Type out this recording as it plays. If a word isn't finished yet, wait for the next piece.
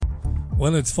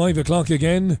Well, it's 5 o'clock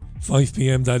again, 5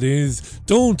 p.m. that is.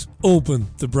 Don't open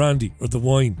the brandy or the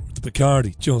wine or the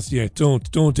Bacardi just yet.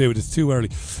 Don't do it, it's too early.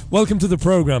 Welcome to the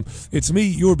programme. It's me,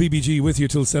 your BBG, with you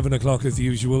till 7 o'clock as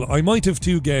usual. I might have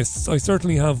two guests, I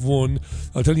certainly have one.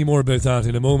 I'll tell you more about that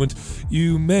in a moment.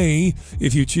 You may,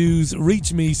 if you choose,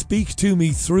 reach me, speak to me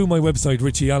through my website,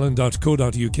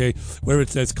 richieallen.co.uk, where it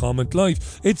says comment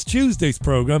live. It's Tuesday's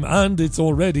programme and it's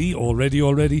already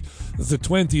the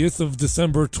 20th of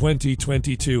December 2022.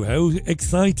 How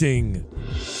exciting!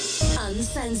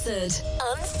 Uncensored,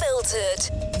 unfiltered.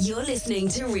 You're listening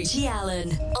to Richie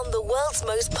Allen on the world's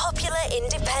most popular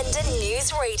independent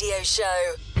news radio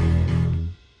show.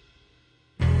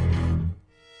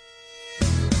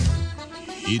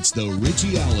 It's the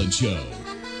Richie Allen Show,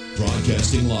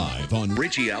 broadcasting live on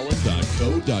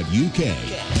richieallen.co.uk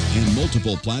and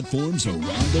multiple platforms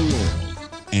around the world.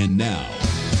 And now,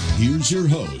 here's your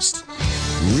host,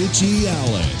 Richie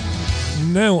Allen.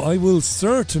 Now, I will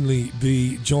certainly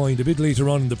be joined a bit later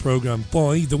on in the programme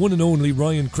by the one and only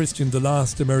Ryan Christian, the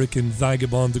last American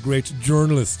vagabond, the great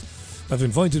journalist. I've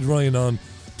invited Ryan on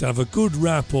to have a good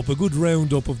wrap-up, a good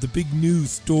round-up of the big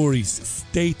news stories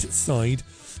stateside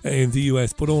in the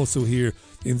US, but also here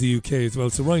in the UK as well.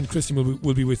 So Ryan Christian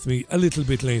will be with me a little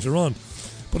bit later on.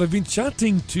 But I've been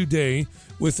chatting today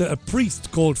with a priest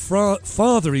called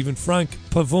Father Frank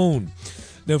Pavone.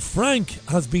 Now, Frank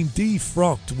has been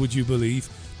defrocked, would you believe,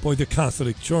 by the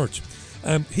Catholic Church.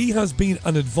 He has been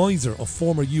an advisor of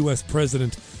former US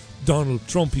President Donald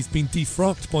Trump. He's been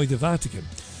defrocked by the Vatican.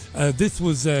 This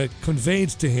was conveyed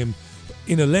to him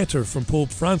in a letter from Pope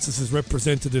Francis's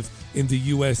representative in the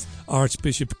US,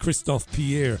 Archbishop Christophe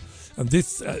Pierre. And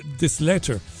this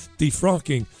letter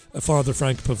defrocking Father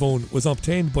Frank Pavone was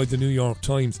obtained by the New York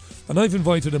Times, and I've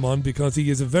invited him on because he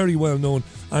is a very well-known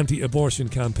anti-abortion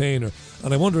campaigner,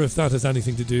 and I wonder if that has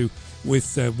anything to do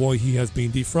with why he has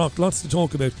been defrocked. Lots to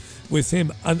talk about with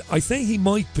him, and I say he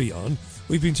might be on.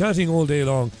 We've been chatting all day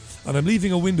long, and I'm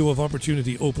leaving a window of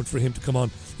opportunity open for him to come on.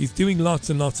 He's doing lots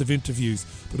and lots of interviews,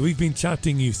 but we've been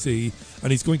chatting, you see,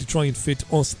 and he's going to try and fit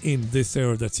us in this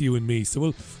hour. That's you and me.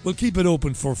 So we'll keep it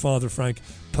open for Father Frank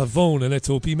Pavone, and let's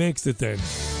hope he makes it then.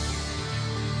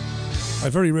 I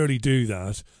very rarely do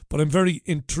that, but I'm very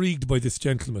intrigued by this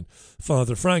gentleman,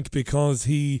 Father Frank, because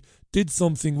he did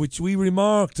something which we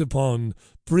remarked upon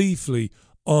briefly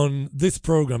on this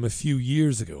programme a few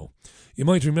years ago. You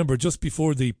might remember just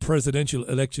before the presidential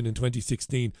election in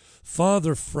 2016,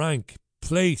 Father Frank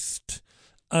placed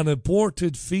an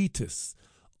aborted fetus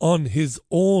on his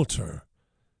altar,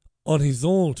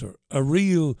 a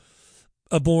real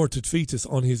aborted fetus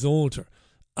on his altar.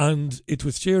 And it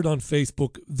was shared on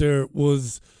Facebook. There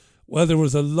was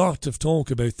a lot of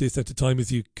talk about this at the time, as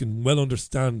you can well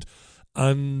understand.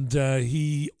 And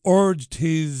he urged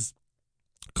his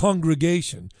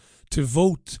congregation to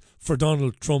vote for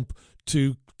Donald Trump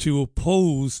to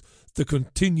oppose the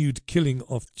continued killing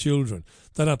of children.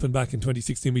 That happened back in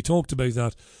 2016. We talked about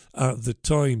that at the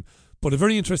time. But a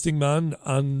very interesting man,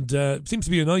 and seems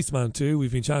to be a nice man too.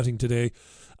 We've been chatting today.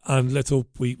 And let's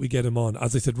hope we get him on.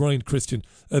 As I said, Ryan Christian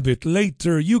a bit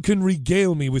later. You can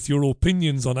regale me with your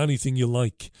opinions on anything you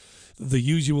like. The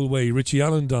usual way,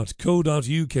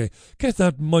 richieallen.co.uk. Get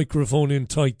that microphone in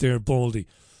tight there, Baldy.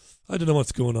 I don't know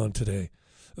what's going on today.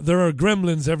 There are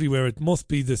gremlins everywhere. It must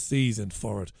be the season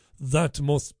for it. That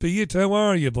must be it. How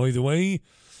are you, by the way? Are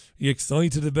you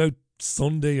excited about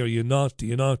Sunday? Are you not? Do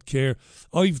you not care?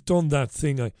 I've done that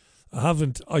thing. I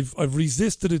haven't. I've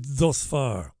resisted it thus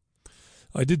far.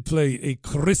 I did play a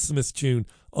Christmas tune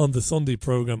on the Sunday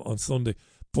programme on Sunday,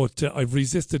 but I've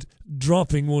resisted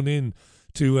dropping one in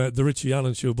to the Richie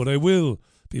Allen Show. But I will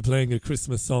be playing a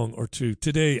Christmas song or two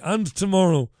today and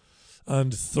tomorrow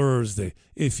and Thursday,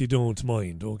 if you don't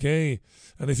mind, okay?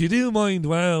 And if you do mind,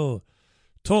 well,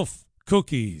 tough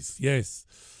cookies, yes,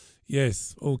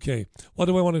 okay. What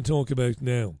do I want to talk about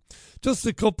now? Just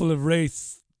a couple of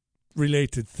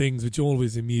race-related things which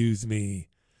always amuse me.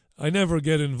 I never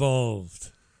get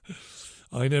involved.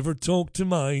 I never talk to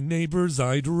my neighbours.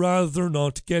 I'd rather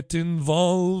not get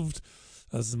involved.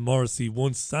 As Morrissey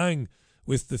once sang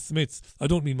with the Smiths. I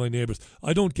don't mean my neighbours.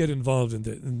 I don't get involved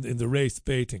in the race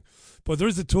baiting. But there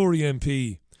is a Tory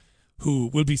MP who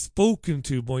will be spoken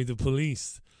to by the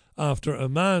police after a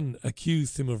man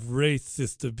accused him of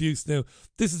racist abuse. Now,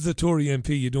 this is a Tory MP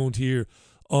you don't hear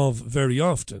of very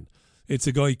often. It's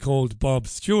a guy called Bob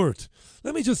Stewart.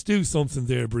 Let me just do something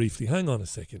there briefly. Hang on a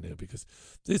second now, because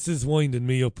this is winding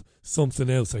me up something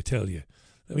else, I tell you.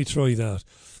 Let me try that.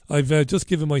 I've just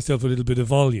given myself a little bit of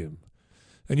volume.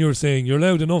 And you're saying, you're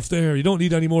loud enough there. You don't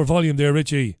need any more volume there,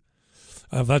 Richie.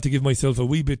 I've had to give myself a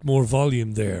wee bit more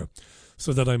volume there.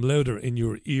 so that I'm louder in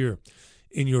your ear,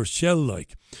 in your shell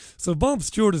like. So Bob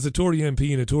Stewart is a Tory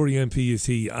MP, and a Tory MP is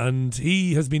he, and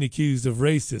he has been accused of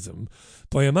racism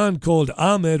by a man called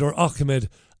Ahmed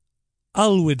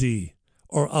Alwadi,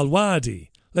 or Alwadi.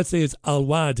 Let's say it's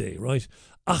Alwadi, right?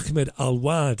 Ahmed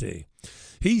Alwadi.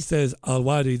 He says,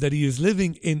 Alwadi, that he is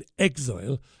living in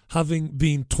exile, having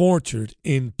been tortured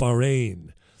in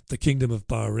Bahrain, the Kingdom of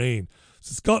Bahrain.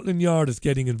 So Scotland Yard is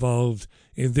getting involved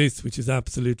in this, which is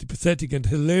absolutely pathetic and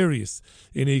hilarious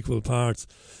in equal parts,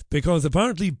 because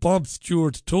apparently Bob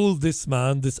Stewart told this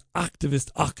man, this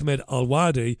activist Ahmed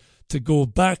Alwadi, to go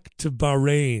back to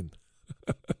Bahrain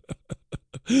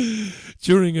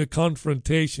during a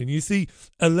confrontation. You see,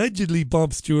 allegedly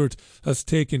Bob Stewart has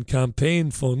taken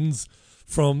campaign funds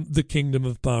from the Kingdom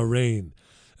of Bahrain,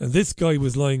 and this guy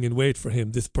was lying in wait for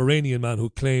him, this Bahrainian man who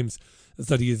claims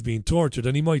that he is being tortured,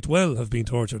 and he might well have been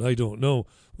tortured. I don't know.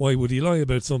 Why would he lie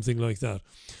about something like that?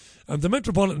 And the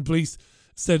Metropolitan Police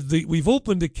said we've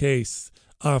opened a case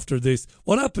after this.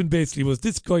 What happened basically was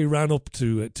this guy ran up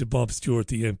to Bob Stewart,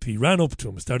 the MP, ran up to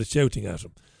him and started shouting at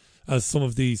him, as some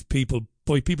of these people,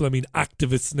 by people I mean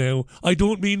activists now, I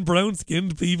don't mean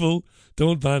brown-skinned people,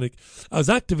 don't panic, as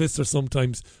activists are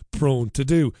sometimes prone to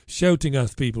do, shouting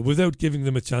at people without giving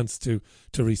them a chance to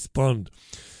respond.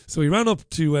 So he ran up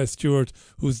to Stewart,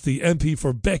 who's the MP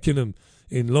for Beckenham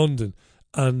in London,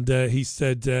 and he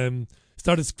said,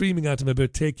 started screaming at him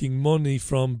about taking money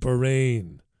from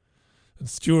Bahrain. And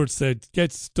Stewart said,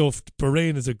 get stuffed,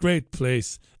 Bahrain is a great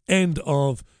place, end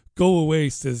of, go away,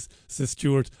 says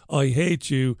Stewart, I hate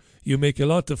you, you make a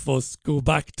lot of fuss, go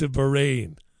back to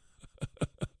Bahrain.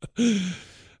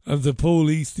 And the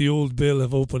police, the old Bill,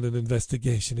 have opened an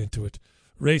investigation into it.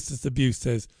 Racist abuse,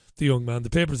 says the young man. The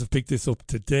papers have picked this up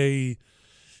today.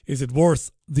 Is it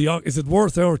worth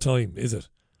our time, is it,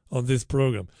 on this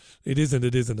programme? It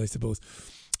isn't, I suppose.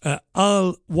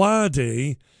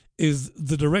 Al-Wadi is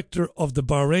the director of the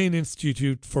Bahrain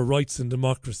Institute for Rights and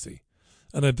Democracy.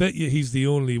 And I bet you he's the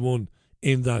only one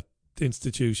in that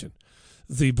institution.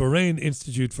 The Bahrain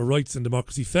Institute for Rights and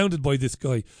Democracy, founded by this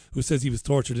guy who says he was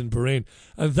tortured in Bahrain.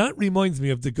 And that reminds me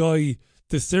of the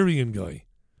Syrian guy,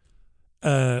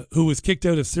 who was kicked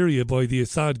out of Syria by the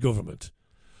Assad government.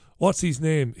 What's his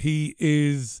name? He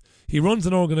runs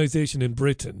an organisation in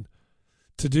Britain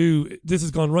to do, this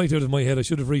has gone right out of my head, I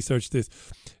should have researched this.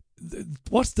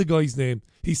 What's the guy's name?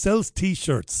 He sells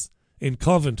T-shirts in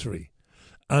Coventry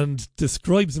and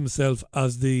describes himself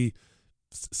as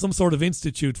some sort of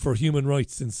institute for human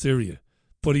rights in Syria.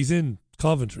 But he's in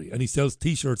Coventry and he sells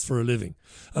T-shirts for a living.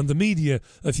 And the media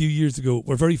a few years ago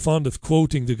were very fond of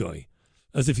quoting the guy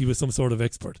as if he was some sort of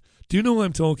expert. Do you know what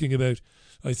I'm talking about?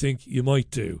 I think you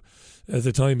might do.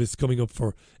 The time is coming up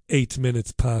for 8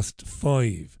 minutes past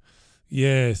 5.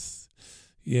 Yes.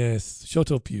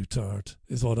 Shut up, you tart,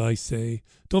 is what I say.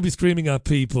 Don't be screaming at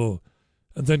people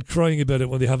and then crying about it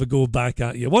when they have a go back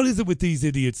at you. What is it with these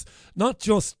idiots? Not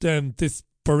just this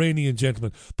Bahrainian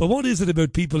gentleman, but what is it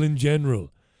about people in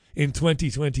general in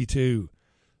 2022?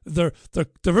 They're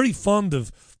very fond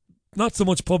of, not so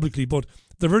much publicly, but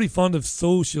they're very fond of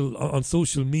on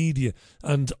social media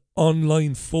and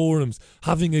online forums,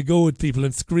 having a go at people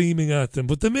and screaming at them.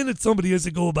 But the minute somebody has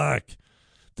a go back,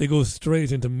 they go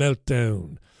straight into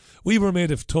meltdown. We were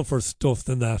made of tougher stuff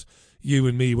than that, you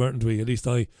and me, weren't we? At least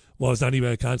I was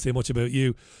anyway. I can't say much about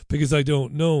you because I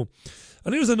don't know.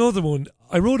 And here's another one.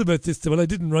 I wrote about this, well, I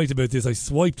didn't write about this, I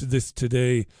swiped this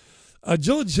today. A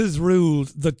judge has ruled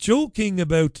that joking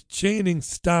about chaining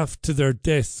staff to their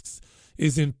desks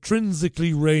is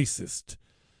intrinsically racist.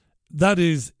 That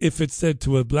is, if it's said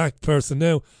to a black person.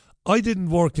 Now, I didn't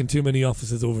work in too many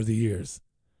offices over the years.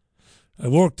 I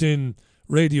worked in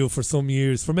radio for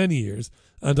many years,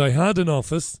 and I had an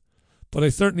office, but I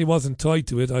certainly wasn't tied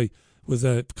to it. I was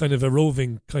a kind of a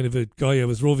roving kind of a guy. I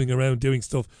was roving around doing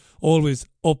stuff, always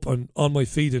up and on my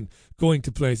feet and going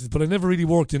to places, but I never really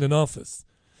worked in an office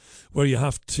where you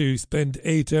have to spend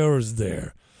 8 hours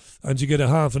there and you get a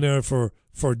half an hour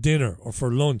for dinner or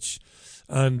for lunch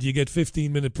and you get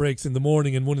 15-minute breaks in the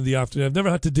morning and one in the afternoon. I've never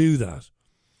had to do that.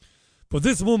 But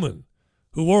this woman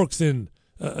who works in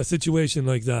a situation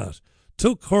like that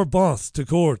took her boss to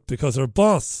court because her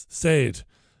boss said,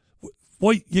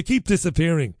 "Why, you keep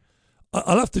disappearing.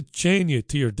 I'll have to chain you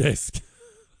to your desk."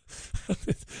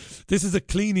 This is a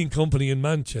cleaning company in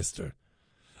Manchester.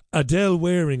 Adele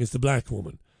Waring is the black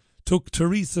woman. Took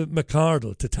Teresa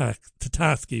McCardle to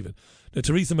task even. Now,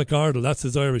 Teresa McCardle, that's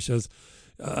as Irish as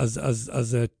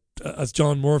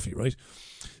John Murphy, right?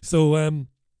 So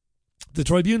the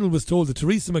tribunal was told that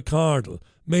Teresa McCardle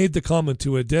made the comment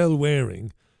to Adele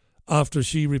Waring after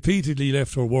she repeatedly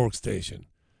left her workstation.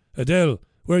 Adele,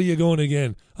 Where are you going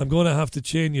again? I'm going to have to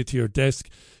chain you to your desk.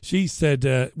 She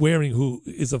said, Waring, who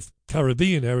is of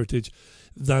Caribbean heritage,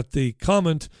 that the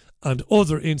comment and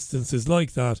other instances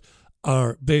like that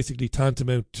are basically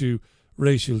tantamount to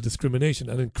racial discrimination.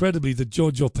 And incredibly, the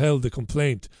judge upheld the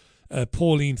complaint.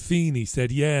 Pauline Feeney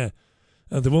said, yeah,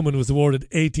 and the woman was awarded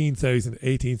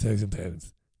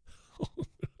 £18,000.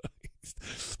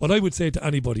 What I would say to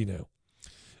anybody now,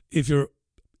 if you're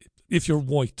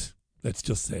white, let's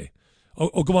just say,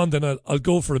 oh go on then, I'll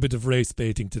go for a bit of race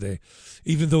baiting today,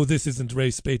 even though this isn't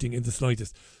race baiting in the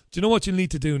slightest. Do you know what you'll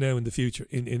need to do now in the future,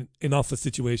 in office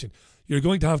situation? You're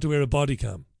going to have to wear a body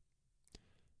cam.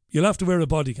 You'll have to wear a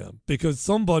body cam, because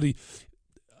somebody,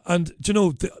 and do you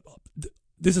know,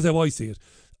 this is how I see it.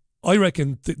 I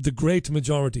reckon the great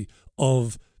majority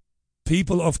of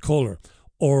people of colour,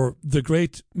 or the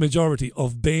great majority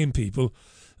of BAME people,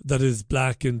 that is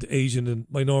black and Asian and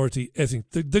minority ethnic,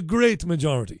 the great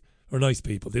majority are nice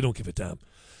people. They don't give a damn.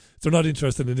 They're not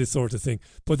interested in this sort of thing.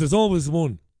 But there's always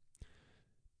one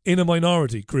in a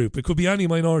minority group. It could be any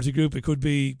minority group. It could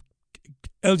be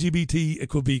LGBT. It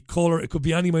could be colour. It could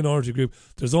be any minority group.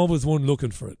 There's always one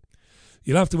looking for it.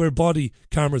 You'll have to wear body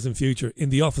cameras in future in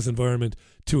the office environment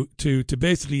to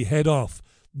basically head off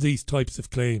these types of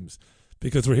claims,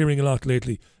 because we're hearing a lot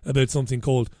lately about something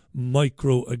called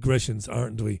microaggressions,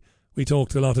 aren't we? We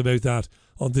talked a lot about that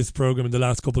on this programme in the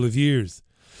last couple of years.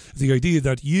 The idea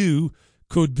that you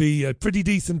could be a pretty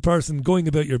decent person going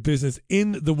about your business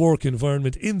in the work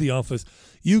environment, in the office,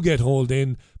 you get hauled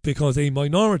in because a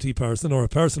minority person or a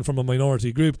person from a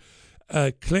minority group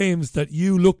claims that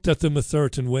you looked at them a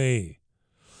certain way,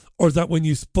 or that when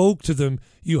you spoke to them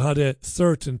you had a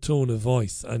certain tone of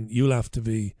voice, and you'll have to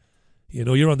be,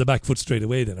 you're on the back foot straight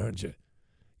away then, aren't you?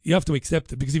 You have to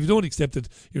accept it, because if you don't accept it,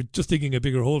 you're just digging a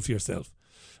bigger hole for yourself.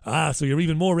 So you're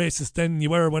even more racist than you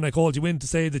were when I called you in to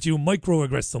say that you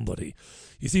microaggressed somebody.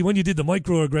 You see, when you did the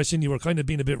microaggression, you were kind of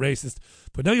being a bit racist,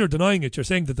 but now you're denying it. You're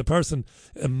saying that the person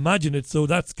imagined it, so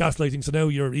that's gaslighting, so now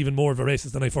you're even more of a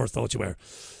racist than I first thought you were.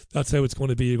 That's how it's going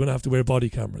to be. You're going to have to wear body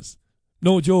cameras.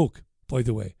 No joke, by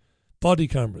the way. Body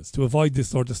cameras to avoid this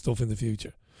sort of stuff in the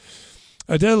future.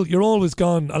 Adele, you're always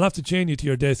gone. I'll have to chain you to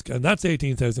your desk, and that's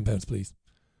 £18,000, please.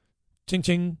 Ching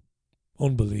ching.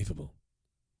 Unbelievable.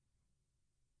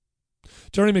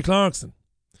 Jeremy Clarkson,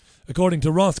 according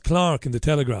to Ross Clark in The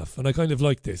Telegraph, and I kind of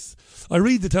like this. I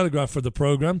read The Telegraph for the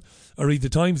programme. I read The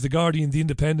Times, The Guardian, The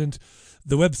Independent,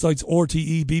 the websites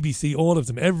RTE, BBC, all of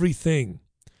them, everything.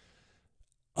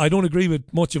 I don't agree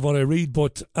with much of what I read,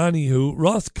 but anywho,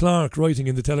 Ross Clark, writing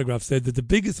in The Telegraph, said that the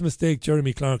biggest mistake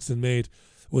Jeremy Clarkson made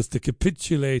was to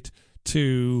capitulate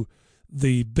to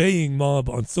the baying mob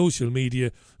on social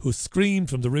media who screamed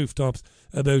from the rooftops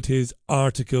about his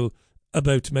article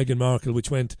about Meghan Markle,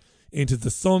 which went into the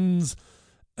Sun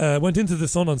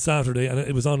on Saturday, and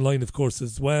it was online, of course,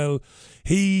 as well.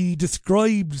 He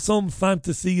described some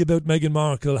fantasy about Meghan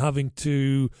Markle having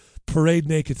to parade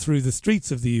naked through the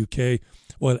streets of the UK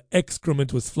while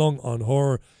excrement was flung on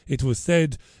her. It was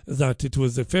said that it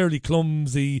was a fairly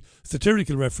clumsy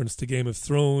satirical reference to Game of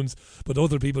Thrones, but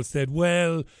other people said,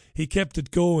 well, he kept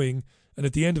it going, and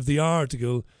at the end of the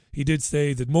article he did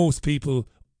say that most people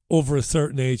over a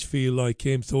certain age feel like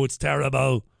him, so it's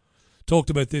terrible. Talked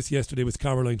about this yesterday with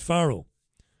Caroline Farrow,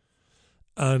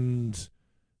 and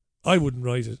I wouldn't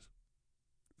write it.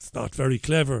 It's not very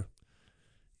clever.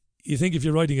 You think if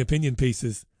you're writing opinion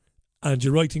pieces and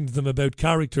you're writing them about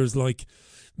characters like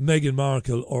Meghan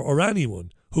Markle or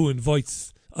anyone who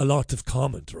invites a lot of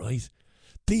comment, right?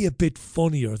 Be a bit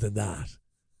funnier than that.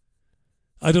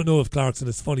 I don't know if Clarkson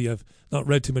is funny. I've not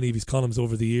read too many of his columns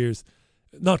over the years.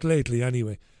 Not lately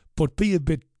anyway. But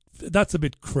that's a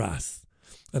bit crass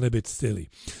and a bit silly.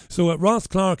 So Ross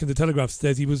Clark in The Telegraph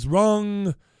says he was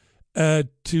wrong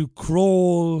to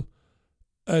crawl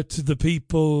to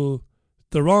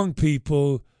the wrong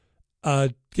people,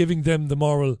 giving them the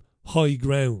moral high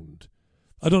ground.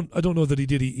 I don't know that he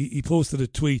did. He posted a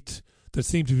tweet that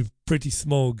seemed to be pretty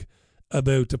smug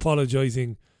about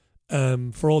apologising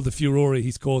for all the furore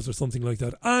he's caused or something like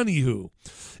that. Anywho,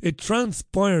 it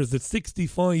transpires that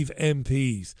 65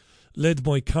 MPs, led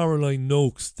by Caroline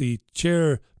Noakes, the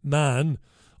chairman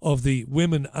of the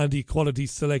Women and Equality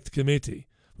Select Committee.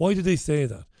 Why did they say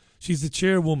that? She's the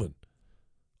chairwoman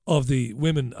of the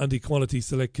Women and Equality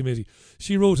Select Committee.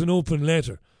 She wrote an open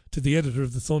letter to the editor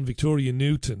of The Sun, Victoria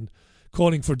Newton,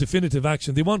 calling for definitive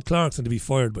action. They want Clarkson to be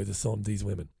fired by The Sun, these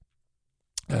women.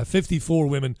 54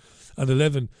 women and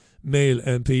 11 male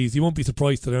MPs. You won't be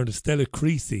surprised to learn that Stella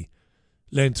Creasy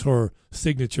lent her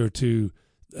signature to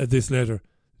this letter.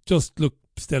 Just look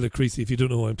Stella Creasy if you don't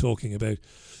know what I'm talking about.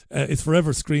 It's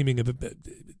forever screaming about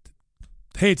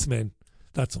Hates men.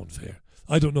 That's unfair.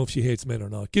 I don't know if she hates men or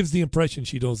not. Gives the impression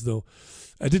she does, though.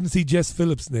 I didn't see Jess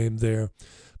Phillips' name there.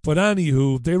 But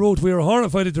anywho, they wrote, "We are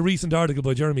horrified at the recent article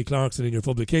by Jeremy Clarkson in your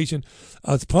publication.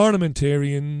 As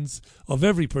parliamentarians of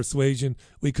every persuasion,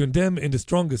 we condemn in the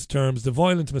strongest terms the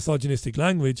violent misogynistic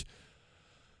language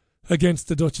against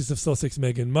the Duchess of Sussex,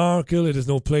 Meghan Markle. It has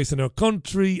no place in our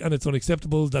country, and it's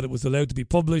unacceptable that it was allowed to be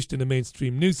published in a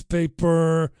mainstream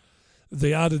newspaper."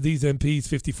 They added, "These MPs,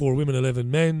 54 women,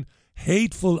 11 men.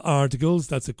 Hateful articles,"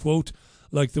 that's a quote,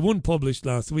 "like the one published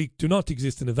last week, do not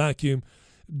exist in a vacuum,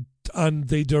 and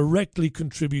they directly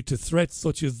contribute to threats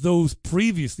such as those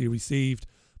previously received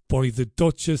by the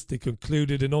Duchess." They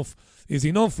concluded, "Enough is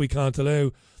enough. We can't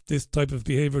allow this type of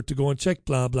behaviour to go unchecked,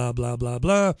 blah, blah, blah, blah,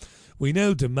 blah. We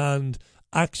now demand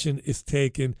action is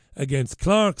taken against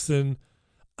Clarkson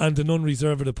and an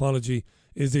unreserved apology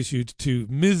is issued to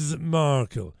Ms.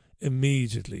 Markle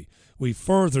immediately. We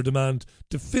further demand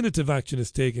definitive action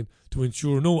is taken to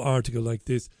ensure no article like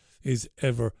this is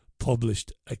ever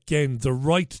published again." The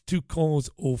right to cause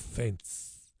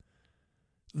offence.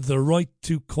 The right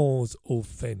to cause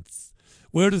offence.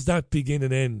 Where does that begin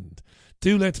and end?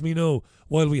 Do let me know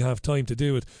while we have time to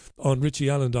do it on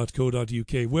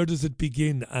richieallen.co.uk. Where does it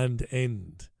begin and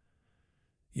end?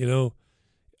 You know,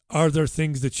 are there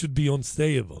things that should be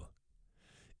unsayable?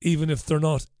 Even if they're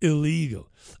not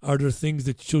illegal, are there things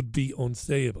that should be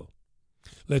unsayable?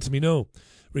 Let me know.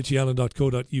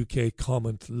 richieallen.co.uk,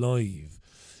 comment live.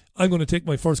 I'm going to take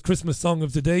my first Christmas song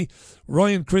of the day.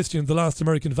 Ryan Christian, the Last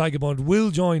American Vagabond, will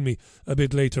join me a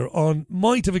bit later on.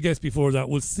 Might have a guest before that.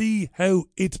 We'll see how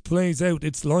it plays out.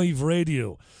 It's live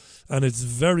radio, and it's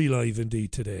very live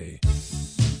indeed today.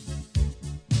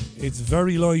 It's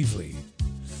very lively.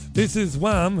 This is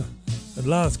Wham! And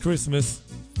Last Christmas.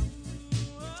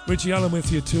 Richie Allen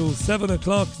with you till 7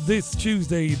 o'clock this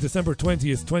Tuesday, December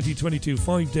 20th, 2022.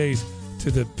 5 days to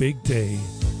the big day.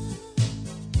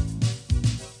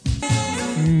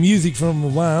 Music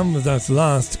from Wham! That's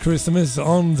Last Christmas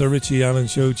on the Richie Allen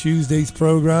Show Tuesday's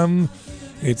programme.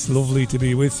 It's lovely to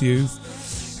be with you.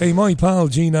 Hey, my pal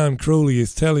Jean-Ann Crowley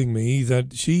is telling me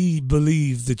that she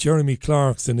believes that Jeremy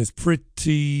Clarkson is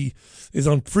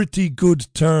on pretty good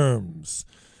terms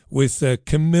with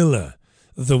Camilla,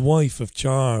 the wife of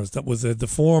Charles. That was the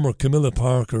former Camilla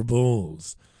Parker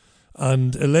Bowles.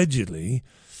 And allegedly,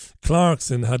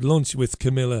 Clarkson had lunch with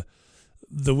Camilla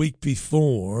the week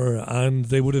before, and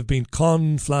they would have been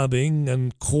conflabbing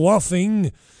and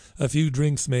quaffing a few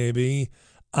drinks maybe,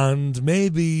 and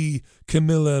maybe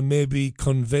Camilla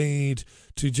conveyed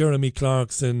to Jeremy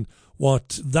Clarkson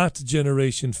what that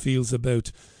generation feels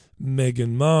about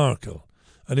Meghan Markle.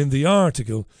 And in the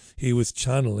article, he was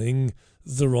channeling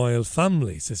the royal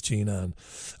family, says Jean-Ann.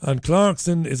 And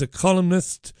Clarkson is a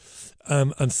columnist,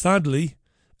 and sadly,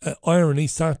 irony,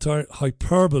 satire,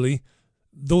 hyperbole,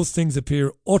 those things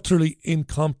appear utterly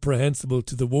incomprehensible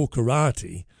to the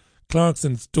wokerati.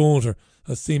 Clarkson's daughter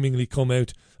has seemingly come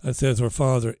out and says her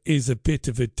father is a bit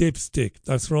of a dipstick.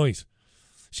 That's right.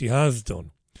 She has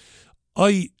done.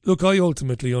 I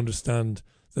ultimately understand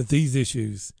that these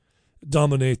issues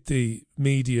dominate the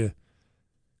media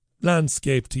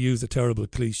landscape, to use a terrible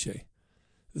cliche.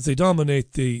 They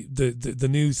dominate the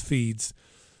news feeds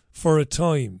for a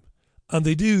time. And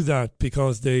they do that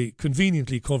because they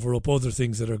conveniently cover up other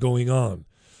things that are going on.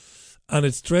 And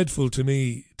it's dreadful to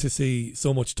me to see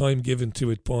so much time given to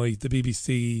it by the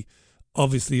BBC,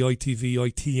 obviously ITV,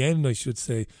 ITN, I should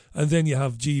say. And then you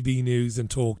have GB News and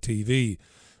Talk TV.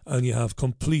 And you have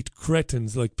complete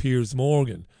cretins like Piers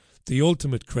Morgan, the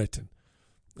ultimate cretin.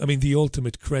 The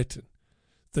ultimate cretin.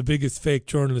 The biggest fake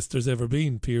journalist there's ever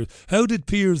been, Piers. How did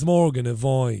Piers Morgan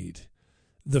avoid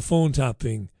the phone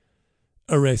tapping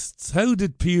arrests? How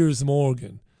did Piers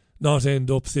Morgan not end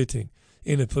up sitting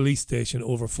in a police station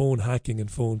over phone hacking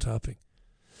and phone tapping?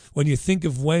 When you think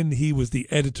of when he was the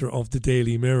editor of the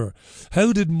Daily Mirror,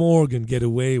 how did Morgan get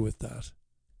away with that?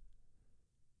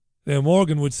 Now,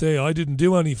 Morgan would say, I didn't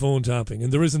do any phone tapping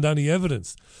and there isn't any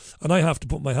evidence. And I have to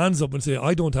put my hands up and say,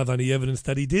 I don't have any evidence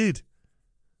that he did.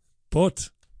 But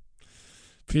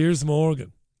Piers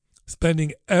Morgan,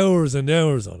 spending hours and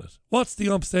hours on it. What's the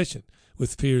obsession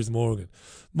with Piers Morgan?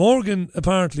 Morgan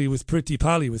apparently was pretty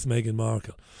pally with Meghan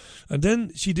Markle. And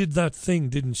then she did that thing,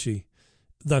 didn't she,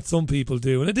 that some people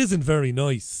do. And it isn't very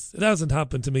nice. It hasn't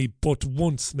happened to me but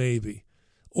once maybe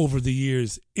over the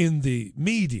years in the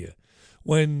media,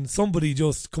 when somebody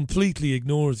just completely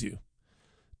ignores you,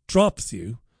 drops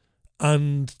you,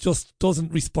 and just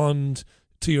doesn't respond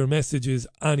to your messages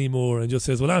anymore and just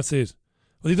says, well, that's it.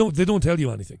 Well, they don't tell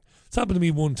you anything. It's happened to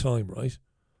me one time, right?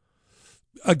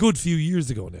 A good few years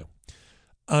ago now.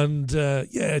 And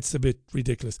it's a bit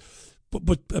ridiculous.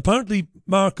 But apparently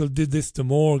Markle did this to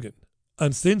Morgan.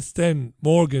 And since then,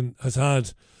 Morgan has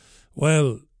had,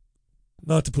 well,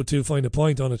 not to put too fine a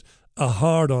point on it, a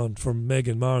hard-on for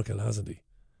Meghan Markle, hasn't he?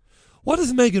 What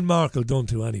has Meghan Markle done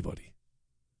to anybody?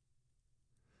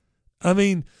 I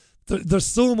mean, there's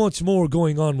so much more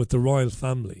going on with the royal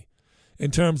family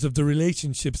in terms of the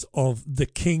relationships of the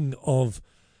King of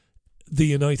the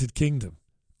United Kingdom,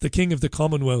 the King of the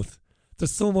Commonwealth.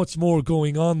 There's so much more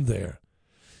going on there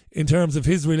in terms of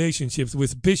his relationships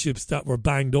with bishops that were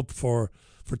banged up for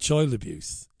child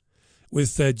abuse,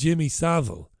 with Jimmy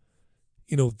Savile,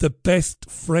 you know, the best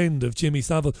friend of Jimmy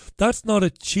Savile. That's not a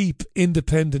cheap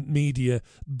independent media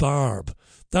barb.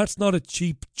 That's not a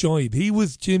cheap jibe. He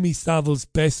was Jimmy Savile's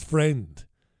best friend.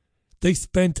 They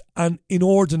spent an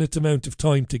inordinate amount of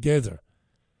time together.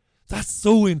 That's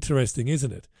so interesting,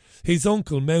 isn't it? His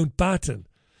uncle, Mountbatten,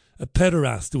 a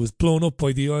pederast who was blown up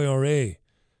by the IRA.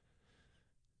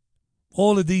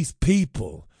 All of these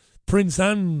people. Prince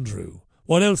Andrew.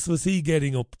 What else was he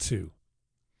getting up to?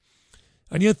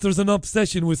 And yet there's an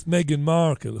obsession with Meghan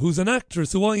Markle, who's an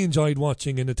actress who I enjoyed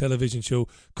watching in a television show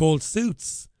called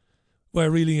Suits, where I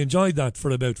really enjoyed that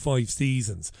for about 5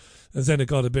 seasons. And then it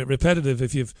got a bit repetitive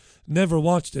if you've never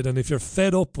watched it, and if you're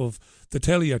fed up of the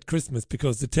telly at Christmas,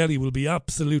 because the telly will be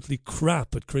absolutely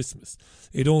crap at Christmas.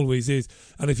 It always is.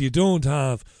 And if you don't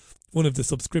have one of the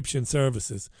subscription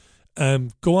services,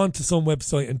 go on to some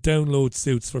website and download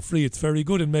Suits for free. It's very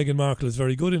good, and Meghan Markle is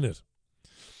very good in it.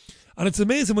 And it's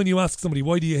amazing when you ask somebody,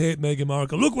 why do you hate Meghan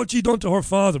Markle? Look what she done to her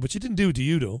father. But she didn't do it to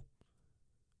you, though.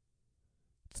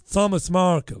 Thomas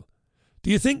Markle.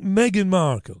 Do you think Meghan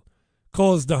Markle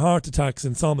caused the heart attacks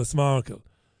in Thomas Markle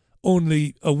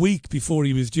only a week before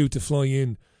he was due to fly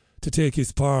in to take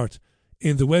his part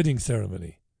in the wedding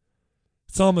ceremony?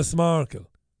 Thomas Markle.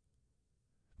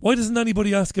 Why doesn't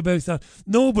anybody ask about that?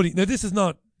 Nobody. Now, this is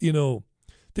not,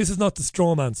 this is not the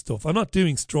straw man stuff. I'm not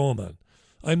doing straw man.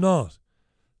 I'm not.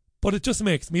 But it just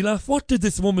makes me laugh. What did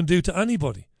this woman do to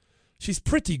anybody? She's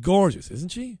pretty gorgeous,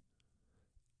 isn't she?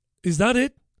 Is that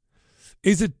it?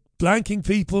 Is it blanking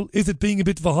people? Is it being a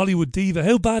bit of a Hollywood diva?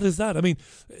 How bad is that? I mean,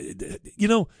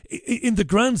 in the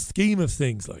grand scheme of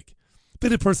things, like,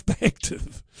 bit of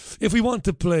perspective. If we want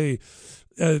to play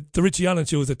the Richie Allen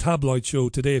Show as a tabloid show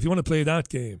today, if you want to play that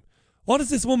game, what has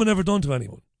this woman ever done to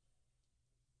anyone?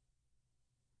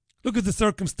 Look at the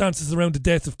circumstances around the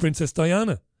death of Princess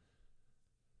Diana.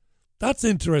 That's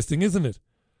interesting, isn't it?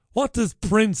 What does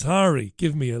Prince Harry,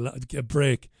 give me a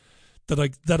break,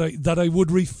 that I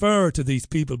would refer to these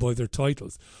people by their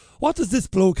titles? What does this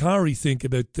bloke Harry think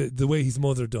about the way his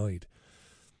mother died?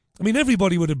 I mean,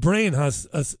 everybody with a brain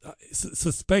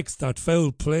suspects that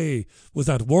foul play was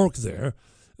at work there,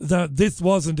 that this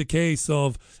wasn't a case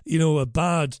of, a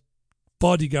bad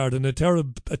bodyguard and a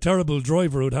terrible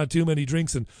driver who'd had too many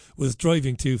drinks and was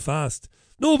driving too fast.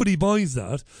 Nobody buys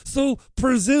that. So,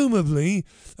 presumably,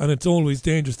 and it's always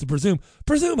dangerous to presume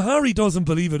Harry doesn't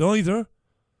believe it either.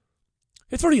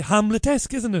 It's very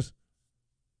Hamlet-esque, isn't it?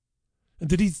 And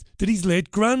did his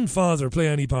late grandfather play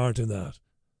any part in that?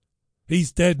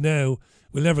 He's dead now.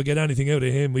 We'll never get anything out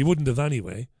of him. We wouldn't have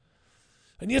anyway.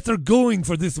 And yet they're going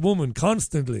for this woman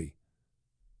constantly.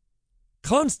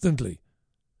 Constantly.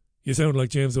 You sound like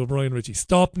James O'Brien, Richie.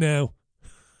 Stop now.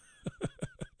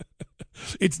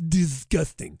 It's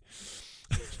disgusting.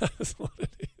 That's what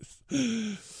it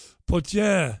is. But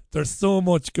yeah, there's so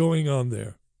much going on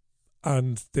there.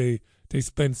 And they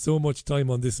spend so much time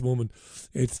on this woman.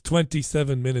 It's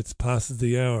 27 minutes past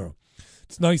the hour.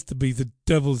 It's nice to be the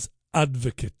devil's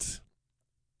advocate.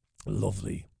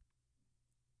 Lovely.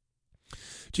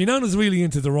 Jean Ann is really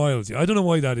into the royals. I don't know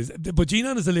why that is. But Jean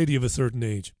Ann is a lady of a certain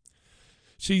age.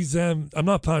 She's, I'm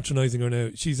not patronising her now.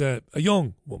 She's a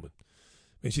young woman.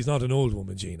 I mean, she's not an old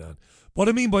woman, Jean Ann. What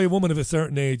I mean by a woman of a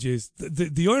certain age is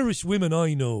the Irish women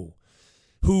I know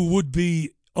who would be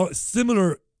of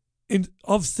similar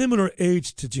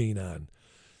age to Jean Ann,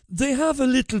 they have a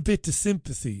little bit of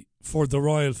sympathy for the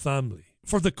royal family,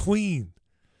 for the Queen,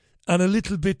 and a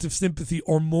little bit of sympathy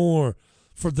or more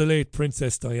for the late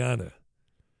Princess Diana.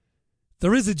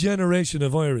 There is a generation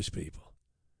of Irish people,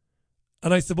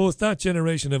 and I suppose that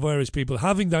generation of Irish people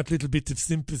having that little bit of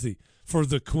sympathy for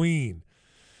the Queen,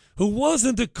 who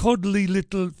wasn't a cuddly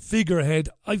little figurehead.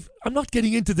 I'm not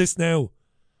getting into this now.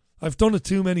 I've done it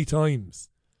too many times.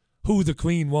 Who the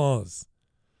Queen was.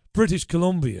 British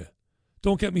Columbia.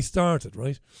 Don't get me started,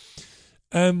 right?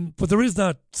 But there is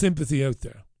that sympathy out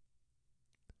there.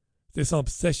 This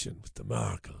obsession with the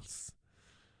Markles.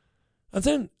 And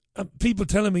then people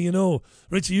telling me,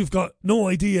 Richie, you've got no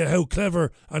idea how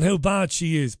clever and how bad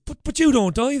she is. But you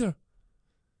don't either.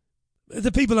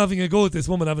 the people having a go at this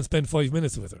woman haven't spent 5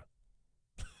 minutes with her.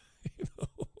 You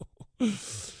know?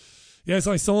 Yes,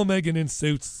 I saw Megan in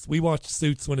Suits. We watched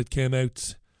Suits when it came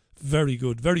out. Very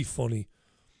good, very funny.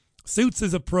 Suits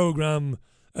is a programme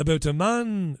about a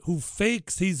man who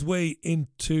fakes his way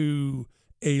into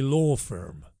a law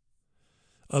firm.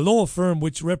 A law firm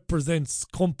which represents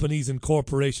companies and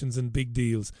corporations and big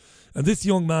deals. And this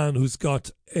young man who's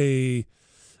got a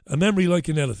memory like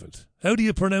an elephant. How do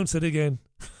you pronounce it again?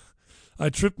 I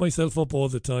trip myself up all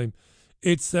the time.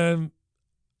 It's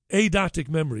eidetic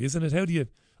memory, isn't it? How do you...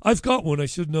 I've got one, I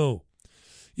should know.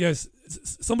 Yes,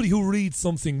 somebody who reads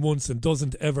something once and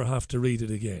doesn't ever have to read it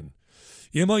again.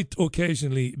 You might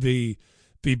occasionally be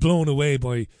blown away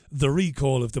by the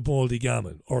recall of the Baldy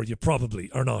Gammon, or you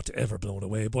probably are not ever blown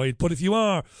away by it. But if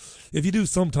you do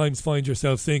sometimes find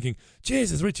yourself thinking,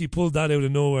 Jesus, Richie pulled that out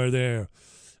of nowhere there.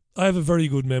 I have a very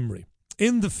good memory.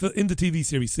 In the TV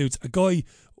series Suits, a guy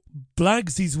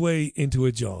blags his way into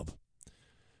a job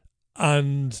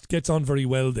and gets on very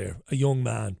well there, a young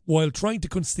man, while trying to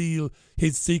conceal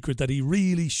his secret that he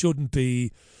really shouldn't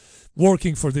be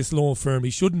working for this law firm. He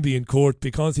shouldn't be in court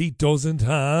because he doesn't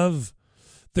have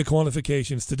the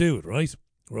qualifications to do it, right?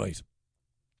 Right.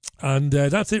 And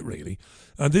that's it, really.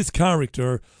 And this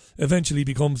character eventually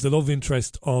becomes the love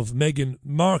interest of Meghan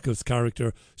Markle's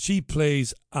character. She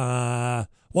plays,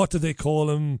 what do they call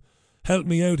him? Help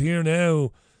me out here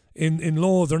now. In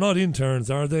law, they're not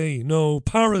interns, are they? No,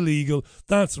 paralegal.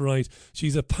 That's right.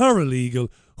 She's a paralegal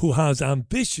who has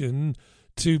ambition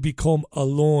to become a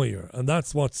lawyer. And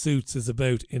that's what Suits is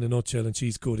about in a nutshell, and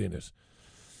she's good in it.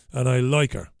 And I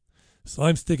like her. So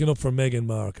I'm sticking up for Meghan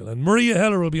Markle. And Maria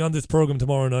Heller will be on this programme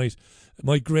tomorrow night.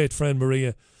 My great friend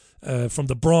Maria from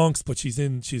the Bronx, but she's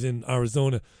in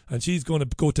Arizona. And she's going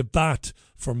to go to bat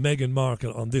for Meghan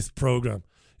Markle on this programme,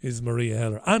 is Maria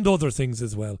Heller. And other things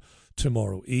as well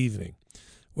tomorrow evening.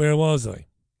 Where was I?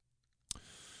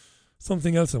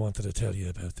 Something else I wanted to tell you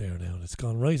about there now. It's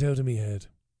gone right out of my head.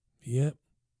 Yeah.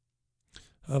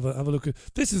 Have a look at...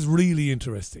 This is really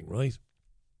interesting, right?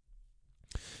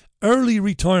 Early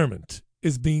retirement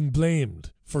is being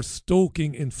blamed for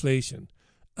stoking inflation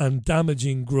and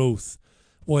damaging growth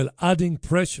while adding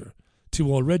pressure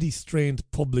to already strained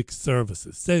public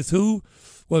services. Says who?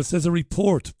 Well, says a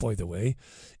report, by the way,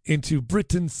 into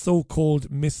Britain's so-called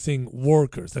missing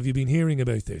workers. Have you been hearing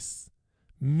about this?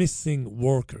 Missing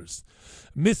workers.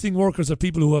 Missing workers are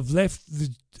people who have left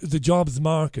the jobs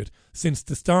market since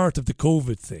the start of the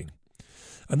COVID thing.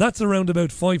 And that's around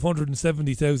about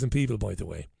 570,000 people, by the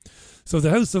way. So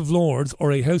the House of Lords,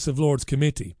 or a House of Lords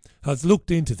committee, has looked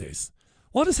into this.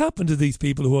 What has happened to these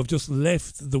people who have just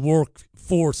left the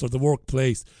workforce or the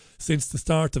workplace since the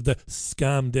start of the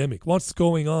scamdemic? What's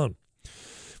going on?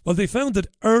 Well, they found that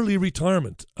early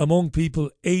retirement among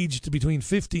people aged between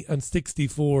 50 and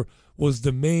 64 was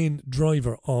the main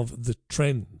driver of the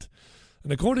trend.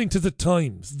 And according to the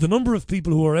Times, the number of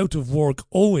people who are out of work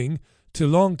owing to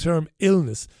long-term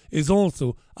illness is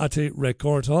also at a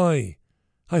record high.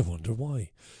 I wonder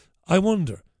why. I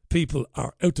wonder people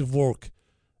are out of work,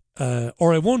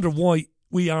 or I wonder why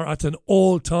we are at an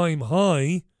all-time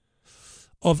high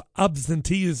of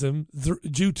absenteeism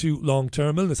due to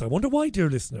long-term illness. I wonder why, dear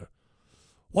listener.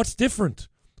 What's different?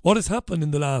 What has happened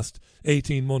in the last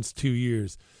 18 months, 2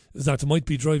 years, that might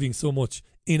be driving so much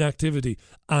inactivity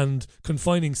and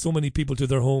confining so many people to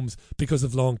their homes because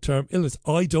of long-term illness?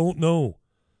 I don't know.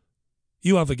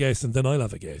 You have a guess and then I'll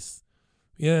have a guess.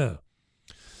 Yeah.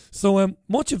 So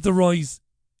much of the rise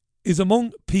is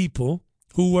among people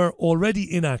who were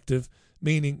already inactive,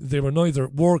 meaning they were neither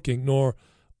working nor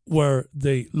were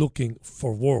they looking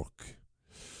for work.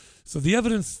 So the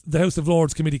evidence the House of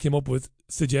Lords Committee came up with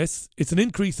suggests it's an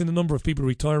increase in the number of people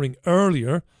retiring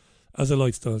earlier as a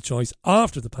lifestyle choice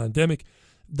after the pandemic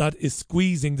that is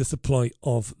squeezing the supply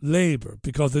of labour,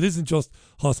 because it isn't just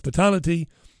hospitality,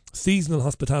 seasonal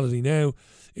hospitality now,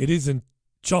 it isn't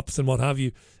shops and what have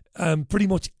you. Pretty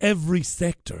much every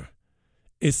sector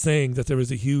is saying that there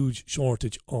is a huge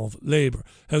shortage of labour.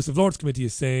 House of Lords Committee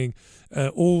is saying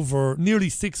over nearly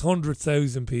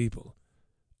 600,000 people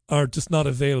are just not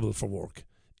available for work,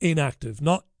 inactive,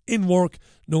 not in work,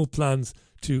 no plans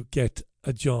to get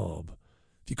a job.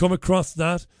 If you come across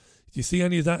that, if you see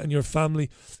any of that in your family,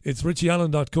 it's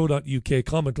richieallen.co.uk.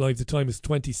 Comment live. The time is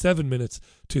 27 minutes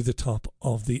to the top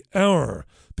of the hour.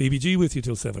 BBG with you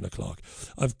till 7 o'clock.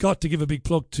 I've got to give a big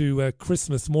plug to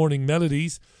Christmas Morning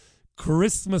Melodies.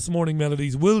 Christmas Morning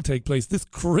Melodies will take place this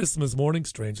Christmas morning,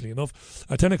 strangely enough,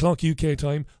 at 10 o'clock UK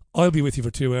time. I'll be with you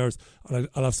for 2 hours and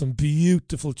I'll have some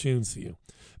beautiful tunes for you.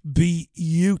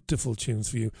 Beautiful tunes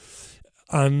for you.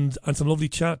 and some lovely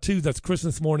chat too. That's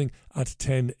Christmas morning at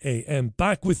 10 a.m.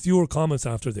 Back with your comments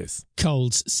after this.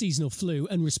 Colds, seasonal flu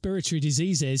and respiratory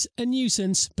diseases, a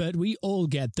nuisance, but we all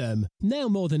get them. Now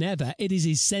more than ever, it is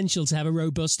essential to have a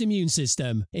robust immune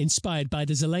system. Inspired by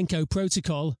the Zelenko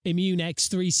protocol, Immune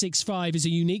X365 is a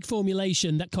unique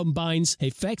formulation that combines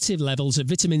effective levels of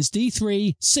vitamins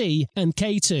D3, C and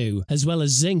K2, as well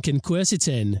as zinc and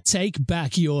quercetin. Take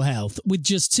back your health with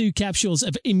just 2 capsules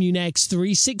of Immune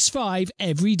X365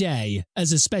 every day.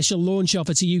 As a special launch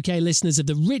offer to UK listeners of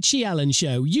The Richie Allen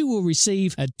Show, you will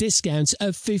receive a discount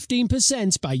of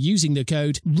 15% by using the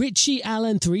code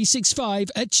RichieAllen365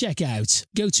 at checkout.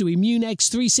 Go to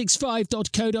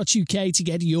immunex365.co.uk to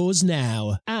get yours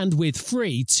now, and with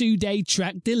free 2-day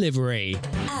track delivery.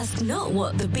 Ask not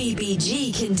what the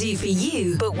BBG can do for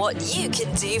you, but what you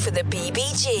can do for the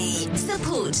BBG.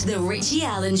 Support The Richie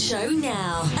Allen Show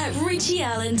now at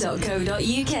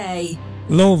richieallen.co.uk.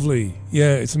 Lovely.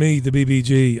 Yeah, it's me, the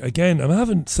BBG. Again, I'm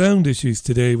having sound issues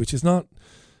today, which is not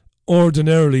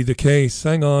ordinarily the case.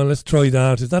 Hang on, let's try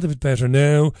that. Is that a bit better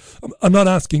now? I'm not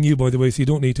asking you, by the way, so you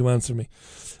don't need to answer me.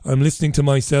 I'm listening to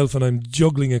myself and I'm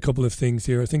juggling a couple of things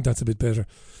here. I think that's a bit better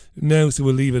now, so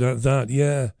we'll leave it at that.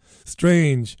 Yeah,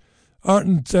 strange.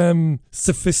 Aren't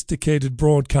sophisticated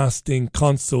broadcasting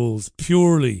consoles,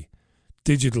 purely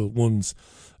digital ones,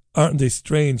 aren't they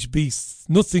strange beasts?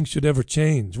 Nothing should ever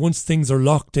change. Once things are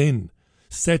locked in,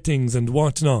 settings and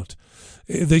whatnot,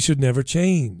 they should never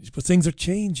change. But things are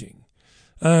changing.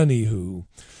 Anywho,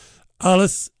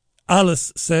 Alice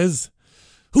says,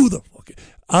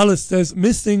 Alice says,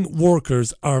 missing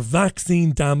workers are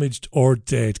vaccine damaged or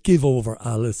dead. Give over,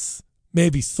 Alice.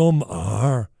 Maybe some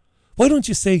are. Why don't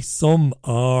you say some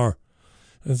are?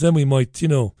 And then we might,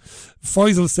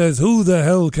 Faisal says, who the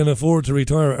hell can afford to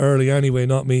retire early anyway?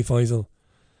 Not me, Faisal.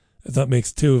 That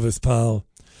makes 2 of us, pal.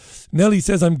 Nelly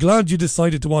says, I'm glad you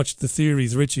decided to watch the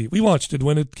series, Richie. We watched it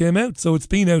when it came out, so it's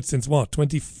been out since what,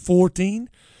 2014?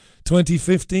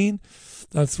 2015?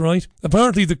 That's right.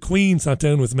 Apparently the Queen sat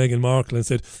down with Meghan Markle and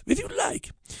said, if you like...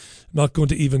 Not going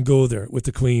to even go there with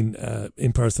the Queen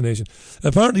impersonation.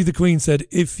 Apparently the Queen said,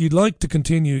 if you'd like to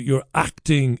continue your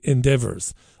acting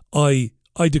endeavours, I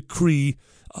decree,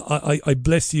 I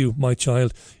bless you, my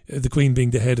child. The Queen being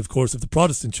the head, of course, of the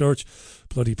Protestant Church.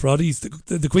 Bloody Protties.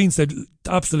 The Queen said,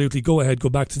 absolutely, go ahead, go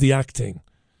back to the acting.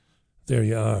 There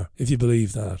you are, if you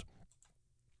believe that.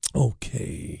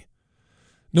 Okay.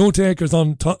 No takers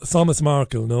on Thomas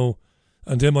Markle, no.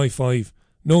 And MI5.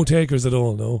 No takers at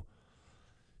all, no.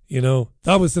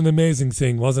 That was an amazing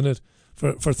thing, wasn't it?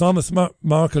 For Thomas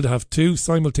Markle to have 2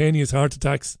 simultaneous heart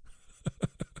attacks.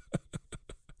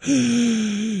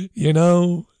 I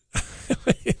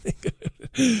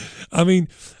mean,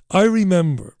 I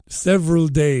remember several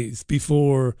days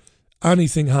before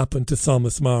anything happened to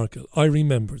Thomas Markle. I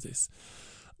remember this.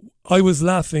 I was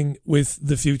laughing with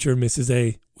the future Mrs.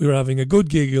 A. We were having a good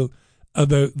giggle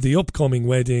about the upcoming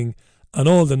wedding and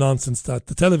all the nonsense that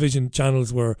the television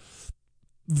channels were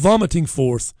vomiting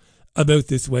forth about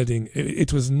this wedding.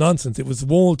 It was nonsense. It was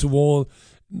wall to wall,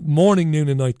 morning, noon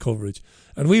and night coverage.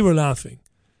 And we were laughing.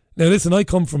 Now listen, I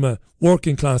come from a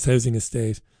working class housing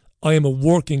estate. I am a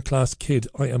working class kid.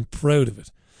 I am proud of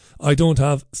it. I don't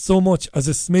have so much as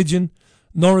a smidgen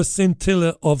nor a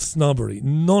scintilla of snobbery.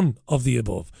 None of the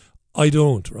above. I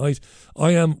don't, right?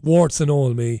 I am warts and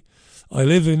all me. I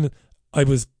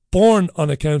was born on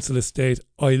a council estate.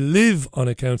 I live on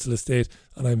a council estate,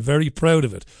 and I'm very proud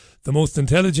of it. The most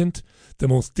intelligent, the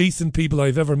most decent people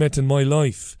I've ever met in my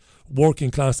life.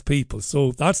 Working class people.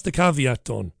 So that's the caveat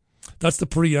done. That's the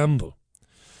preamble.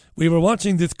 We were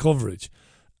watching this coverage,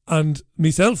 and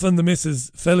myself and the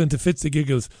missus fell into fits of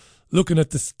giggles looking at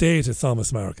the state of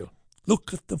Thomas Markle.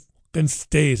 Look at the fucking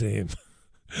state of him.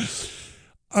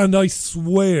 And I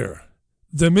swear,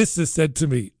 the missus said to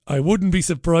me, I wouldn't be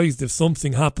surprised if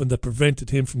something happened that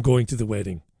prevented him from going to the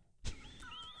wedding.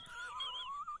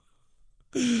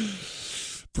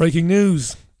 Breaking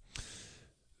news.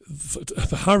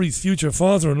 Harry's future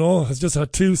father-in-law has just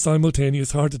had 2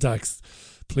 simultaneous heart attacks.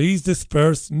 Please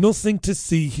disperse. Nothing to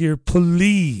see here,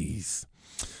 please.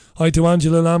 Hi to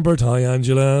Angela Lambert. Hi,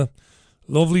 Angela.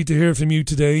 Lovely to hear from you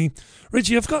today.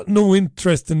 Richie, I've got no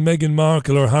interest in Meghan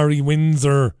Markle or Harry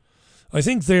Windsor. I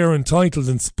think they are entitled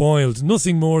and spoiled.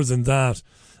 Nothing more than that.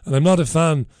 And I'm not a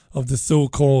fan of the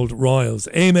so-called royals.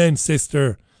 Amen,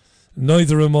 sister.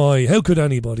 Neither am I. How could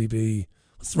anybody be?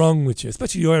 What's wrong with you?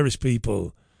 Especially you Irish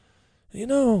people.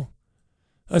 I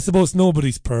suppose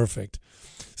nobody's perfect.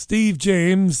 Steve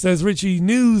James says, Richie,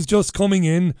 news just coming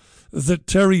in that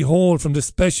Terry Hall from The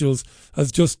Specials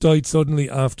has just died suddenly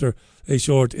after a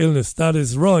short illness. That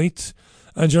is right.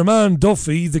 And your man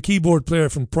Duffy, the keyboard player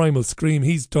from Primal Scream,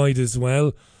 he's died as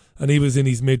well. And he was in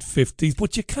his mid-50s.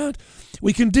 But you can't...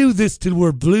 We can do this till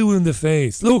we're blue in the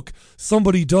face. Look,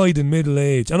 somebody died in middle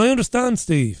age. And I understand,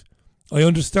 Steve. I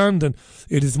understand, and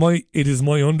it is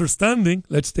my understanding,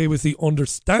 let's stay with the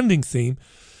understanding theme,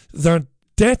 that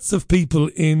deaths of people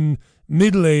in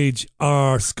middle age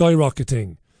are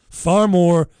skyrocketing far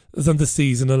more than the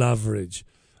seasonal average.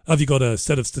 Have you got a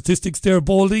set of statistics there,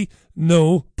 Baldy?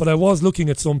 No, but I was looking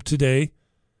at some today.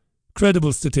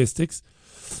 Credible statistics.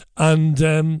 And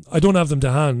I don't have them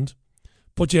to hand.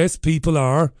 But yes, people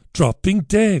are dropping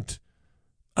dead.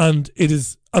 And it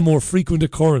is a more frequent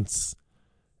occurrence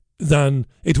than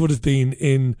it would have been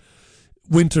in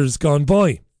winters gone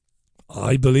by.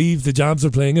 I believe the jabs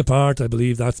are playing a part. I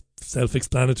believe that's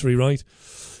self-explanatory, right?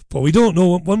 But we don't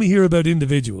know. When we hear about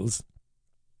individuals,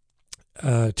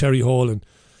 Terry Hall and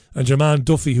your man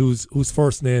Duffy, whose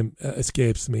first name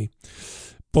escapes me.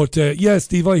 But yeah,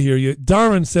 Steve, I hear you.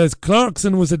 Darren says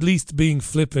Clarkson was at least being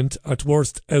flippant, at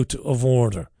worst out of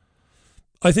order.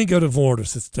 I think out of order,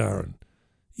 says Darren.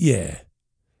 Yeah.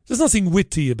 There's nothing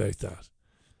witty about that.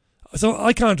 So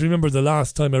I can't remember the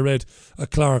last time I read a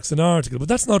Clarkson article, but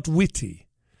that's not witty.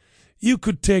 You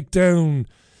could take down...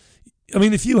 I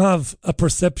mean, if you have a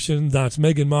perception that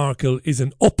Meghan Markle is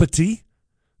an uppity,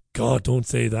 God, don't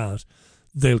say that.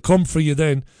 They'll come for you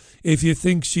then. If you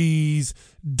think she's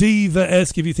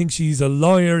diva-esque, if you think she's a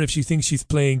liar, if you think she's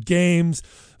playing games,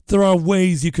 there are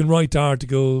ways you can write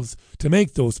articles to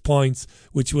make those points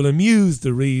which will amuse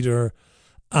the reader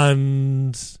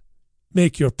and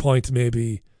make your point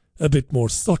maybe a bit more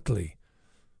subtly.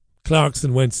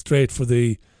 Clarkson went straight for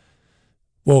the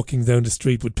walking down the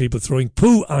street with people throwing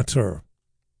poo at her.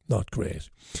 Not great.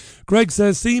 Greg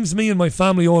says, seems me and my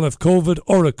family all have COVID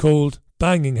or a cold.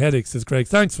 Banging headache, says Greg.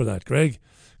 Thanks for that, Greg.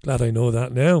 Glad I know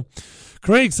that now.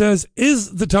 Craig says,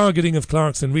 is the targeting of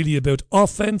Clarkson really about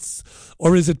offence,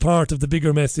 or is it part of the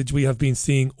bigger message we have been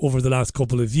seeing over the last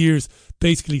couple of years,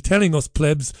 basically telling us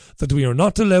plebs that we are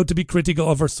not allowed to be critical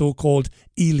of our so-called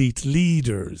elite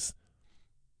leaders?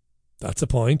 That's a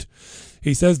point.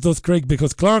 He says, does Craig,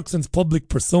 because Clarkson's public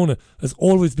persona has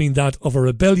always been that of a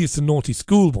rebellious and naughty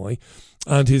schoolboy,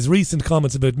 and his recent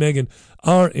comments about Meghan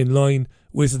are in line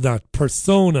with that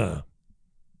persona.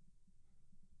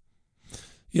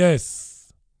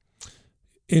 Yes,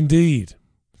 indeed.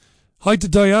 Hi to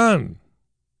Diane,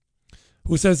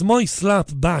 who says, my slap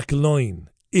back line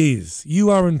is, you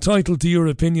are entitled to your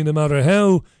opinion no matter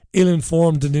how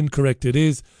ill-informed and incorrect it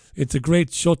is. It's a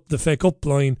great shut the feck up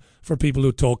line for people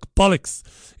who talk bollocks.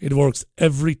 It works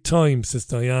every time, says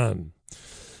Diane.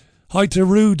 Hi to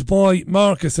Rude Boy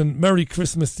Marcus, and Merry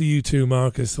Christmas to you too,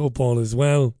 Marcus. Hope all is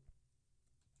well.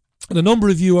 And a number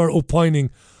of you are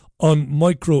opining on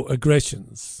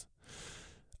microaggressions.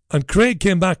 And Craig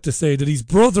came back to say that his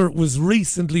brother was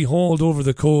recently hauled over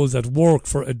the coals at work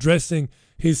for addressing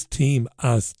his team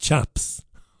as chaps.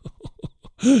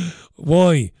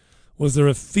 Why? Was there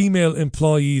a female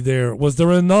employee there? Was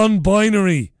there a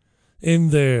non-binary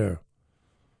in there?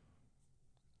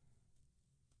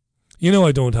 You know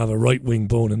I don't have a right-wing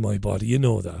bone in my body. You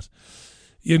know that.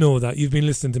 You know that. You've been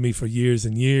listening to me for years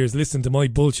and years. Listen to my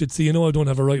bullshit. So you know I don't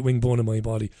have a right-wing bone in my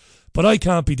body. But I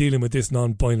can't be dealing with this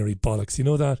non-binary bollocks. You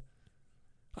know that?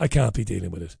 I can't be dealing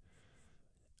with it.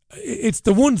 It's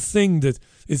the one thing that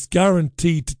is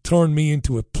guaranteed to turn me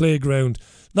into a playground.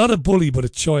 Not a bully, but a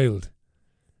child.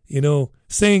 You know,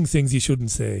 saying things you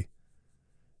shouldn't say.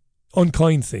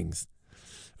 Unkind things.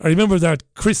 I remember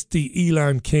that Christy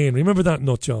Elan Kane. Remember that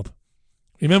nut job?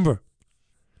 Remember?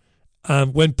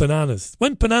 Went bananas.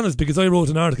 Went bananas because I wrote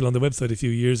an article on the website a few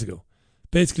years ago,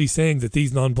 basically saying that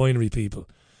these non-binary people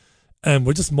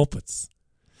were just muppets.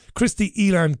 Christy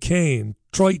Elan Kane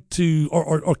tried to,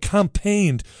 or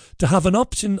campaigned to have an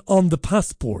option on the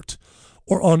passport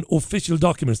or on official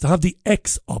documents, to have the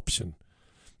X option.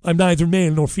 I'm neither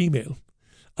male nor female.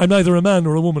 I'm neither a man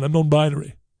nor a woman. I'm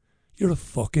non-binary. You're a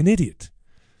fucking idiot.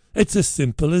 It's as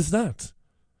simple as that.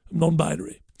 I'm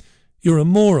non-binary. You're a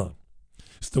moron.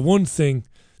 It's the one thing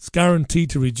that's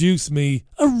guaranteed to reduce me,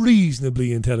 a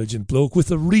reasonably intelligent bloke with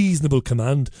a reasonable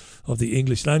command of the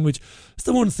English language. It's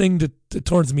the one thing that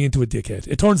turns me into a dickhead.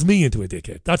 It turns me into a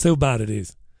dickhead. That's how bad it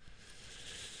is.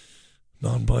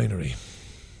 Non-binary.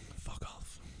 Fuck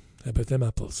off. How about them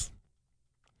apples?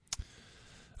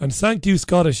 And thank you,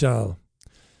 Scottish Al.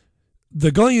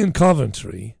 The guy in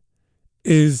Coventry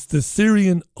is the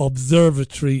Syrian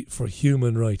Observatory for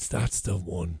Human Rights. That's the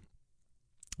one.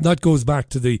 That goes back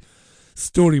to the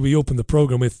story we opened the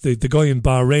programme with, the guy in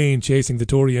Bahrain chasing the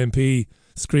Tory MP,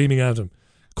 screaming at him,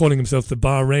 calling himself the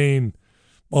Bahrain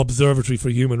Observatory for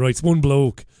Human Rights. One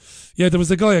bloke, Yeah, there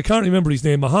was a guy, I can't remember his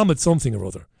name, Mohammed something or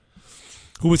other,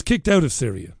 who was kicked out of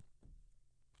Syria.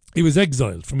 He was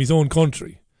exiled from his own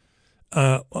country.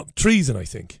 Treason, I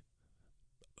think.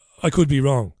 I could be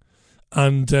wrong.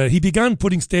 And he began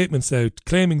putting statements out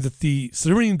claiming that the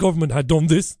Syrian government had done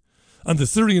this and the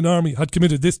Syrian army had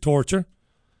committed this torture.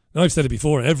 Now, I've said it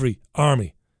before, every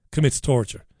army commits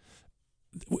torture.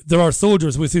 There are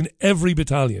soldiers within every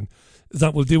battalion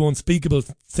that will do unspeakable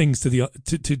things to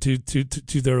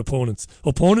their opponents.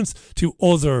 Opponents to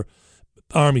other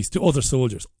armies, to other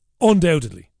soldiers.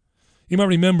 Undoubtedly. You might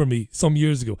remember me some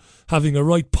years ago having a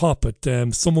right pop at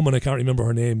some woman, I can't remember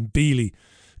her name, Bealey.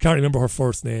 Can't remember her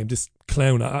first name, this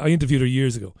clown. I interviewed her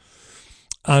years ago.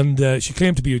 And she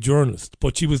claimed to be a journalist,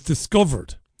 but she was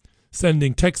discovered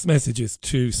sending text messages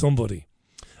to somebody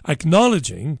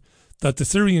acknowledging that the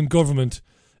Syrian government,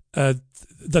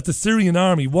 that the Syrian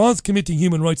army was committing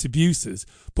human rights abuses,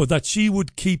 but that she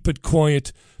would keep it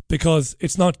quiet because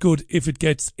it's not good if it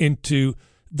gets into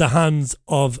the hands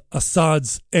of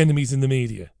Assad's enemies in the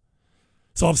media.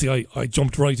 So obviously I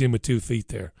jumped right in with 2 feet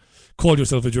there. Called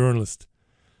yourself a journalist.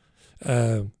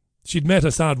 She'd met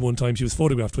Assad one time. She was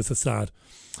photographed with Assad.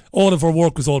 All of her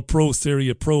work was all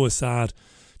pro-Syria, pro-Assad.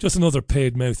 Just another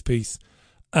paid mouthpiece.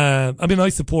 I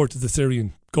supported the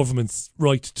Syrian government's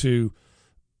right to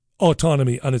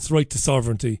autonomy and its right to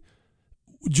sovereignty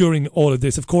during all of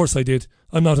this. Of course I did.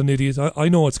 I'm not an idiot. I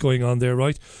know what's going on there,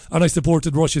 right? And I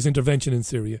supported Russia's intervention in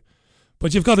Syria.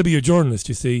 But you've got to be a journalist,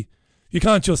 you see. You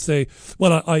can't just say,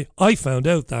 well, I found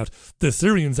out that the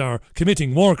Syrians are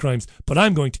committing war crimes, but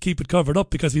I'm going to keep it covered up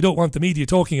because we don't want the media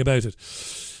talking about it.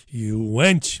 You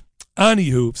wench.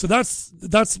 Anywho, so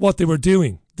that's what they were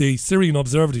doing, the Syrian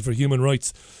Observatory for Human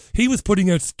Rights. He was putting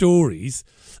out stories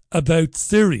about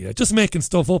Syria, just making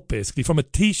stuff up basically, from a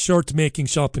t-shirt making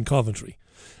shop in Coventry.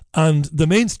 And the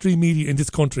mainstream media in this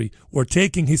country were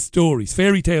taking his stories,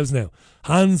 fairy tales now.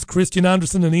 Hans Christian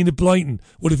Andersen and Enid Blyton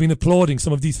would have been applauding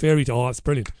some of these fairy tales. Oh, it's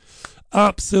brilliant.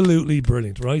 Absolutely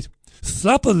brilliant, right?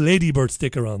 Slap a ladybird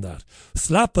sticker on that.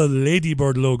 Slap a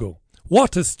ladybird logo.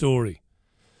 What a story.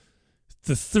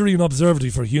 The Syrian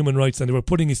Observatory for Human Rights, and they were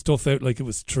putting his stuff out like it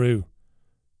was true.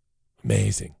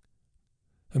 Amazing.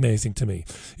 Amazing to me.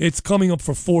 It's coming up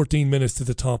for 14 minutes to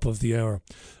the top of the hour.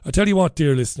 I tell you what,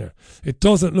 dear listener, it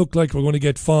doesn't look like we're going to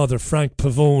get Father Frank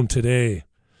Pavone today.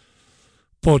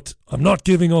 But I'm not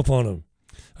giving up on him.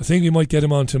 I think we might get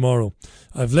him on tomorrow.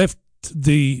 I've left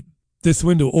this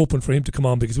window open for him to come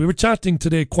on because we were chatting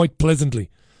today quite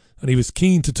pleasantly and he was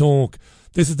keen to talk.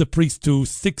 This is the priest who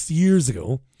 6 years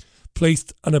ago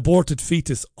placed an aborted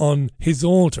fetus on his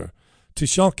altar to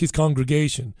shock his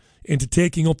congregation into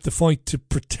taking up the fight to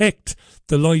protect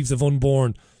the lives of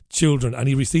unborn children, and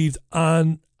he received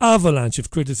an avalanche of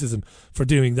criticism for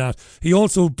doing that. He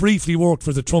also briefly worked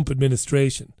for the Trump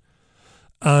administration,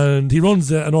 and he runs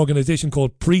an organisation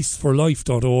called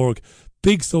priestsforlife.org,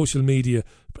 big social media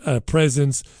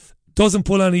presence, doesn't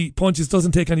pull any punches,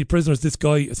 doesn't take any prisoners, this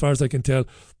guy, as far as I can tell,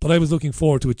 but I was looking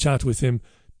forward to a chat with him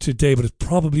today, but it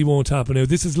probably won't happen now.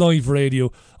 This is live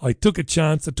radio. I took a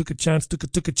chance. It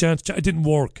didn't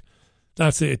work.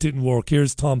 That's it didn't work.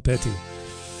 Here's Tom Petty.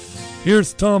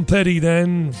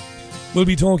 Then. We'll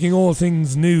be talking all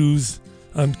things news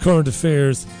and current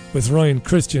affairs with Ryan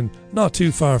Christian not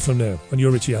too far from now on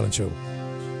your Richie Allen Show.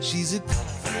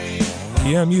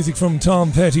 Yeah, music from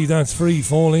Tom Petty. That's Free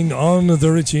Falling on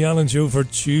the Richie Allen Show for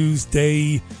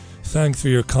Tuesday. Thanks for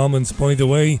your comments, by the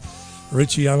way.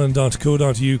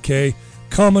 richieallen.co.uk.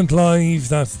 Comment live,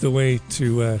 that's the way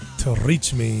to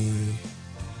reach me.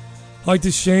 Hi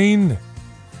to Shane.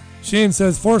 Shane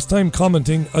says, first time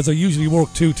commenting as I usually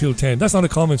work 2 till 10. That's not a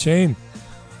comment, Shane.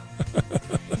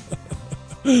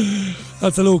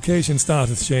 That's a location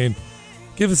status, Shane.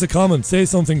 Give us a comment, say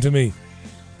something to me.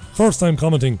 First time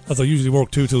commenting as I usually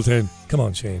work 2 till 10. Come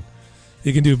on, Shane.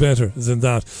 You can do better than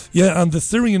that. Yeah, and the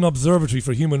Syrian Observatory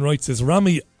for Human Rights is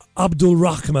Rami Abdul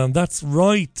Rahman, that's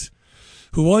right,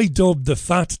 who I dubbed the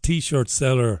fat t-shirt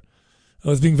seller. I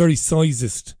was being very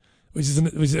sizist, which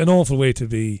is an awful way to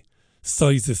be.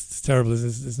 Sizist, it's terrible,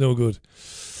 it's no good.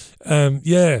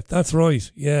 Yeah, that's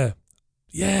right, yeah.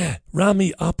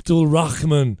 Rami Abdul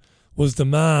Rahman was the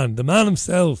man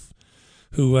himself,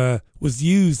 who was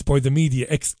used by the media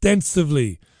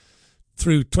extensively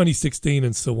through 2016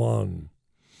 and so on.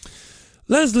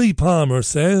 Leslie Palmer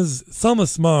says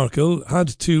Thomas Markle had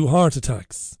 2 heart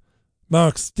attacks.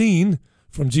 Mark Steen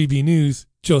from GB News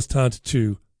just had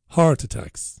 2 heart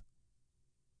attacks.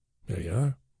 There you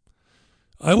are.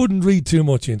 I wouldn't read too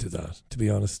much into that, to be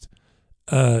honest.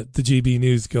 The GB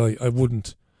News guy, I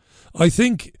wouldn't. I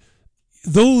think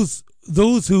those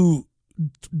who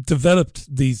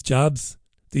developed these jabs,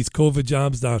 these COVID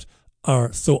jabs that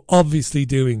are so obviously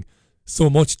doing so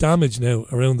much damage now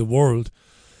around the world,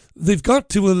 they've got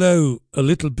to allow a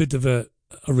little bit of a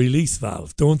release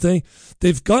valve, don't they?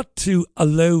 They've got to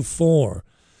allow for,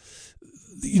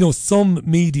 some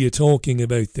media talking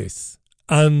about this.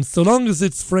 And so long as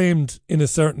it's framed in a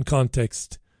certain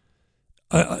context,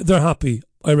 they're happy,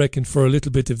 I reckon, for a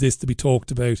little bit of this to be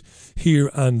talked about here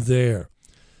and there.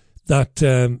 That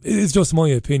is just my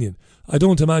opinion. I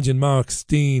don't imagine Mark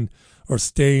Stein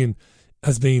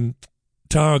has been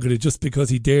targeted just because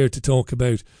he dared to talk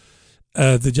about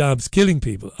the jabs killing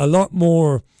people.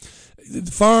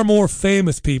 Far more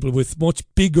famous people with much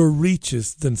bigger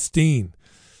reaches than Stein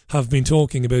have been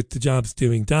talking about the jabs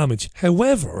doing damage.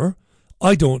 However,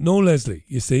 I don't know, Leslie,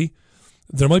 you see.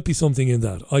 There might be something in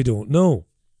that. I don't know.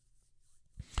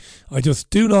 I just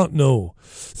do not know.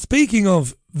 Speaking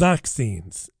of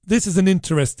vaccines, this is an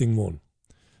interesting one.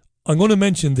 I'm going to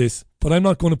mention this, but I'm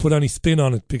not going to put any spin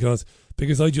on it because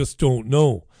I just don't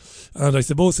know. And I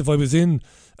suppose if I was in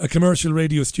a commercial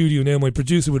radio studio now, my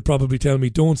producer would probably tell me,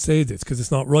 don't say this because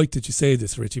it's not right that you say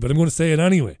this, Richie, but I'm going to say it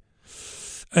anyway.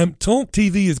 Talk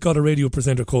TV has got a radio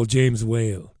presenter called James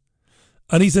Whale,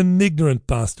 and he's an ignorant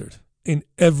bastard in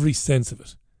every sense of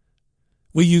it.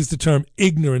 We use the term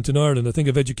ignorant in Ireland. I think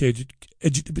I've educated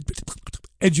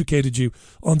you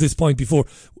on this point before.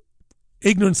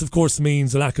 Ignorance, of course,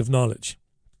 means a lack of knowledge.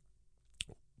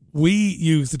 We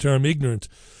use the term ignorant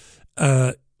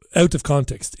out of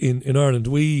context in Ireland.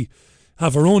 We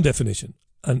have our own definition,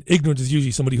 and ignorant is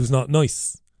usually somebody who's not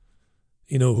nice,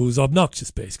 who's obnoxious,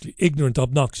 basically. Ignorant,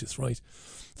 obnoxious, right?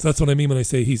 So that's what I mean when I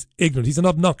say he's ignorant. He's an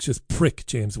obnoxious prick,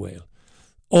 James Whale.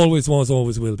 Always was,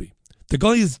 always will be. The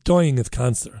guy is dying of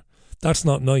cancer. That's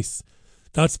not nice.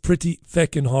 That's pretty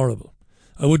feckin' horrible.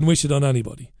 I wouldn't wish it on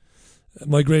anybody.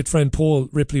 My great friend Paul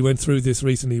Ripley went through this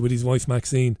recently with his wife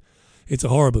Maxine. It's a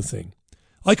horrible thing.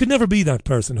 I could never be that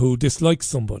person who dislikes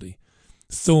somebody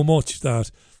so much that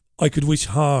I could wish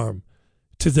harm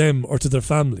to them or to their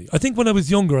family. I think when I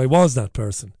was younger I was that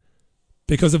person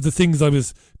because of the things I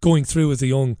was going through as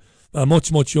a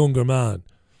much, much younger man.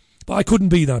 But I couldn't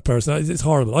be that person. It's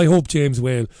horrible. I hope James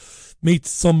Whale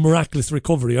meets some miraculous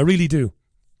recovery. I really do.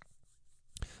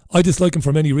 I dislike him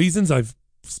for many reasons. I've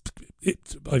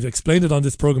explained it on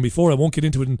this programme before. I won't get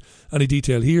into it in any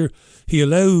detail here. He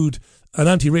allowed an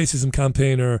anti-racism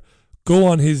campaigner go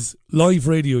on his live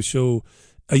radio show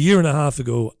a year and a half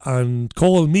ago and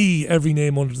call me every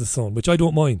name under the sun, which I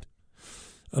don't mind.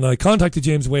 And I contacted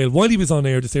James Whale while he was on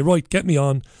air to say, right, get me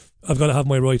on. I've got to have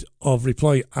my right of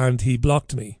reply. And he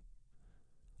blocked me,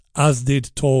 as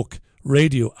did Talk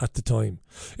Radio at the time.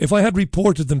 If I had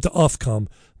reported them to Ofcom,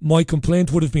 my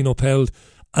complaint would have been upheld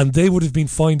and they would have been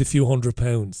fined a few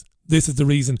 £100. This is the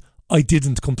reason I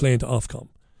didn't complain to Ofcom.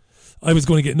 I was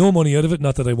going to get no money out of it,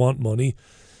 not that I want money.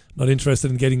 Not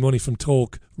interested in getting money from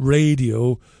Talk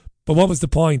Radio. But what was the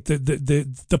point?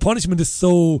 The punishment is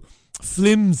so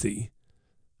flimsy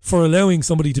for allowing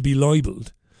somebody to be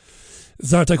libelled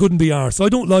that I couldn't be arsed. So I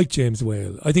don't like James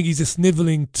Whale. I think he's a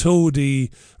snivelling,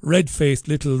 toady, red-faced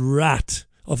little rat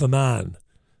of a man.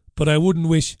 But I wouldn't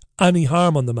wish any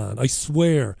harm on the man. I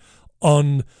swear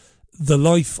on the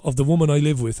life of the woman I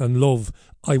live with and love,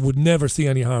 I would never see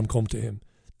any harm come to him.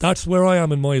 That's where I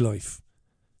am in my life.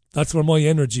 That's where my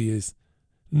energy is.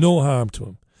 No harm to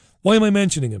him. Why am I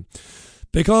mentioning him?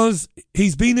 Because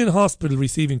he's been in hospital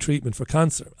receiving treatment for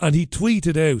cancer, and he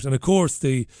tweeted out, and of course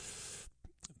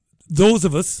those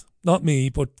of us, not me,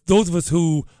 but those of us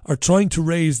who are trying to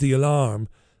raise the alarm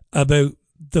about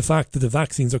the fact that the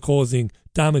vaccines are causing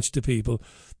damage to people,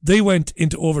 they went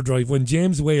into overdrive when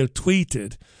James Whale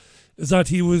tweeted that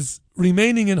he was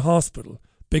remaining in hospital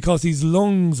because his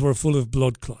lungs were full of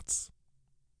blood clots.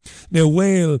 Now,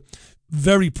 Whale,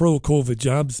 very pro-COVID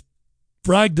jabs,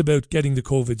 bragged about getting the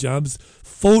COVID jabs,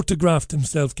 photographed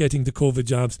himself getting the COVID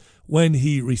jabs when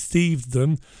he received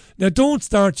them. Now, don't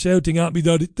start shouting at me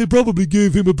that they probably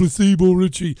gave him a placebo,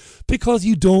 Richie, because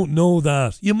you don't know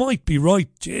that. You might be right,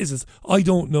 Jesus, I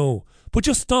don't know. But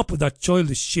just stop with that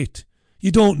childish shit.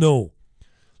 You don't know.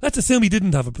 Let's assume he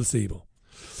didn't have a placebo.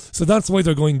 So that's why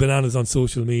they're going bananas on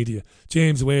social media.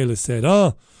 James Whale has said,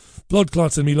 blood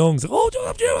clots in me lungs.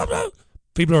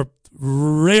 People are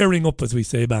rearing up, as we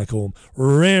say back home,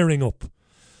 rearing up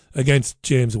against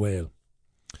James Whale.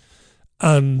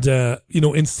 And,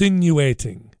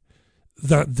 insinuating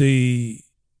that the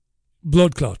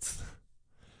blood clots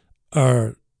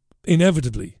are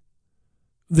inevitably,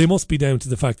 they must be down to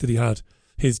the fact that he had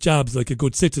his jabs like a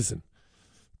good citizen.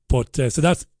 But, so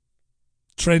that's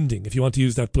trending, if you want to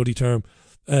use that bloody term,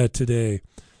 today.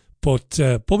 But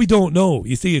we don't know.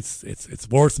 You see, it's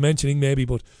worth mentioning maybe,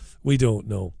 but We don't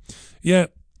know. Yeah.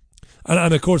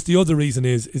 And of course the other reason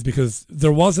is because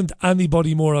there wasn't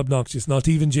anybody more obnoxious, not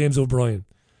even James O'Brien,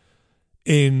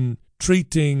 in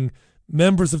treating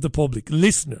members of the public,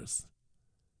 listeners,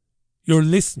 your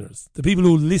listeners, the people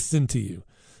who listen to you.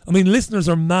 I mean, listeners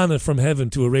are manna from heaven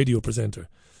to a radio presenter.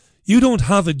 You don't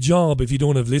have a job if you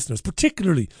don't have listeners,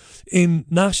 particularly in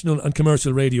national and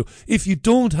commercial radio. If you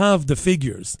don't have the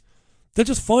figures, they'll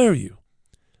just fire you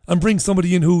and bring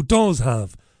somebody in who does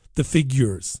have the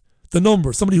figures, the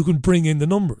numbers, somebody who can bring in the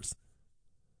numbers.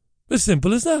 As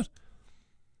simple as that.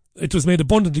 It was made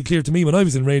abundantly clear to me when I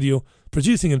was in radio,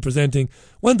 producing and presenting,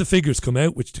 when the figures come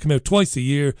out, which come out twice a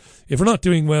year, if we're not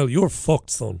doing well, you're fucked,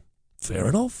 son. Fair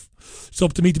enough. It's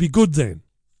up to me to be good then,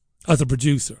 as a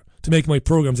producer, to make my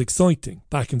programmes exciting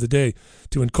back in the day,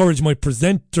 to encourage my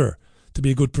presenter to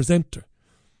be a good presenter.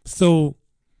 So,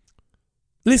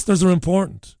 listeners are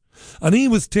important. And he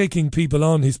was taking people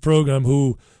on his programme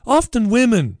who, often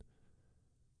women,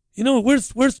 you know,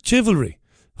 where's chivalry,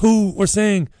 who were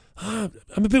saying, I'm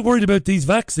a bit worried about these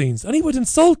vaccines. And he would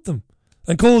insult them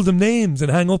and call them names and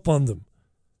hang up on them.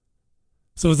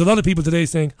 So there's a lot of people today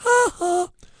saying, ha ha.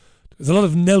 There's a lot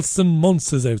of Nelson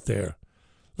Munces out there.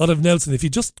 A lot of Nelson. If you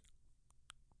just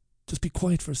be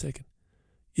quiet for a second,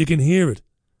 you can hear it.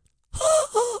 Ha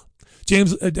ha.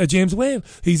 James Whale,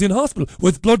 he's in hospital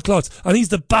with blood clots, and he's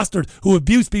the bastard who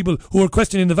abused people who are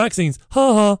questioning the vaccines.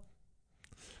 Ha ha.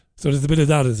 So there's a bit of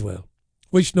that as well.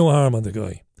 Wish no harm on the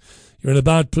guy. You're in a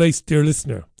bad place, dear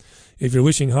listener, if you're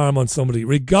wishing harm on somebody,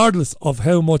 regardless of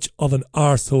how much of an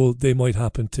arsehole they might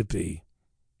happen to be.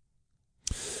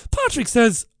 Patrick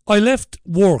says, I left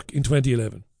work in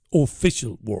 2011.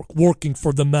 Official work. Working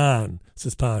for the man,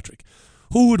 says Patrick.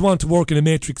 Who would want to work in a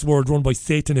matrix world run by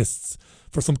Satanists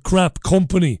for some crap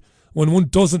company when one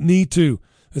doesn't need to,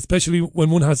 especially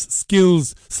when one has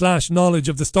skills / knowledge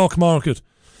of the stock market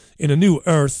in a new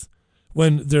earth,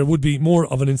 when there would be more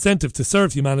of an incentive to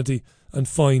serve humanity and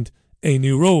find a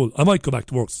new role. I might go back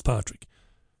to work, says Patrick.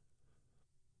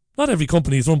 Not every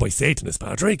company is run by Satanists,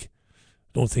 Patrick. I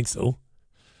don't think so.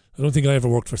 I don't think I ever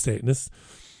worked for Satanists.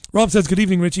 Rob says, good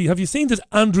evening, Richie. Have you seen that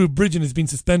Andrew Bridgen has been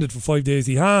suspended for 5 days?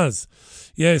 He has.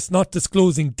 Yes, not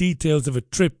disclosing details of a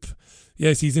trip.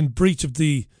 Yes, he's in breach of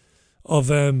the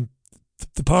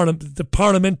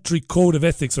parliamentary code of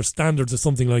ethics or standards or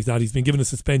something like that. He's been given a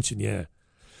suspension, yeah.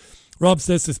 Rob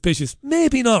says suspicious.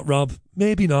 Maybe not, Rob.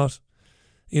 Maybe not.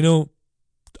 You know,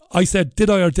 I said, did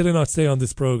I or did I not say on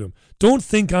this programme, don't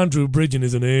think Andrew Bridgen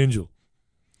is an angel.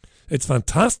 It's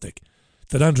fantastic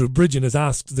that Andrew Bridgen has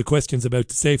asked the questions about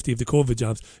the safety of the COVID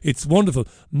jabs. It's wonderful.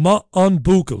 Ma an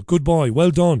buchel. Good boy. Well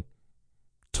done.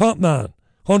 Top man.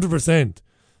 100%.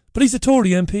 But he's a Tory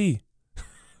MP.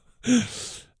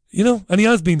 You know, and he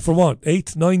has been for what,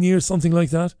 8-9 years, something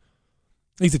like that.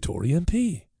 He's a Tory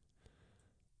MP.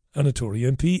 And a Tory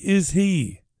MP is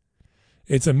he.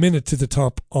 It's a minute to the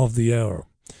top of the hour.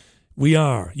 We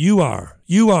are. You are.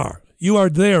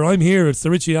 there. I'm here. It's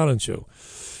the Richie Allen Show.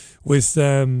 With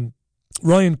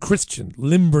Ryan Christian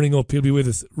limbering up. He'll be with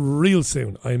us real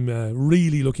soon. I'm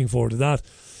really looking forward to that.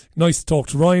 Nice to talk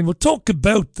to Ryan. We'll talk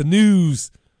about the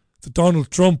news, the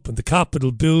Donald Trump and the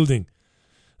Capitol building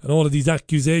and all of these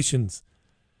accusations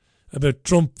about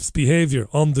Trump's behaviour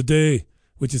on the day,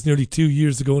 which is nearly 2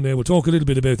 years ago now. We'll talk a little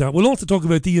bit about that. We'll also talk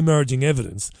about the emerging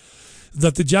evidence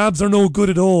that the jabs are no good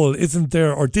at all, isn't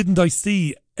there? Or didn't I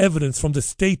see evidence from the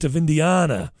state of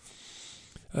Indiana?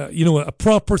 A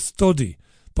proper study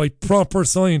by proper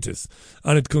scientists,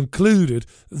 and it concluded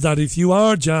that if you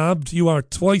are jabbed, you are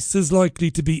twice as likely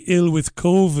to be ill with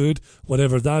COVID,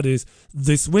 whatever that is,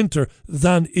 this winter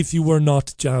than if you were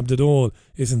not jabbed at all.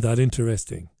 Isn't that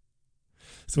interesting?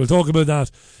 So we'll talk about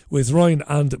that with Ryan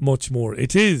and much more.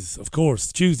 It is, of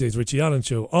course, Tuesday's Richie Allen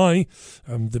Show. I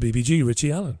am the BBG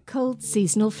Richie Allen. Cold,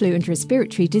 seasonal flu and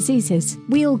respiratory diseases.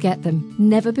 We all get them.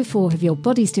 Never before have your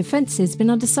body's defences been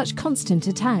under such constant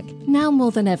attack. Now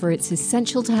more than ever, it's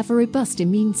essential to have a robust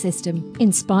immune system.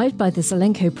 Inspired by the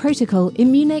Zelenko Protocol,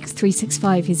 Immunex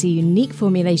 365 is a unique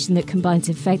formulation that combines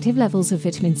effective levels of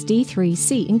vitamins D3,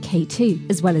 C and K2,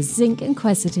 as well as zinc and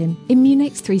quercetin.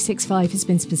 Immunex 365 has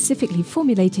been specifically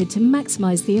formulated to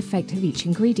maximise the effect of each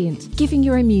ingredient, giving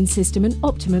your immune system an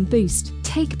optimum boost.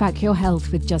 Take back your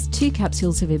health with just 2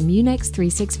 capsules of Immunex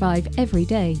 365 every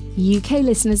day. UK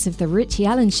listeners of The Richie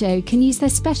Allen Show can use their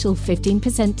special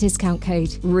 15% discount code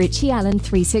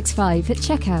RichieAllen365 at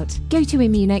checkout. Go to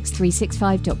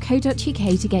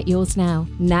immunex365.co.uk to get yours now.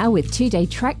 Now with 2-day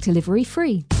track delivery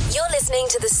free. You're listening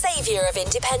to the saviour of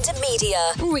independent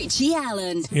media, Richie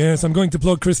Allen. Yes, I'm going to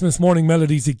plug Christmas morning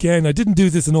melodies again. I didn't do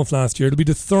this enough last year. It'll be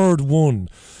the third one.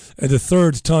 the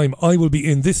third time, I will be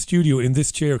in this studio, in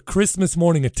this chair, Christmas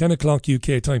morning at 10 o'clock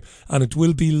UK time, and it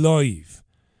will be live.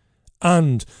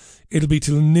 And it'll be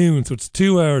till noon, so it's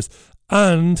 2 hours.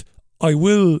 And I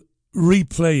will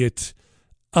replay it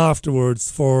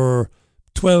afterwards for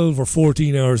 12 or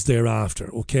 14 hours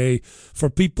thereafter, okay? For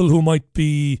people who might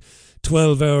be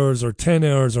 12 hours or 10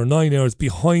 hours or 9 hours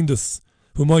behind us,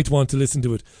 who might want to listen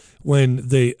to it when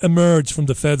they emerge from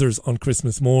the feathers on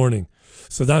Christmas morning.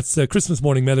 So that's Christmas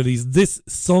Morning Melodies this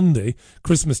Sunday,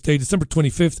 Christmas Day, December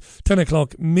 25th, 10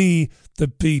 o'clock, me, the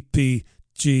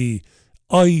BPG.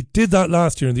 I did that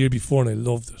last year and the year before and I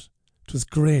loved it. It was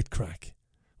great crack,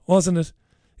 wasn't it?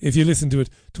 If you listen to it,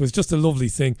 it was just a lovely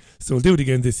thing. So we'll do it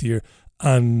again this year.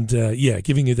 And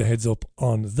giving you the heads up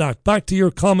on that. Back to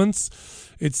your comments.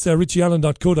 It's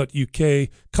richieallen.co.uk.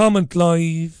 Comment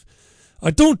live. I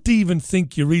don't even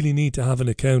think you really need to have an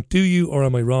account, do you? Or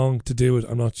am I wrong to do it?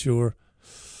 I'm not sure.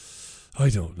 I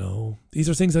don't know. These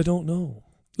are things I don't know.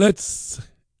 Let's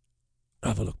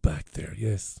have a look back there,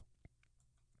 yes.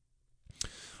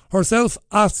 Herself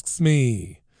asks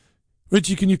me,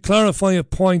 Richie, can you clarify a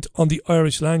point on the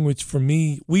Irish language for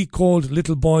me? We called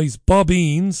little boys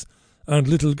bobbines and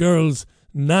little girls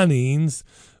nanines.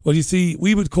 Well, you see,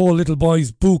 we would call little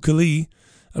boys bucali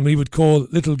and we would call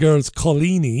little girls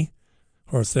collini.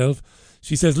 Herself,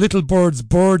 she says little birds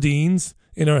birdines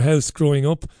in our house growing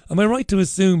up. Am I right to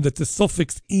assume that the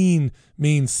suffix "een"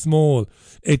 means small?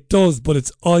 It does, but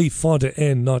it's I fada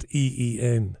n, not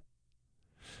EEN.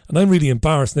 And I'm really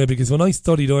embarrassed now because when I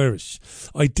studied Irish,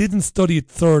 I didn't study at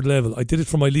third level. I did it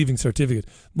for my leaving certificate.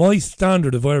 My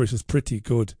standard of Irish was pretty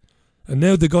good. And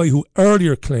now the guy who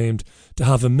earlier claimed to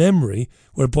have a memory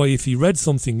whereby if he read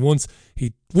something once,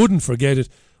 he wouldn't forget it.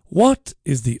 What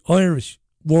is the Irish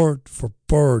word for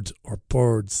bird or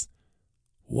birds?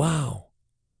 Wow.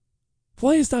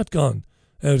 Why is that gone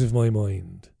out of my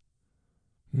mind?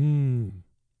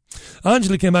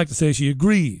 Angela came back to say she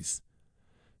agrees.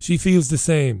 She feels the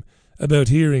same about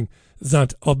hearing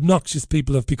that obnoxious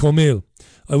people have become ill.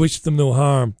 I wish them no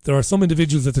harm. There are some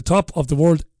individuals at the top of the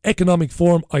World Economic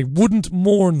Forum I wouldn't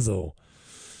mourn, though.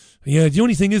 Yeah, the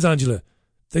only thing is, Angela,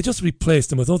 they just replaced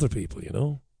them with other people, you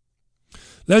know.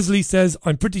 Leslie says,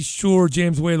 I'm pretty sure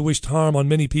James Whale wished harm on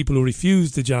many people who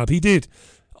refused the jab. He did.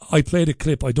 I played a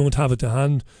clip. I don't have it to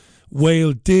hand.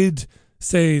 Whale did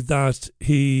say that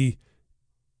he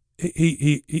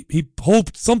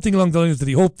hoped something along the lines that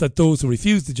he hoped that those who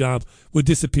refused the jab would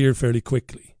disappear fairly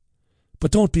quickly.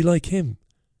 But don't be like him.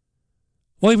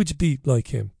 Why would you be like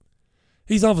him?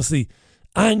 He's obviously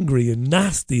angry and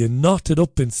nasty and knotted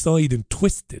up inside and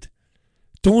twisted.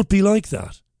 Don't be like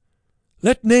that.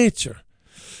 Let nature,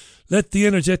 let the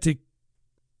energetic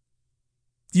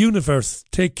universe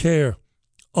take care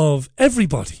of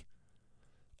everybody.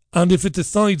 And if it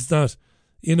decides that,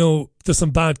 you know, there's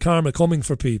some bad karma coming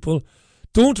for people,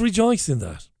 don't rejoice in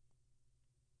that.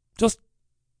 Just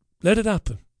let it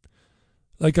happen.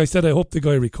 Like I said, I hope the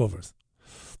guy recovers.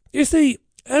 You see,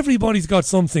 everybody's got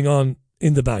something on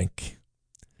in the bank.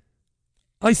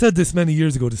 I said this many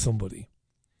years ago to somebody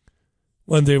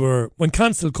when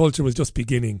cancel culture was just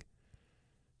beginning,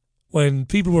 when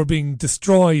people were being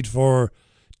destroyed for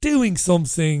doing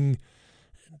something,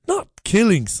 not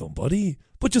killing somebody,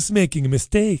 but just making a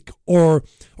mistake or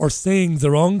saying the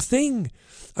wrong thing,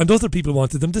 and other people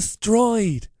wanted them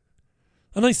destroyed.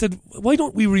 And I said, why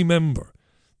don't we remember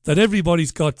that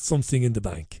everybody's got something in the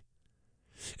bank?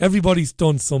 Everybody's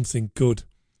done something good.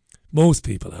 Most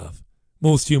people have.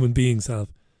 Most human beings have.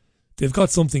 They've got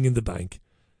something in the bank.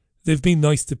 They've been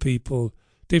nice to people.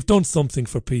 They've done something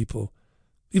for people.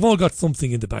 We've all got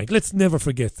something in the bank. Let's never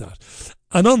forget that.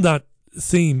 And on that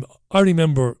theme, I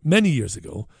remember many years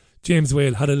ago, James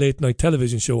Whale had a late night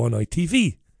television show on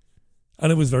ITV.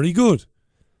 And it was very good.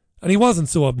 And he wasn't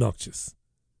so obnoxious.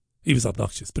 He was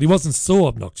obnoxious, but he wasn't so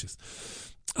obnoxious.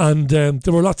 And there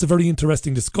were lots of very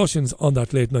interesting discussions on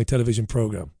that late night television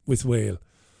programme with Whale.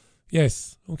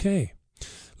 Yes, okay.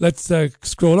 Let's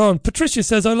scroll on. Patricia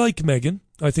says, I like Meghan.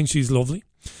 I think she's lovely.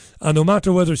 And no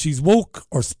matter whether she's woke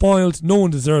or spoiled, no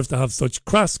one deserves to have such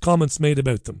crass comments made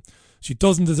about them. She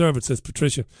doesn't deserve it, says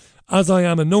Patricia. As I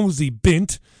am a nosy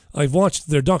bint, I've watched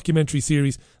their documentary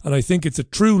series and I think it's a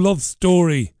true love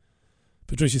story.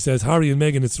 Patricia says, Harry and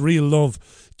Meghan, it's real love.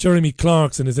 Jeremy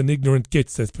Clarkson is an ignorant git,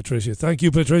 says Patricia. Thank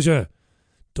you, Patricia.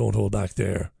 Don't hold back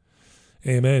there.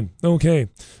 Amen. Okay. I'm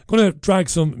going to drag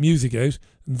some music out.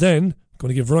 Then I'm going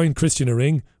to give Ryan Christian a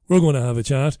ring. We're going to have a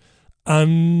chat.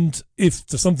 And if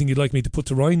there's something you'd like me to put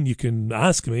to Ryan, you can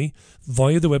ask me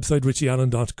via the website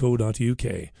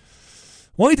richieallen.co.uk.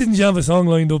 Why didn't you have a song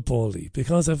lined up, Baldy?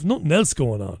 Because I've nothing else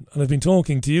going on. And I've been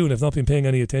talking to you and I've not been paying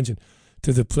any attention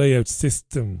to the play-out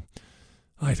system.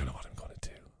 I don't know what I'm going to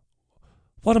do.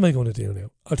 What am I going to do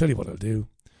now? I'll tell you what I'll do.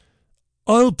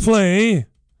 I'll play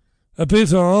a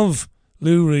bit of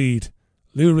Lou Reed.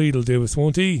 Lou Reed will do us,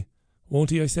 won't he? Won't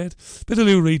he, I said? Bit of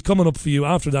Lou Reed coming up for you.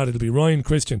 After that, it'll be Ryan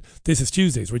Christian. This is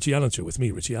Tuesday's Richie Allen Show with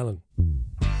me, Richie Allen.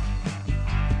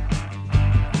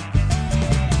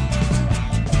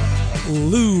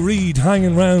 Lou Reed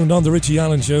hanging round on the Richie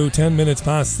Allen Show, 10 minutes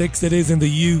past 6. It is in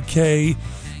the UK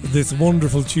this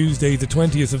wonderful Tuesday, the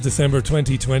 20th of December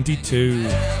 2022.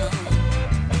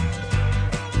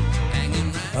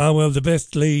 Well, the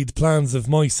best laid plans of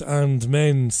mice and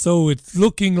men. So it's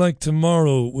looking like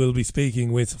tomorrow we'll be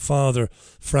speaking with Father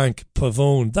Frank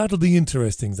Pavone. That'll be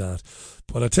interesting, that.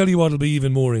 But I'll tell you what'll be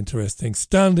even more interesting.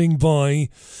 Standing by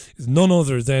is none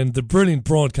other than the brilliant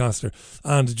broadcaster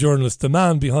and journalist, the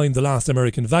man behind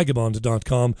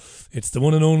TheLastAmericanVagabond.com. It's the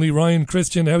one and only Ryan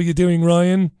Christian. How are you doing,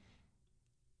 Ryan?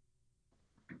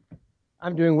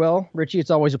 I'm doing well, Richie.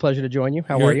 It's always a pleasure to join you.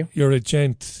 How are you? You're a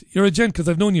gent. You're a gent because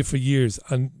I've known you for years,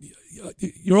 and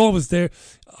you're always there.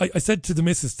 I said to the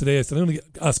missus today, I said, I'm going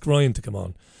to ask Ryan to come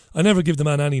on. I never give the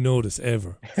man any notice,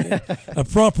 ever. A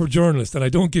proper journalist, and I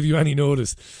don't give you any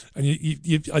notice. And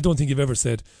I don't think you've ever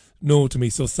said no to me.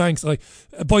 So thanks.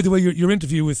 By the way, your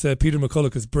interview with Peter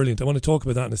McCulloch is brilliant. I want to talk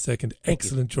about that in a second.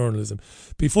 Excellent journalism.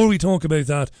 Before we talk about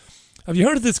that, have you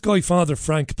heard of this guy, Father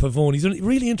Frank Pavone? He's a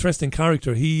really interesting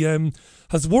character. He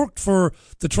has worked for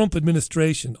the Trump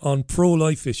administration on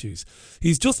pro-life issues.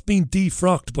 He's just been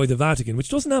defrocked by the Vatican, which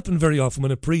doesn't happen very often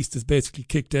when a priest is basically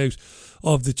kicked out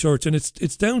of the church. And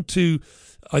it's down to,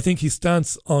 I think, his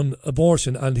stance on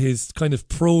abortion and his kind of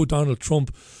pro-Donald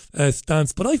Trump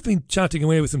stance. But I've been chatting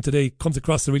away with him today. Comes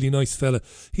across a really nice fella.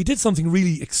 He did something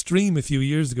really extreme a few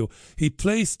years ago. He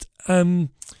placed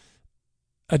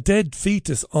a dead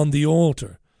fetus on the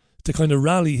altar to kind of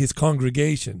rally his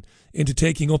congregation into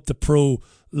taking up the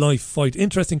pro-life fight.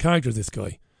 Interesting character, this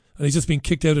guy. And he's just been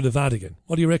kicked out of the Vatican.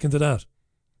 What do you reckon to that?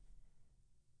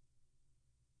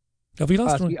 Have we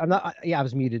lost one? I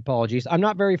was muted. Apologies. I'm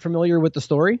not very familiar with the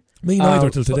story. Me neither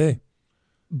till today.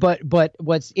 But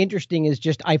what's interesting is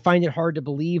just I find it hard to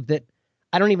believe that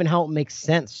I don't even know how it makes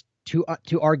sense to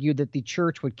argue that the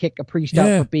church would kick a priest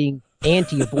out for being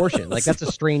anti-abortion. Like, that's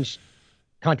a strange,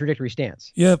 contradictory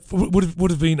stance. Yeah,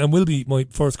 would have been and will be my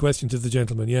first question to the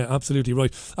gentleman. Yeah, absolutely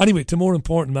right. Anyway, to more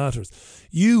important matters.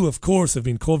 You, of course, have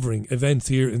been covering events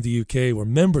here in the UK where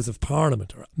members of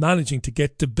Parliament are managing to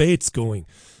get debates going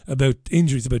about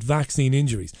injuries, about vaccine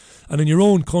injuries. And in your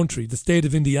own country, the state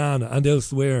of Indiana and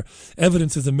elsewhere,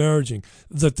 evidence is emerging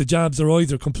that the jabs are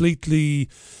either completely,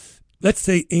 let's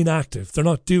say, inactive. They're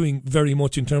not doing very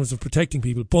much in terms of protecting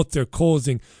people, but they're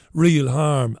causing real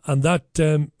harm. And that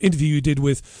interview you did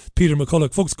with Peter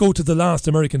McCulloch, folks, go to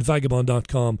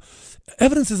TheLastAmericanVagabond.com.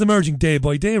 Evidence is emerging day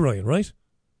by day, Ryan, right?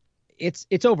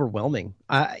 It's overwhelming.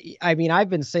 I mean, I've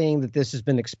been saying that this has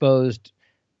been exposed,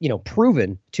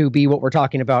 proven to be what we're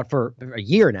talking about for a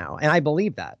year now. And I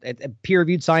believe that.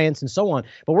 Peer-reviewed science and so on.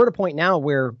 But we're at a point now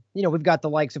where, we've got the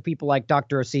likes of people like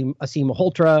Dr. Asim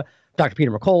Malhotra, Dr.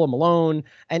 Peter McCullough, Malone,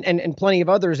 and plenty of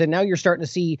others. And now you're starting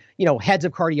to see, heads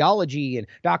of cardiology and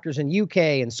doctors in UK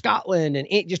and Scotland and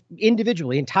just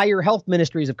individually entire health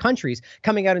ministries of countries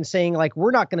coming out and saying, like, we're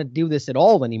not going to do this at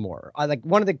all anymore. Like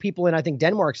one of the people in, I think,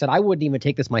 Denmark said, I wouldn't even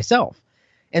take this myself.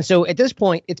 And so at this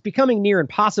point, it's becoming near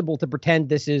impossible to pretend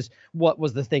this is what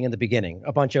was the thing in the beginning.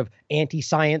 A bunch of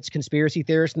anti-science conspiracy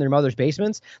theorists in their mother's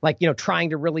basements, like, trying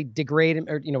to really degrade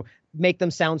or, make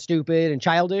them sound stupid and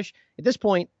childish. At this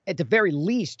point, at the very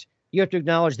least, you have to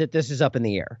acknowledge that this is up in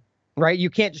the air, right? You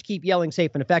can't just keep yelling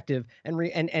safe and effective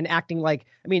and acting like,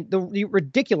 the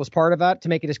ridiculous part of that, to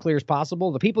make it as clear as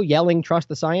possible, the people yelling trust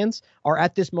the science are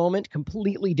at this moment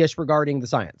completely disregarding the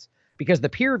science. Because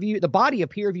the body of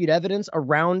peer-reviewed evidence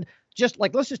around, just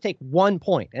like, let's just take one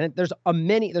point, and there's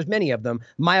many of them.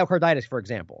 Myocarditis, for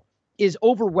example, is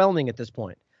overwhelming at this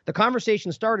point. The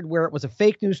conversation started where it was a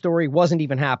fake news story, wasn't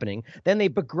even happening. Then they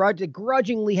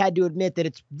begrudgingly had to admit that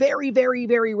it's very, very,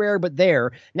 very rare, but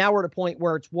there. Now we're at a point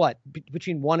where it's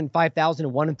between 1 in 5,000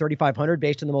 and 1 in 3,500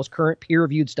 based on the most current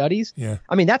peer-reviewed studies. Yeah.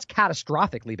 That's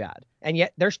catastrophically bad. And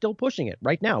yet they're still pushing it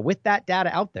right now with that data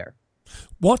out there.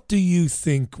 What do you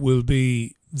think will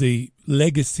be the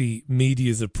legacy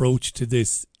media's approach to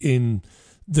this in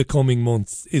the coming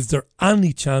months? Is there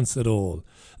any chance at all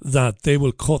that they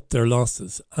will cut their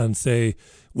losses and say,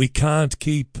 we can't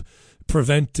keep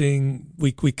preventing,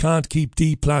 we can't keep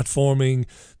deplatforming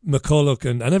McCulloch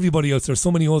and everybody else? There's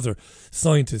so many other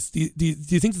scientists. Do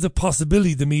you think there's a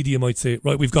possibility the media might say,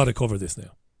 right, we've got to cover this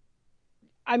now?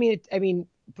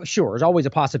 sure, is always a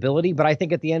possibility. But I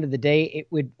think at the end of the day,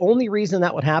 only reason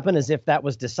that would happen is if that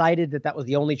was decided that was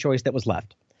the only choice that was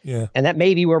left. Yeah. And that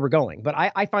may be where we're going. But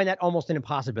I find that almost an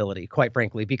impossibility, quite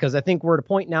frankly, because I think we're at a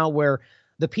point now where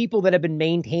the people that have been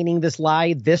maintaining this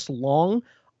lie this long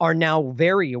are now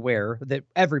very aware that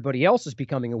everybody else is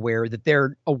becoming aware that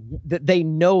that they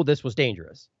know this was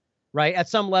dangerous, right? At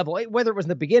some level, whether it was in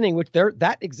the beginning, which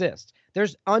that exists,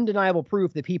 there's undeniable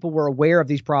proof that people were aware of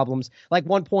these problems. Like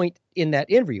one point in that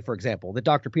interview, for example, that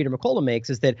Dr. Peter McCullough makes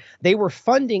is that they were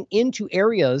funding into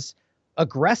areas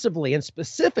aggressively and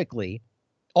specifically,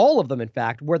 all of them, in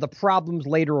fact, where the problems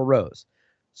later arose.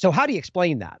 So how do you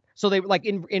explain that? So they like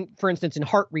for instance, in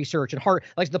heart research and heart,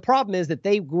 like the problem is that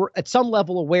they were at some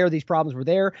level aware these problems were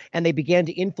there, and they began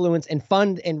to influence and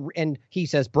fund and he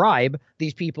says bribe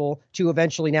these people to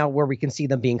eventually now where we can see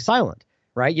them being silent,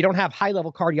 right? You don't have high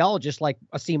level cardiologists like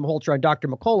Asim Holtra and Dr.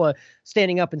 McCullough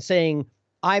standing up and saying,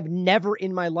 I've never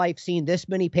in my life seen this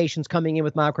many patients coming in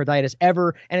with myocarditis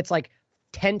ever. And it's like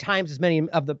 10 times as many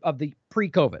of the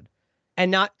pre-COVID. And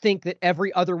not think that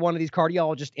every other one of these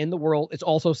cardiologists in the world is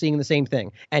also seeing the same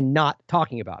thing and not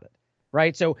talking about it,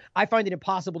 right? So I find it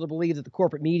impossible to believe that the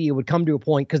corporate media would come to a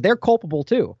point, because they're culpable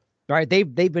too, right?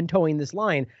 They've been towing this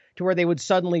line to where they would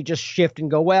suddenly just shift and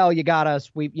go, well, you got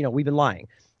us, we've been lying.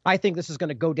 I think this is going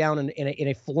to go down in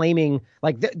a flaming,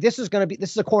 like this is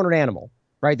a cornered animal,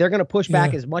 right? They're going to push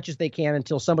back as much as they can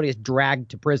until somebody is dragged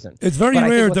to prison. It's very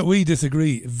rare that we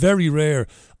disagree. Very rare.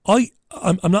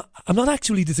 I'm not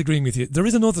actually disagreeing with you. There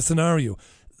is another scenario.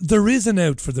 There is an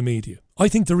out for the media. I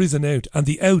think there is an out, and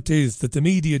the out is that the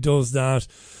media does that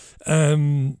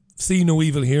see no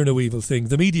evil, hear no evil thing.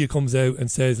 The media comes out and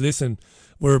says, listen,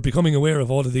 we're becoming aware of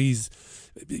all of these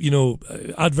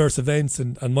adverse events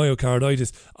and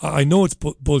myocarditis. I know it's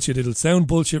bullshit. It'll sound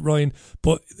bullshit, Ryan,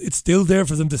 but it's still there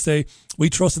for them to say, we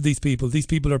trusted these people. These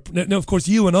people are... Now, of course,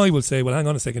 you and I will say, well, hang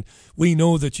on a second. We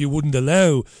know that you wouldn't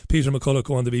allow Peter McCullough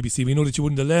go on the BBC. We know that you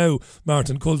wouldn't allow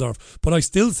Martin Kulldorff. But I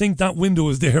still think that window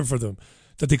is there for them.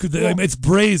 That they could... Yeah. It's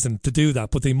brazen to do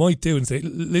that, but they might do and say,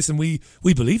 listen, we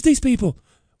believe these people.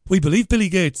 We believe Billy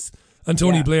Gates and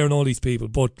Tony Blair and all these people.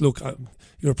 But look,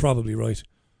 you're probably right.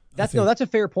 That's a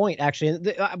fair point,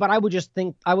 actually. But I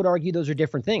would argue those are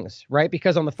different things, right?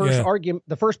 Because on the first argument,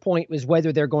 the first point was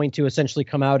whether they're going to essentially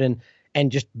come out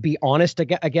and just be honest,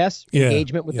 I guess,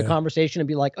 engagement with the conversation and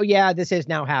be like, oh yeah, this is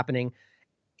now happening,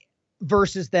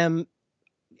 versus them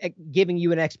giving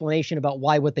you an explanation about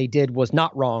why what they did was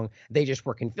not wrong. They just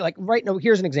were like right now.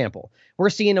 Here's an example. We're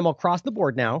seeing them across the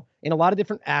board now in a lot of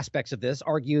different aspects of this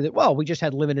argue that, well, we just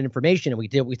had limited information and we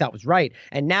did what we thought was right.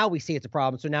 And now we see it's a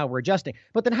problem. So now we're adjusting.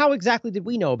 But then how exactly did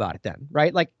we know about it then?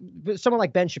 Right? Like someone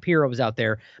like Ben Shapiro was out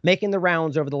there making the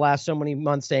rounds over the last so many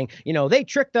months saying, they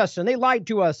tricked us and they lied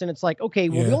to us. And it's like, okay,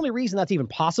 well, the only reason that's even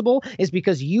possible is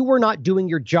because you were not doing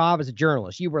your job as a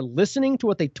journalist. You were listening to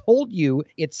what they told you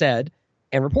it said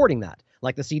and reporting that,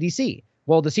 like the CDC.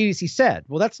 Well, the CDC said,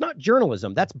 well, that's not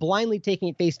journalism. That's blindly taking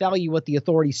at face value what the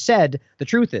authorities said the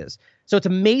truth is. So it's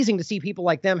amazing to see people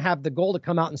like them have the goal to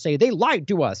come out and say, they lied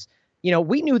to us.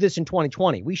 We knew this in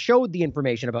 2020. We showed the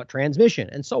information about transmission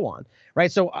and so on,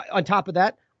 right? So on top of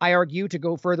that, I argue, to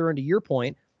go further into your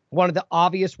point, one of the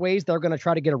obvious ways they're going to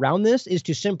try to get around this is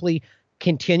to simply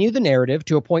continue the narrative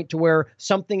to a point to where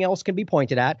something else can be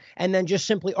pointed at, and then just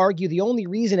simply argue the only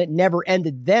reason it never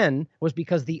ended then was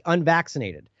because the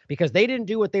unvaccinated, because they didn't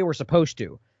do what they were supposed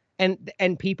to.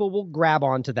 And people will grab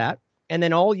onto that. And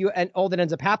then all that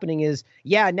ends up happening is,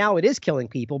 now it is killing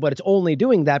people, but it's only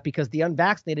doing that because the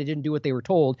unvaccinated didn't do what they were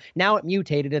told. Now it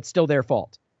mutated. It's still their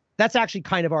fault. That's actually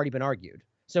kind of already been argued.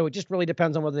 So it just really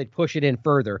depends on whether they push it in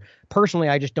further. Personally,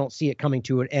 I just don't see it coming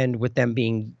to an end with them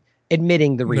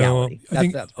admitting the reality. No,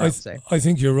 that's what I would say. I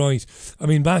think you're right. I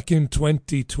mean, back in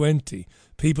 2020,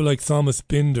 people like Thomas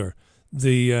Binder,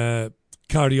 the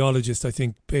cardiologist, I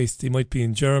think he might be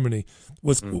in Germany,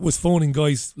 was phoning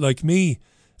guys like me.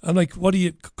 I'm like, what are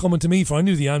you coming to me for? I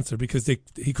knew the answer because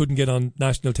he couldn't get on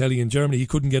national telly in Germany. He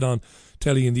couldn't get on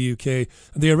telly in the UK.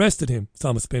 And they arrested him,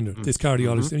 Thomas Binder, this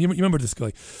cardiologist. You remember this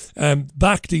guy?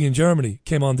 Bakhti in Germany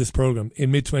came on this programme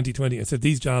in mid-2020 and said,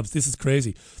 these jabs, this is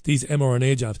crazy, these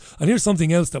mRNA jabs. And here's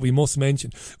something else that we must mention.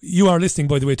 You are listening,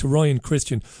 by the way, to Ryan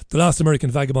Christian,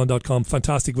 thelastAmericanVagabond.com,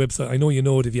 fantastic website. I know you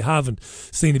know it. If you haven't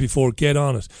seen it before, get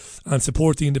on it and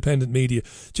support the independent media.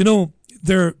 Do you know,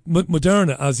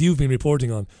 Moderna, as you've been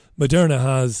reporting on, Moderna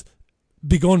has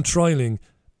begun trialling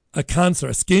a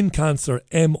skin cancer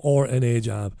mRNA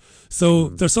jab. So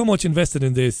there's so much invested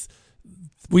in this.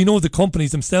 we know the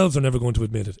companies themselves are never going to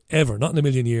admit it, ever, not in a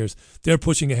million years. They're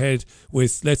pushing ahead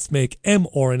with, let's make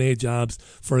mRNA jabs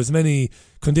for as many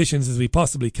conditions as we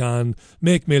possibly can,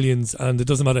 make millions, and it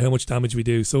doesn't matter how much damage we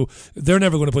do. So they're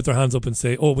never going to put their hands up and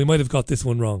say, oh, we might have got this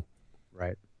one wrong.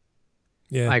 Right.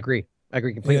 Yeah. I agree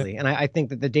completely. Yeah. And I think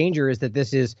that the danger is that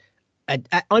this is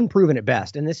unproven at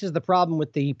best. And this is the problem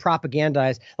with the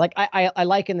propagandized. Like I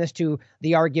liken this to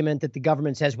the argument that the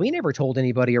government says, we never told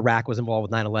anybody Iraq was involved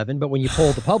with 9/11. But when you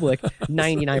polled the public,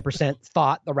 99%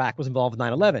 thought Iraq was involved with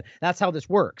 9/11. That's how this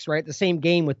works, right? The same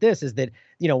game with this is that,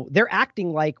 they're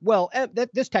acting like, well,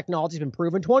 this technology has been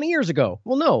proven 20 years ago.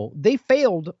 Well, no, they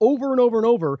failed over and over and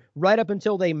over right up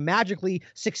until they magically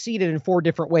succeeded in 4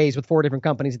 different ways with 4 different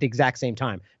companies at the exact same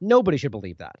time. Nobody should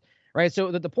believe that. Right.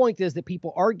 So the point is that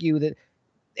people argue that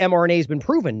mRNA has been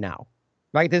proven now.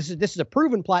 Right. This is a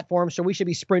proven platform. So we should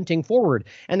be sprinting forward.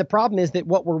 And the problem is that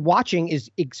what we're watching is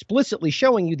explicitly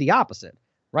showing you the opposite.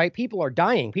 Right. People are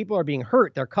dying. People are being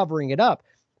hurt. They're covering it up.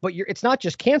 But it's not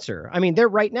just cancer. I mean, they're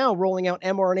right now rolling out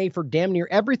mRNA for damn near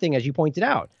everything, as you pointed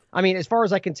out. I mean, as far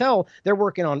as I can tell, they're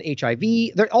working on HIV.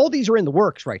 All these are in the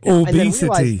works right now. Obesity. And then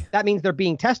realize that means they're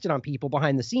being tested on people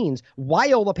behind the scenes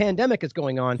while the pandemic is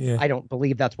going on. Yeah. I don't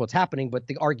believe that's what's happening, but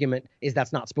the argument is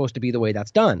that's not supposed to be the way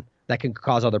that's done. That can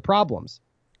cause other problems.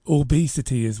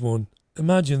 Obesity is one.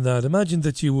 Imagine that. Imagine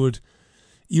that you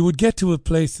would get to a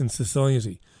place in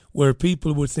society where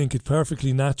people would think it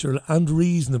perfectly natural and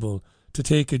reasonable to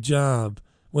take a jab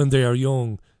when they are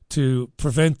young to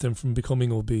prevent them from becoming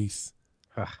obese.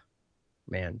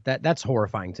 Man, that's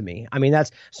horrifying to me. I mean,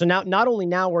 that's so now. Not only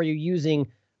now are you using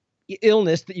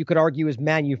illness that you could argue is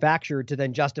manufactured to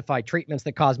then justify treatments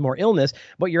that cause more illness,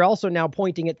 but you're also now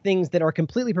pointing at things that are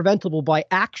completely preventable by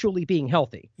actually being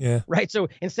healthy. Yeah. Right. So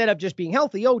instead of just being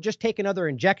healthy, just take another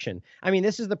injection. I mean,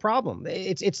 this is the problem.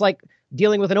 It's like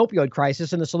dealing with an opioid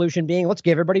crisis and the solution being, let's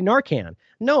give everybody Narcan.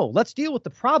 No, let's deal with the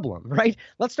problem, right?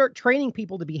 Let's start training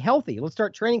people to be healthy. Let's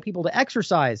start training people to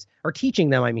exercise, or teaching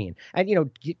them, and,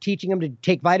 teaching them to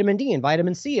take vitamin D and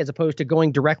vitamin C as opposed to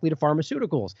going directly to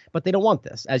pharmaceuticals. But they don't want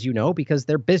this, as you know, because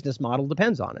their business model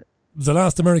depends on it.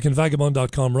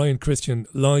 TheLastAmericanVagabond.com, Ryan Christian,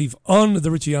 live on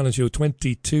the Richie Allen Show,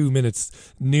 22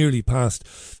 minutes nearly past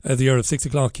the hour of 6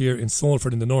 o'clock here in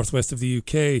Salford in the northwest of the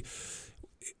UK.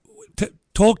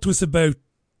 Talk to us about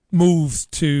moves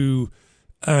to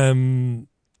not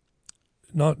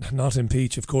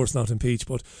impeach, of course not impeach,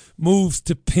 but moves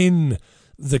to pin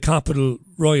the Capitol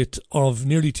riot of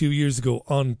nearly 2 years ago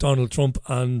on Donald Trump,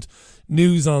 and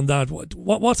news on that.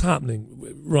 What's happening,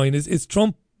 Ryan? Is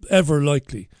Trump ever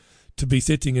likely to be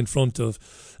sitting in front of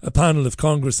a panel of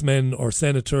congressmen or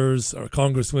senators or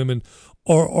congresswomen,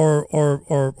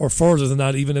 or further than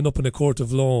that, even end up in a court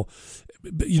of law,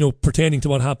 pertaining to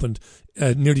what happened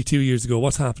nearly 2 years ago?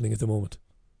 What's happening at the moment?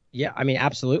 Yeah, I mean,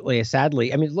 absolutely.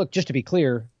 Sadly, I mean, look, just to be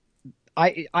clear,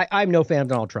 I'm no fan of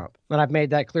Donald Trump, and I've made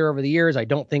that clear over the years. I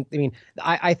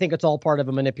think it's all part of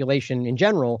a manipulation in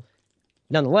general.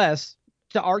 Nonetheless,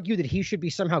 to argue that he should be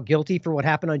somehow guilty for what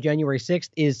happened on January 6th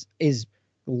is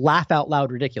laugh out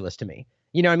loud ridiculous to me.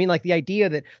 You know what I mean? Like the idea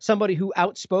that somebody who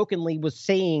outspokenly was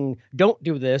saying, don't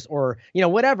do this, or,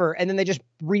 whatever, and then they just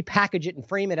repackage it and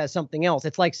frame it as something else.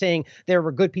 It's like saying there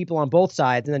were good people on both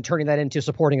sides and then turning that into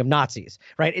supporting of Nazis,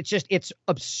 right? It's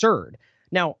absurd.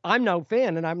 Now, I'm no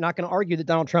fan, and I'm not going to argue that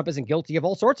Donald Trump isn't guilty of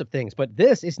all sorts of things, but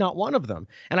this is not one of them.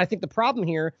 And I think the problem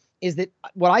here is that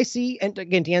what I see, and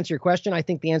again, to answer your question, I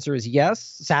think the answer is yes.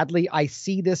 Sadly, I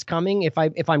see this coming, if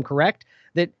I'm correct,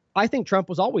 that I think Trump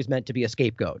was always meant to be a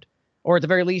scapegoat, or at the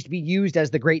very least be used as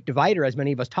the great divider, as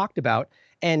many of us talked about.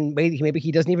 And maybe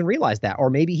he doesn't even realize that, or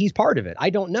maybe he's part of it. I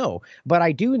don't know. But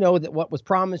I do know that what was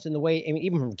promised in the way,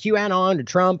 even from QAnon to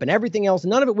Trump and everything else,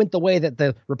 none of it went the way that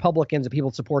the Republicans and people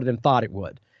who supported him thought it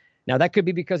would. Now, that could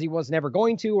be because he was never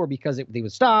going to, or because he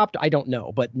was stopped. I don't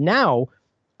know. But now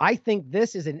I think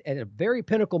this is at a very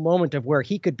pinnacle moment of where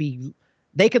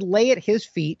they could lay at his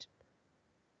feet.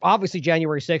 Obviously,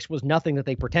 January 6th was nothing that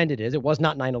they pretend it is. It was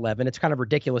not 9/11. It's kind of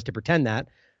ridiculous to pretend that.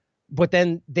 But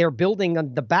then they're building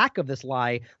on the back of this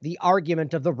lie the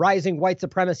argument of the rising white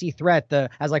supremacy threat,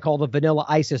 as I call the vanilla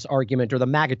ISIS argument, or the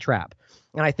MAGA trap.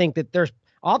 And I think that there's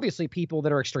obviously people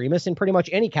that are extremists in pretty much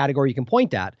any category you can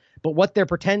point at. But what they're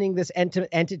pretending this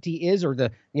entity is, or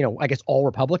I guess all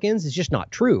Republicans, is just not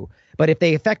true. But if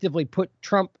they effectively put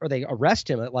Trump, or they arrest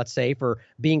him, let's say, for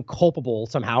being culpable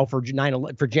somehow for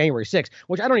January 6th,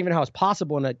 which I don't even know how it's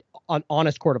possible in an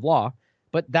honest court of law.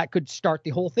 But that could start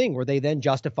the whole thing where they then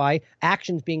justify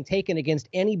actions being taken against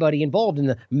anybody involved in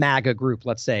the MAGA group,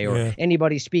 let's say, or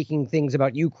anybody speaking things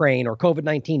about Ukraine or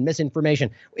COVID-19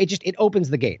 misinformation. It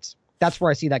opens the gates. That's where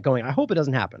I see that going. I hope it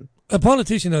doesn't happen. A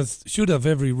politician should have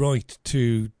every right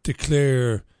to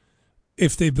declare,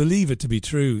 if they believe it to be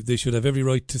true, they should have every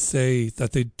right to say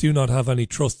that they do not have any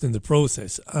trust in the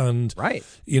process. And, right.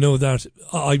 That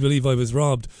I believe I was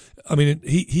robbed. I mean,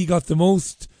 he got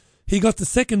the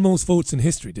second most votes in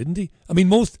history, didn't he? I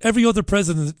mean, every other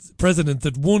president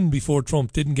that won before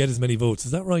Trump didn't get as many votes.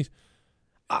 Is that right?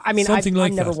 I mean,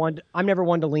 I'm never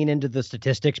one to lean into the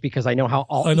statistics because I know how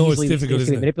easily it's difficult, these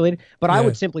can be manipulated. But I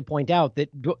would simply point out that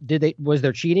was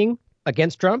there cheating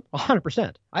against Trump?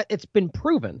 100%. It's been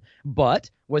proven. But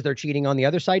was there cheating on the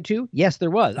other side too? Yes, there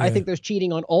was. Yeah. I think there's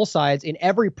cheating on all sides in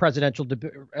every presidential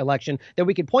election that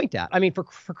we could point at. I mean, for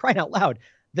crying out loud,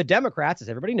 the Democrats, as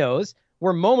everybody knows,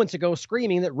 were moments ago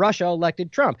screaming that Russia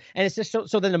elected Trump. And it's just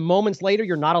so then moments later,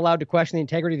 you're not allowed to question the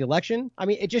integrity of the election. I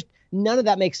mean, none of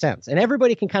that makes sense. And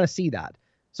everybody can kind of see that.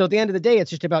 So at the end of the day, it's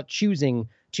just about choosing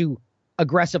to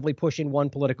aggressively push in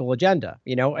one political agenda.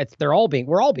 We're all being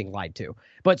lied to.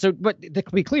 But to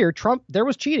be clear, Trump, there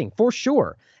was cheating for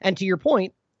sure. And to your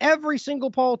point, every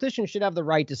single politician should have the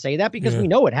right to say that because we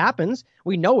know it happens.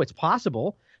 We know it's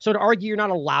possible. So to argue you're not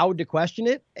allowed to question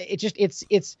it,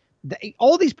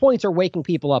 all these points are waking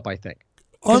people up, I think.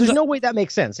 There's no way that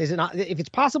makes sense. Is it not? If it's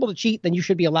possible to cheat, then you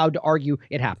should be allowed to argue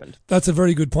it happened. That's a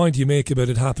very good point you make about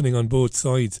it happening on both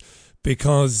sides,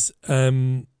 because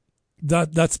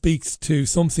that speaks to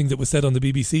something that was said on the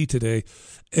BBC today.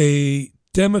 A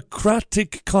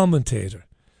Democratic commentator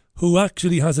who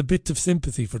actually has a bit of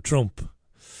sympathy for Trump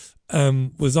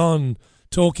was on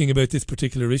talking about this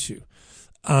particular issue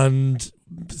and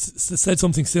said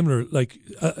something similar, like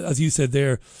as you said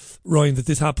there, Ryan, that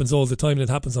this happens all the time and it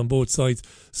happens on both sides.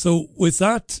 So with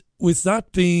that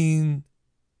being,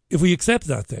 if we accept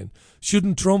that, then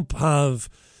shouldn't Trump have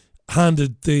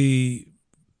handed the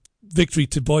victory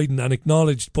to Biden and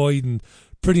acknowledged Biden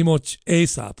pretty much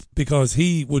ASAP, because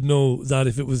he would know that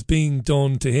if it was being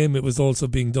done to him, it was also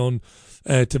being done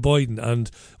to Biden,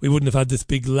 and we wouldn't have had this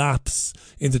big lapse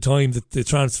in the time that the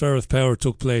transfer of power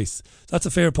took place. That's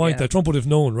a fair point that Trump would have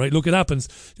known, right? Look, it happens.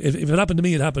 If it happened to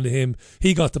me, it happened to him.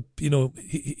 He got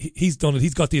he's done it.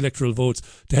 He's got the electoral votes.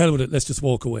 To hell with it. Let's just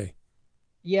walk away.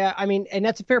 Yeah, I mean, and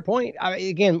that's a fair point.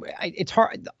 It's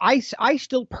hard. I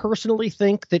still personally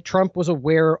think that Trump was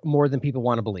aware more than people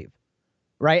want to believe.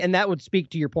 Right. And that would speak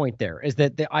to your point there, is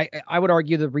that I would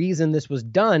argue the reason this was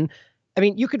done. I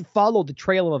mean, you could follow the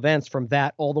trail of events from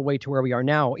that all the way to where we are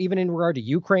now, even in regard to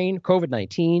Ukraine,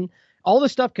 COVID-19, all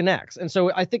this stuff connects. And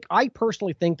so I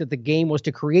personally think that the game was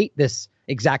to create this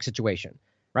exact situation,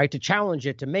 right? To challenge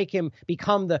it, to make him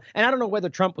become and I don't know whether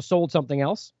Trump was sold something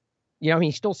else.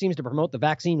 He still seems to promote the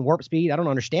vaccine warp speed. I don't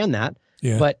understand that.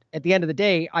 Yeah. But at the end of the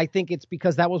day, I think it's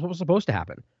because that was what was supposed to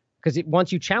happen. Because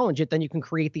once you challenge it, then you can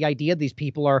create the idea these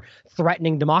people are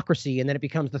threatening democracy, and then it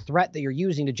becomes the threat that you're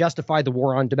using to justify the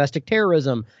war on domestic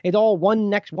terrorism. It's all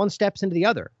one steps into the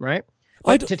other, right?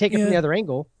 But to take it from the other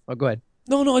angle, go ahead.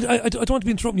 No, I don't want to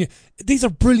be interrupting you. These are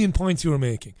brilliant points you were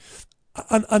making,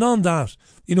 and on that,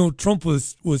 Trump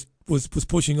was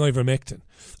pushing ivermectin,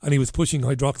 and he was pushing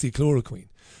hydroxychloroquine,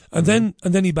 and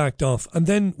then he backed off, and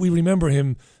then we remember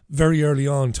him very early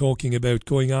on talking about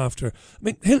going after. I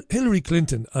mean, Hillary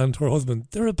Clinton and her husband,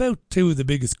 they're about two of the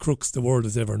biggest crooks the world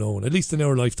has ever known, at least in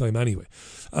our lifetime anyway.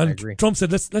 And Trump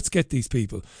said, let's get these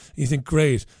people. And you think,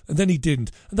 great. And then he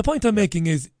didn't. And the point I'm making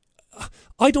is,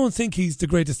 I don't think he's the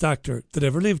greatest actor that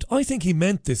ever lived. I think he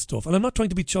meant this stuff. And I'm not trying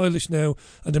to be childish now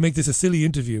and to make this a silly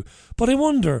interview, but I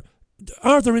wonder,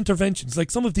 are there interventions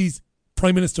like some of these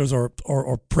prime ministers or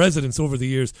presidents over the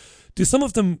years? Do some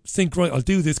of them think, right, I'll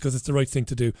do this because it's the right thing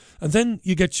to do, and then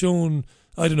you get shown,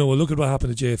 I don't know, well, look at what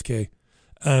happened to JFK,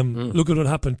 look at what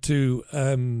happened to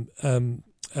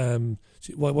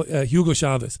Hugo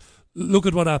Chavez. Look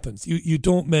at what happens. You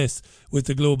don't mess with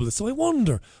the globalists. So I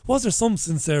wonder, was there some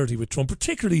sincerity with Trump,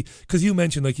 particularly because you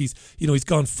mentioned like he's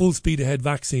gone full speed ahead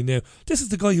vaccine now. This is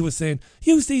the guy who was saying,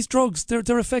 use these drugs,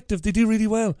 they're effective, they do really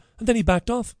well, and then he backed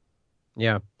off.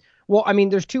 Yeah. Well, I mean,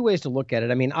 there's two ways to look at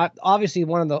it. I mean, obviously,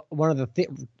 one of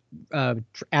the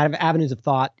avenues of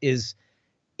thought is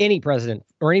any president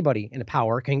or anybody in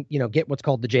power can, get what's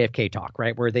called the JFK talk,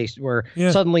 right? Where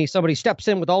suddenly somebody steps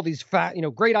in with all these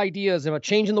great ideas about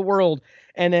changing the world,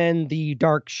 and then the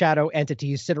dark shadow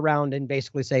entities sit around and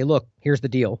basically say, "Look, here's the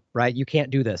deal, right? You can't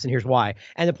do this, and here's why."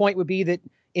 And the point would be that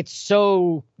it's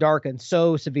so dark and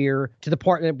so severe to the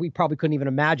point that we probably couldn't even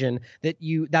imagine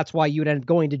that's why you'd end up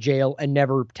going to jail and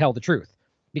never tell the truth,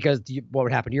 because what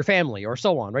would happen to your family or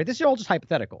so on, right? This is all just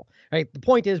hypothetical, right? The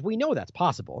point is, we know that's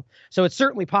possible. So it's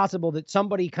certainly possible that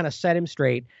somebody kind of set him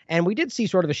straight, and we did see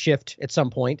sort of a shift at some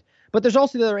point, but there's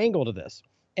also the other angle to this,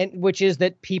 and which is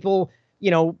that people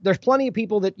there's plenty of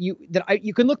people that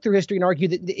you can look through history and argue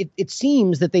that it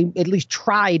seems that they at least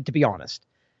tried to be honest.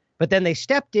 But then they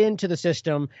stepped into the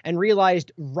system and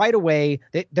realized right away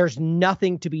that there's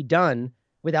nothing to be done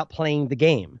without playing the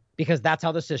game, because that's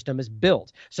how the system is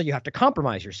built. So you have to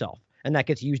compromise yourself, and that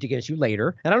gets used against you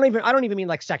later. And I don't even mean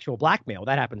like sexual blackmail.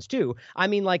 That happens too. I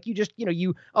mean, like you just,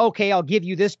 okay, I'll give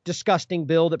you this disgusting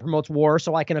bill that promotes war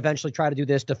so I can eventually try to do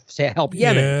this to say help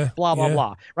Yemen, blah, blah,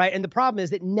 blah. Right. And the problem is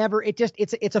that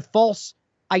it's a false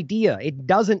idea. It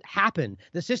doesn't happen.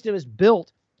 The system is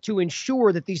built to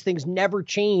ensure that these things never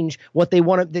change what they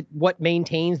want to, what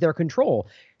maintains their control.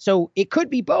 So it could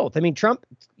be both. I mean, Trump,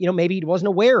 maybe he wasn't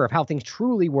aware of how things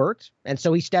truly worked. And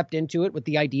so he stepped into it with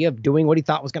the idea of doing what he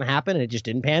thought was going to happen, and it just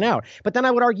didn't pan out. But then I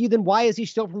would argue, then why is he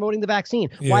still promoting the vaccine?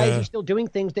 Yeah. Why is he still doing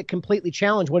things that completely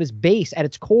challenge what his base at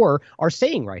its core are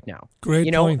saying right now?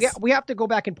 Great points. We have to go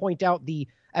back and point out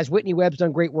as Whitney Webb's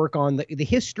done great work on the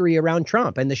history around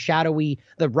Trump and the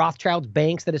Rothschilds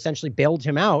banks that essentially bailed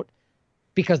him out,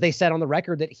 because they said on the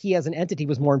record that he as an entity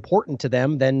was more important to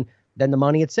them than the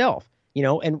money itself,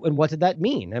 and what did that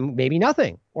mean? And maybe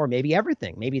nothing, or maybe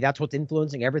everything. Maybe that's what's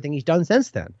influencing everything he's done since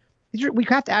then. We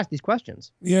have to ask these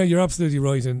questions. Yeah, you're absolutely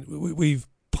right. And we've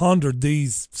pondered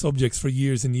these subjects for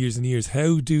years and years and years.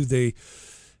 How do they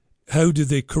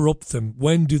corrupt them?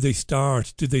 When do they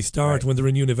start? Do they start when they're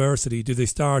in university? Do they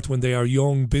start when they are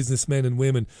young businessmen and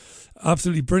women?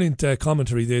 Absolutely brilliant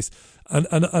commentary, this. And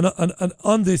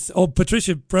on this,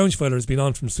 Patricia Braunschweiler has been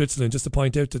on from Switzerland, just to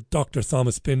point out that Dr.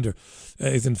 Thomas Pinder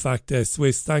is in fact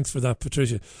Swiss. Thanks for that,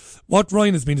 Patricia. What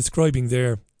Ryan has been describing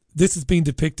there, this has been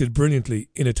depicted brilliantly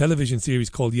in a television series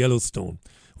called Yellowstone,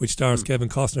 which stars Kevin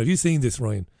Costner. Have you seen this,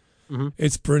 Ryan? Mm-hmm.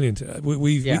 It's brilliant.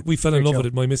 We fell in love with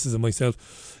it, my missus and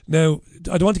myself. Now,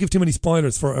 I don't want to give too many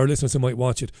spoilers for our listeners who might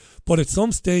watch it, but at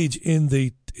some stage in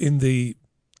the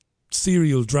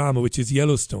serial drama, which is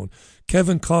Yellowstone,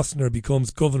 Kevin Costner becomes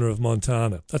governor of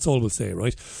Montana. That's all we'll say,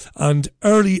 right? And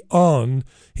early on,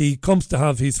 he comes to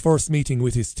have his first meeting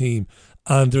with his team,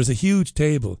 and there's a huge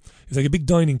table. It's like a big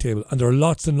dining table, and there are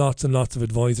lots and lots and lots of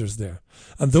advisors there.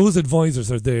 And those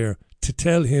advisors are there to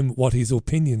tell him what his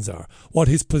opinions are, what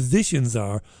his positions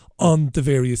are on the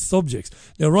various subjects.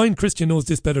 Now, Ryan Christian knows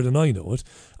this better than I know it,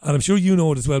 and I'm sure you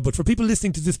know it as well, but for people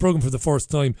listening to this programme for the first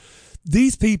time,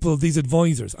 these people, these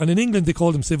advisors, and in England they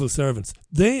call them civil servants,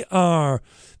 they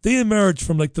emerge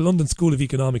from like the London School of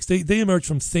Economics. They emerge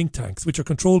from think tanks, which are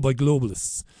controlled by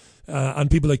globalists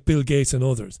and people like Bill Gates and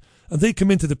others. And they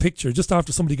come into the picture just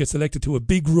after somebody gets elected to a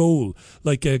big role,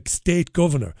 like a state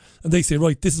governor. And they say,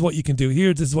 right, this is what you can do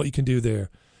here, this is what you can do there.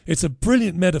 It's a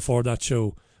brilliant metaphor, that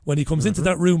show. When he comes into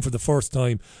that room for the first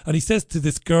time, and he says to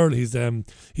this girl, his PA,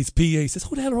 he says,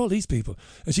 who the hell are all these people?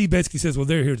 And she basically says, well,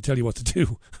 they're here to tell you what to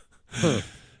do.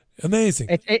 Amazing.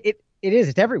 It is.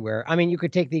 It's everywhere. I mean, you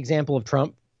could take the example of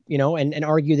Trump, and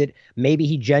argue that maybe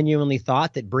he genuinely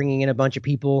thought that bringing in a bunch of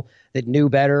people that knew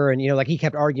better, and, like he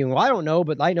kept arguing, well, I don't know,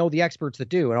 but I know the experts that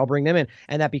do, and I'll bring them in.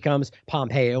 And that becomes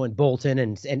Pompeo and Bolton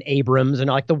and Abrams and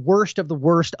like the worst of the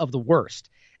worst of the worst.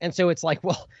 And so it's like,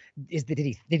 well, did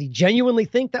he genuinely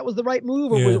think that was the right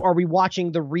move, or are we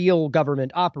watching the real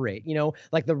government operate?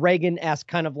 Like the Reagan-esque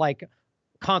kind of like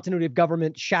continuity of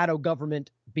government, shadow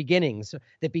government beginnings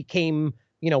that became,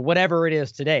 whatever it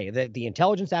is today, the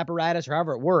intelligence apparatus or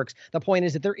however it works. The point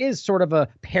is that there is sort of a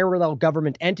parallel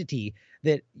government entity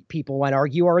that people might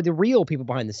argue are the real people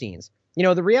behind the scenes.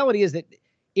 The reality is that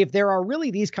if there are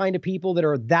really these kind of people that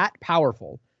are that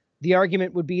powerful, the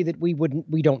argument would be that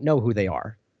we don't know who they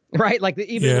are. Right, like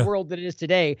even in the world that it is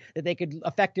today, that they could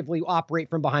effectively operate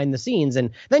from behind the scenes,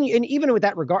 and even with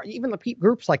that regard, even the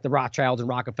groups like the Rothschilds and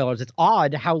Rockefellers, it's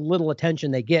odd how little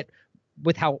attention they get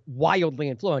with how wildly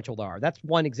influential they are. That's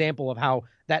one example of how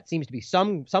that seems to be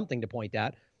something to point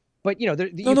at. But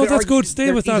that's good.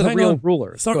 Stay with that. Hang on.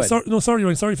 Rulers. Sorry,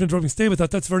 Ryan. Sorry for interrupting. Stay with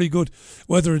that. That's very good.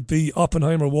 Whether it be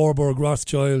Oppenheimer, Warburg,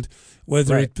 Rothschild,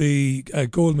 whether it be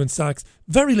Goldman Sachs,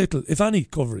 very little, if any,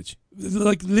 coverage.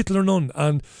 Like little or none.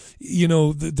 And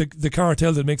the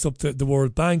cartel that makes up the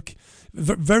World Bank,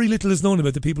 very little is known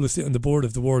about the people who sit on the board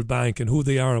of the World Bank and who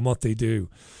they are and what they do.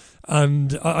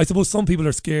 And I suppose some people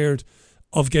are scared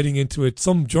of getting into it.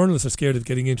 Some journalists are scared of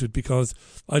getting into it because,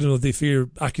 I don't know, they fear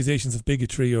accusations of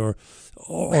bigotry or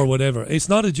whatever. It's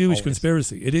not a Jewish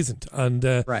conspiracy. It isn't. And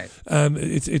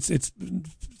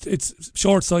it's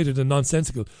short-sighted and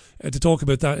nonsensical to talk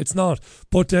about that. It's not.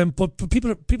 But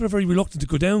people are very reluctant to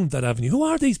go down that avenue. Who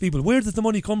are these people? Where does the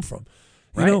money come from?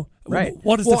 You know, right.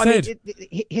 What is the Fed?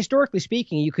 Historically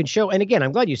speaking, you can show, and again,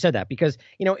 I'm glad you said that because,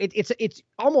 you know, it's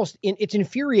almost, it's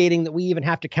infuriating that we even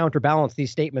have to counterbalance these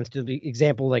statements to the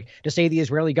example, like to say the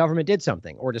Israeli government did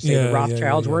something or to say the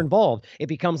Rothschilds were involved. It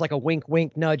becomes like a wink,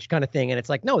 wink, nudge kind of thing. And it's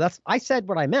like, no, I said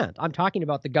what I meant. I'm talking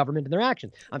about the government and their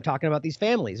actions. I'm talking about these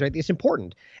families, right? It's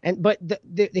important. But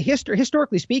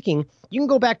historically speaking, you can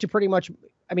go back to pretty much,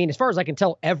 I mean, as far as I can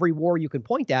tell, every war you can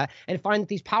point at and find that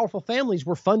these powerful families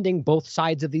were funding both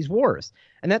sides of these wars.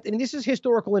 And this is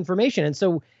historical information. And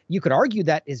so you could argue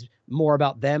that is more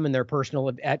about them and their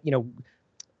personal,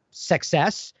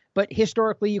 success. But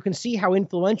historically, you can see how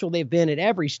influential they've been at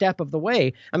every step of the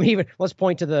way. I mean, even let's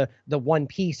point to the one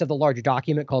piece of the larger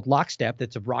document called Lockstep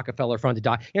that's a Rockefeller-funded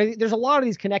document. You know, there's a lot of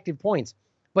these connective points.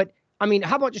 But I mean,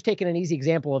 how about just taking an easy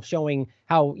example of showing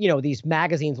how, you know, these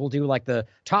magazines will do like the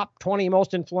top 20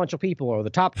 most influential people or the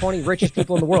top 20 richest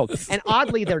people in the world. And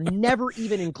oddly, they're never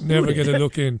even included. Never get a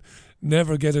look in.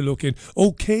 Never get a look in.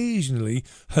 Occasionally,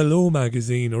 Hello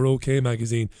Magazine or OK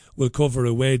Magazine will cover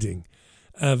a wedding.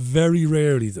 Very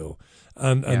rarely, though.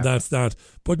 And that's that.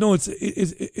 But no,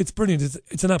 it's brilliant.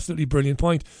 It's an absolutely brilliant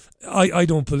point. I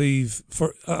don't believe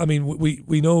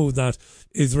we know that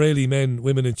Israeli men,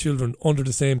 women and children under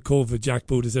the same COVID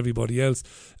jackboot as everybody else.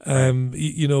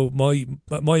 You know,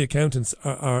 my accountants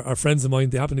are friends of mine.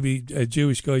 They happen to be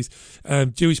Jewish guys.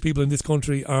 Jewish people in this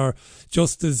country are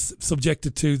just as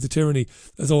subjected to the tyranny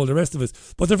as all the rest of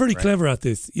us. But they're very clever at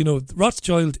this. You know,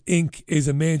 Rothschild Inc. is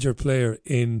a major player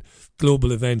in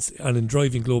global events and in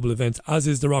driving global events, as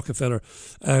is the Rockefeller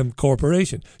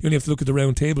Corporation. You only have to look at the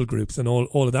round table groups and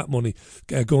all of that money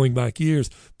going back years.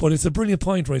 But it's a brilliant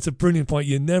point, right? It's a brilliant point.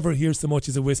 You never hear so much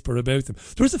as a whisper about them.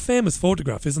 There's a famous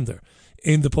photograph, isn't there,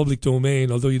 in the public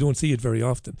domain, although you don't see it very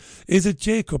often. Is it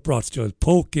Jacob Rothschild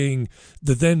poking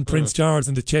the then Prince Charles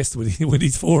in the chest with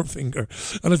his forefinger?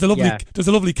 And there's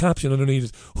a lovely caption underneath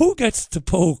it. Who gets to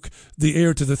poke the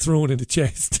heir to the throne in the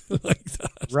chest like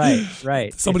that?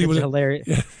 Right. Somebody it's would hilarious.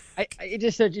 Yeah.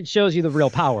 It shows you the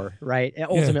real power, right?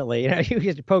 Ultimately, you know, you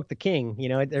get to poke the king, you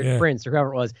know, or prince or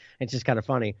whoever it was. It's just kind of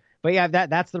funny. But yeah,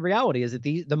 that's the reality, is that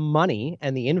the money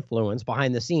and the influence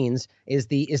behind the scenes is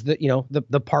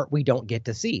the part we don't get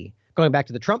to see. Going back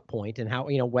to the Trump point and how,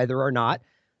 you know, whether or not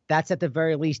that's at the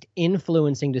very least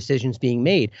influencing decisions being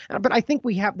made. But I think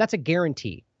that's a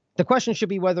guarantee. The question should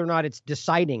be whether or not it's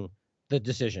deciding the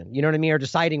decision, you know what I mean, or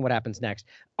deciding what happens next.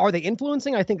 Are they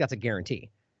influencing? I think that's a guarantee.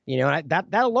 You know, and that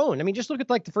alone, I mean, just look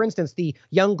at for instance, the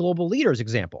young global leaders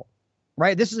example,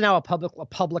 right? This is now a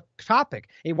public topic.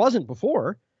 It wasn't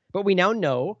before, but we now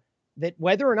know that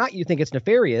whether or not you think it's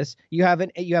nefarious, you have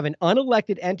an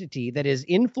unelected entity that is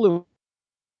influencing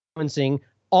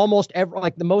almost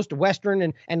the most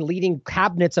Western and leading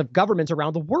cabinets of governments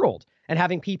around the world, and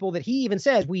having people that he even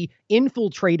says we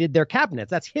infiltrated their cabinets.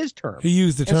 That's his term. He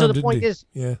used the term, so the point is,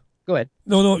 go ahead.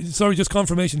 No, sorry, just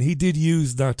confirmation. He did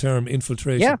use that term,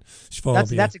 infiltration. Yeah,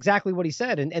 that's exactly what he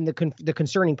said. And the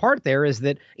concerning part there is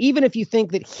that even if you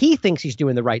think that he thinks he's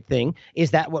doing the right thing,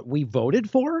 is that what we voted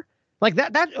for? Like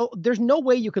that there's no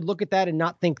way you could look at that and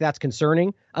not think that's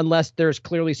concerning unless there's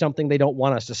clearly something they don't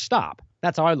want us to stop.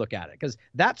 That's how I look at it, because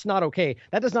that's not okay.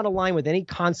 That does not align with any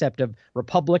concept of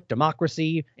republic,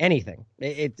 democracy, anything.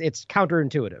 It's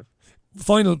counterintuitive.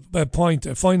 Final point,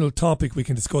 a final topic we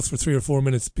can discuss for 3 or 4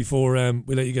 minutes before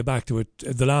we let you get back to it.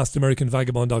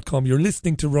 TheLastAmericanVagabond.com. You're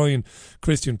listening to Ryan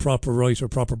Christian, proper writer,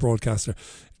 proper broadcaster.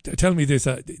 Tell me this,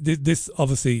 this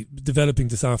obviously developing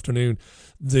this afternoon,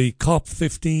 the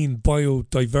COP15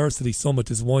 Biodiversity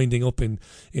Summit is winding up in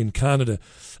Canada,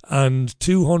 and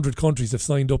 200 countries have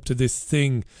signed up to this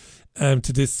thing,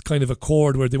 to this kind of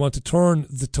accord where they want to turn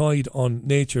the tide on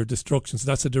nature destruction. So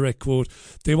that's a direct quote.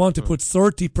 They want to put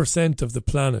 30% of the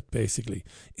planet basically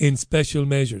in special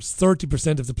measures.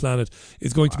 30% of the planet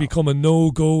is going to become a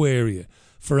no-go area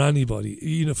for anybody,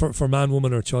 you know, for man,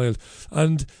 woman or child.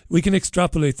 And we can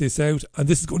extrapolate this out, and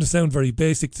this is going to sound very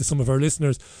basic to some of our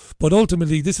listeners, but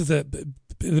ultimately this is an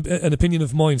opinion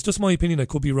of mine. It's just my opinion, I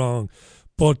could be wrong,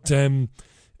 but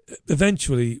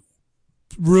eventually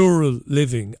rural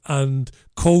living and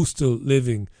coastal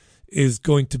living is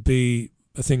going to be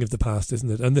a thing of the past, isn't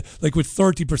it? And like with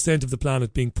 30% of the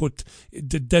planet being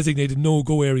designated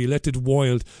no-go area, let it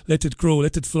wild, let it grow,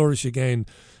 let it flourish again.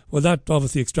 Well, that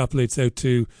obviously extrapolates out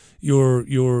to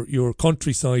your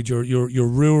countryside, your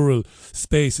rural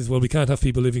space as well. We can't have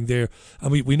people living there.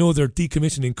 And we know they're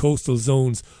decommissioning coastal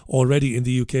zones already in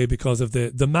the UK because of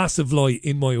the massive lie,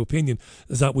 in my opinion,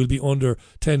 is that we'll be under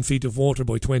 10 feet of water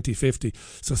by 2050.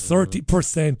 So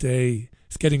 30%,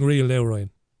 it's getting real now, Ryan.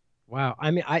 Wow.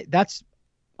 I mean, that's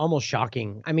almost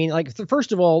shocking. I mean, like,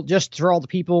 first of all, just for all the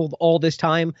people all this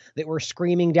time that were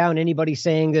screaming down anybody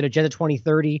saying that Agenda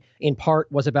 2030 in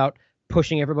part was about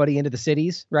pushing everybody into the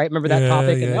cities, right? Remember that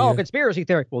topic? And conspiracy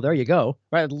theory. Well, there you go.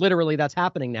 Right? Literally, that's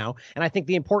happening now. And I think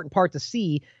the important part to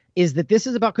see is that this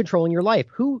is about controlling your life.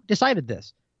 Who decided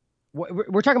this?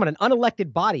 We're talking about an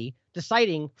unelected body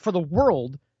deciding for the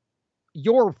world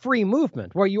your free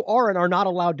movement, where you are and are not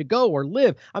allowed to go or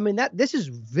live. I mean, this is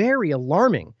very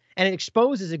alarming. And it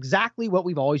exposes exactly what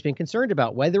we've always been concerned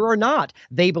about, whether or not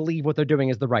they believe what they're doing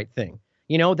is the right thing.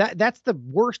 You know, that's the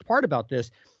worst part about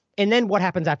this. And then what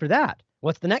happens after that?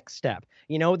 What's the next step?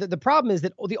 You know, the problem is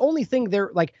that the only thing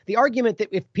they're like, the argument that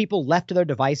if people left to their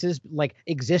devices, like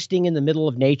existing in the middle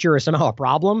of nature is somehow a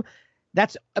problem,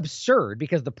 that's absurd,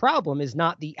 because the problem is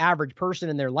not the average person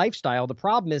and their lifestyle. The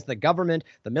problem is the government,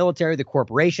 the military, the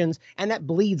corporations, and that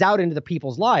bleeds out into the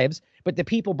people's lives. But the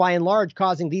people, by and large,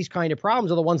 causing these kind of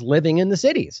problems are the ones living in the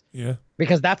cities. Yeah.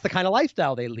 Because that's the kind of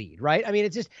lifestyle they lead, right? I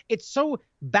mean, it's so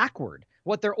backward.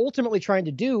 What they're ultimately trying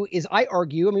to do is, I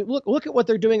argue, I mean, look at what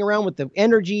they're doing around with the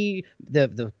energy,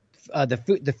 the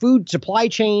food supply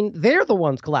chain. They're the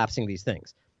ones collapsing these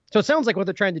things. So it sounds like what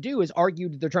they're trying to do is argue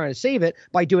that they're trying to save it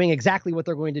by doing exactly what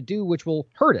they're going to do, which will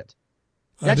hurt it.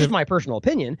 That's just my personal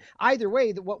opinion. Either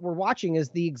way, what we're watching is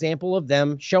the example of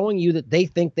them showing you that they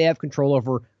think they have control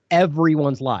over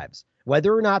everyone's lives.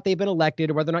 Whether or not they've been elected,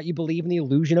 or whether or not you believe in the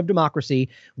illusion of democracy,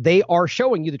 they are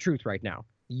showing you the truth right now.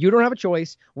 You don't have a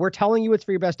choice. We're telling you it's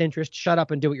for your best interest. Shut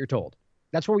up and do what you're told.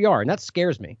 That's where we are, and that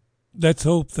scares me. Let's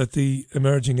hope that the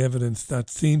emerging evidence that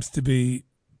seems to be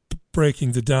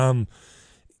breaking the dam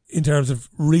in terms of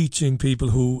reaching people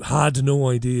who had no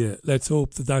idea, let's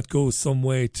hope that goes some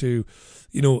way to,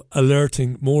 you know,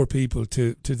 alerting more people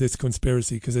to this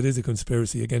conspiracy, because it is a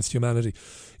conspiracy against humanity.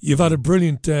 You've had a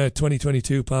brilliant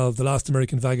 2022, pal.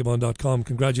 TheLastAmericanVagabond.com.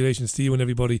 Congratulations to you and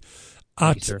everybody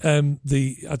at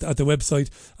the website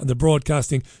and the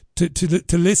broadcasting.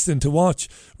 To listen, to watch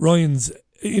Ryan's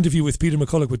interview with Peter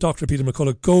McCulloch, with Dr. Peter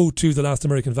McCulloch, go to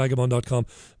TheLastAmericanVagabond.com.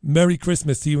 Merry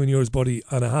Christmas to you and yours, buddy,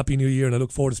 and a Happy New Year, and I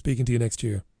look forward to speaking to you next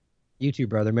year. You too,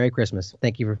 brother. Merry Christmas.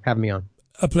 Thank you for having me on.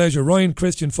 A pleasure. Ryan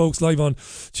Christian, folks, live on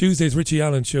Tuesday's Richie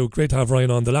Allen Show. Great to have Ryan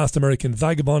on.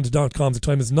 TheLastAmericanVagabond.com. The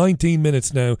time is 19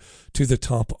 minutes now to the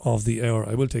top of the hour.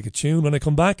 I will take a tune when I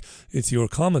come back. It's your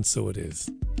comments, so it is.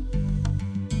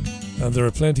 And there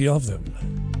are plenty of them.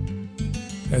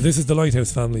 This is the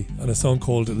Lighthouse Family and a song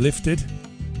called Lifted.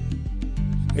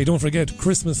 Hey, don't forget,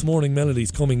 Christmas morning melodies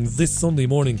coming this Sunday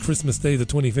morning, Christmas Day the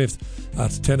 25th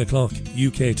at 10 o'clock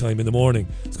UK time in the morning.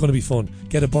 It's going to be fun.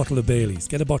 Get a bottle of Baileys.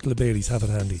 Have it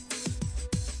handy.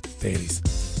 Baileys.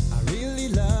 I really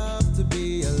love to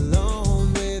be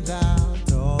alone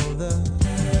without all the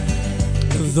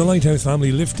Lighthouse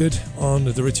Family, Lifted on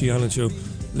the Richie Allen Show.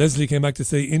 Leslie came back to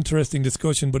say, interesting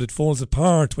discussion, but it falls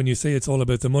apart when you say it's all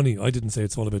about the money. I didn't say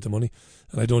it's all about the money,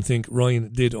 and I don't think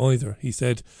Ryan did either. He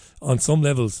said, on some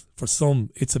levels, for some,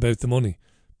 it's about the money,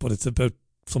 but it's about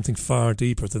something far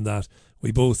deeper than that.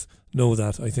 We both know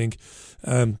that, I think.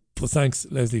 But thanks,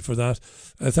 Leslie, for that.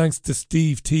 Thanks to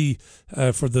Steve T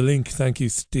for the link. Thank you,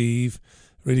 Steve.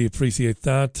 Really appreciate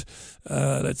that.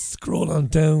 Let's scroll on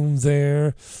down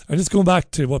there. And just going back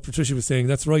to what Patricia was saying,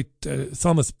 that's right.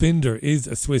 Thomas Binder is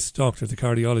a Swiss doctor, the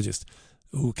cardiologist,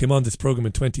 who came on this programme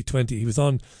in 2020. He was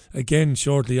on again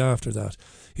shortly after that.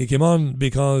 He came on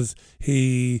because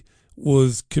he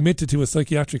was committed to a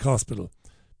psychiatric hospital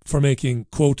for making,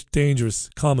 quote, dangerous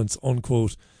comments,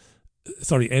 unquote,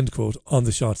 end quote, on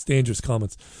the shots, dangerous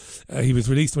comments. He was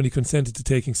released when he consented to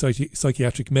taking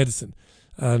psychiatric medicine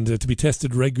and to be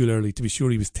tested regularly to be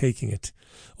sure he was taking it.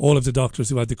 All of the doctors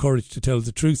who had the courage to tell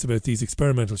the truth about these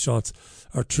experimental shots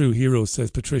are true heroes,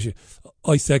 says Patricia.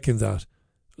 I second that.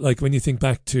 Like when you think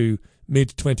back to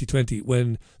mid-2020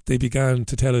 when they began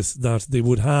to tell us that they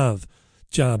would have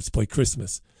jabs by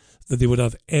Christmas, that they would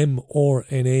have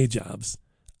mRNA jabs,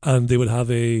 and they would have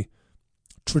a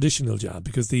traditional jab,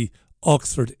 because the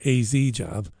Oxford AZ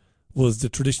jab was the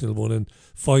traditional one and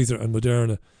Pfizer and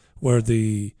Moderna were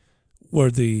the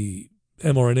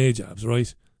mRNA jabs,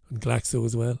 right? And Glaxo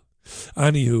as well.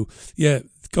 Anywho, yeah,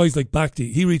 guys like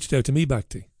Bakhti, he reached out to me,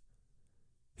 Bakhti.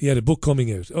 He had a book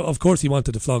coming out. Of course he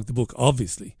wanted to flog the book,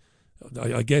 obviously.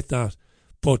 I get that.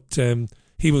 But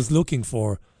he was looking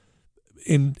for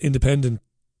independent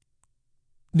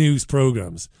news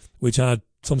programmes which had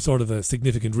some sort of a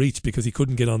significant reach, because he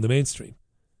couldn't get on the mainstream.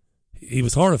 He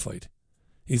was horrified.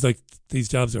 He's like, these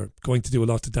jabs are going to do a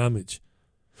lot of damage.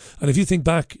 And if you think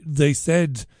back, they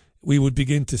said we would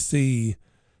begin to see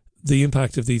the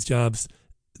impact of these jabs,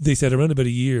 they said around about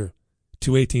a year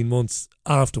to 18 months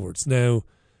afterwards. Now,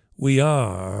 we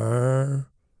are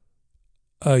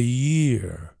a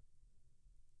year,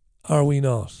 are we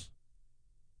not?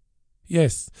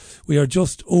 Yes, we are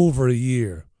just over a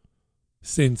year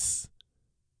since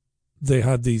they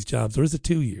had these jabs. Or is it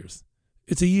 2 years?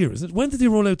 It's a year, isn't it? When did they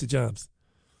roll out the jabs?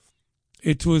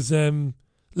 It was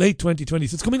late 2020,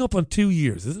 so it's coming up on 2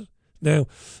 years, is it? Now,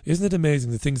 isn't it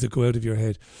amazing the things that go out of your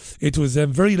head? It was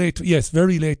very late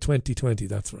 2020,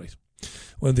 that's right,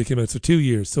 when they came out. So 2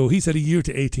 years. So he said a year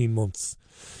to 18 months.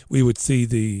 We would see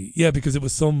because it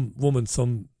was some woman,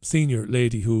 some senior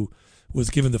lady who was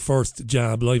given the first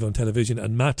jab live on television,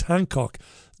 and Matt Hancock,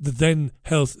 the then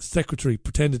health secretary,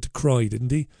 pretended to cry,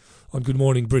 didn't he, on Good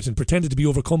Morning Britain, pretended to be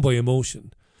overcome by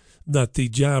emotion that the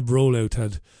jab rollout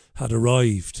had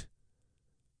arrived.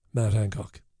 Matt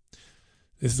Hancock.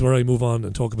 This is where I move on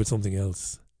and talk about something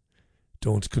else.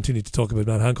 Don't continue to talk about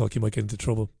Matt Hancock, you might get into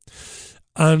trouble.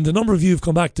 And a number of you have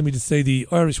come back to me to say the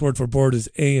Irish word for bird is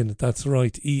Éan. That's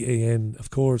right, E-A-N, of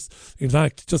course. In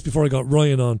fact, just before I got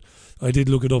Ryan on, I did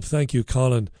look it up. Thank you,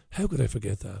 Colin. How could I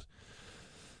forget that?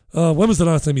 When was the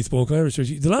last time you spoke Irish?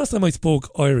 The last time I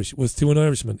spoke Irish was to an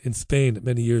Irishman in Spain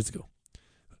many years ago.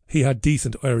 He had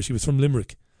decent Irish. He was from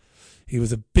Limerick. He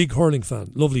was a big hurling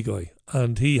fan, lovely guy.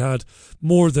 And he had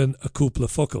more than a couple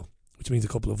of fuckle, which means a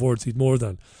couple of words. He'd more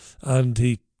than. And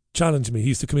he challenged me. He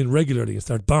used to come in regularly and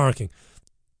start barking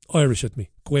Irish at me,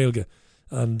 Gaeilge,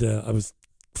 and I was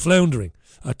floundering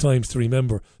at times to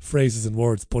remember phrases and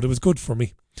words, but it was good for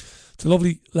me. It's a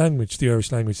lovely language, the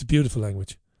Irish language. It's a beautiful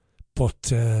language.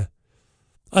 But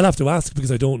I'll have to ask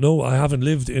because I don't know. I haven't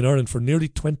lived in Ireland for nearly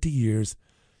 20 years.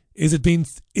 Is it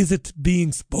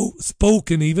being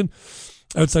spoken even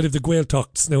outside of the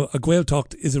Gaeltachts? Now, a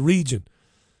Gaeltacht is a region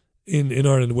in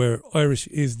Ireland where Irish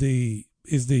is the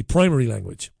primary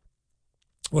language.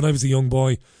 When I was a young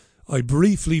boy, I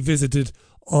briefly visited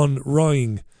on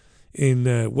Rhyng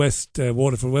in West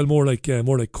Waterford. Well, more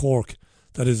like Cork.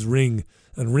 That is Ring,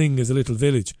 and Ring is a little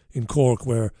village in Cork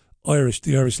where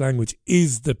the Irish language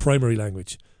is the primary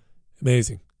language.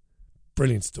 Amazing,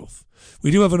 brilliant stuff.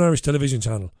 We do have an Irish television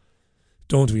channel,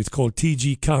 don't we? It's called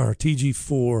TG Car,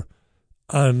 TG4,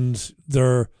 and there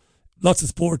are lots of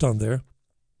sport on there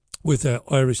with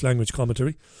Irish language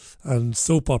commentary and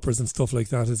soap operas and stuff like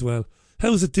that as well.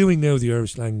 How is it doing now, the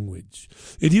Irish language?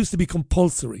 It used to be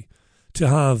compulsory to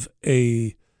have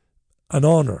an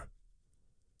honour,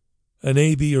 an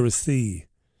A, B or a C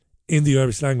in the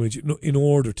Irish language in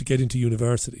order to get into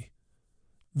university.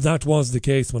 That was the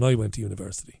case when I went to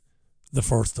university the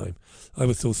first time. I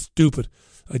was so stupid.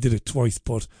 I did it twice,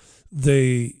 but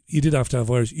you did have to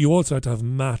have Irish. You also had to have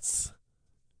maths.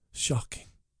 Shocking.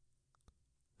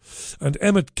 And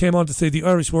Emmett came on to say the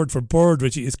Irish word for bird,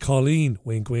 Richie, is Colleen.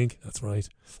 Wink, wink. That's right.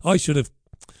 I should have.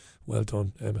 Well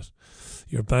done, Emmett.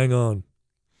 You're bang on.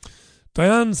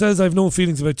 Diane says, I've no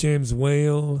feelings about James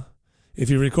Whale. If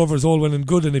he recovers, all well and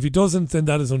good. And if he doesn't, then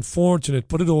that is unfortunate.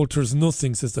 But it alters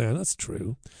nothing, says Diane. That's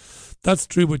true. That's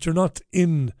true, but you're not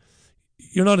in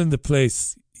the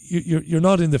place. You're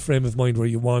not in the frame of mind where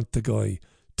you want the guy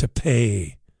to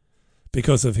pay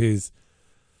because of his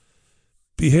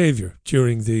behaviour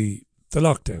during the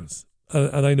lockdowns,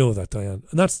 and I know that, Diane,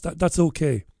 and that's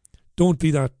okay. Don't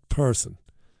be that person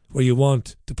where you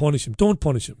want to punish him. Don't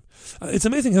punish him. It's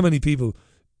amazing how many people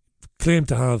claim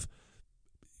to have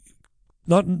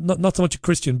not so much a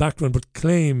Christian background, but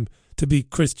claim to be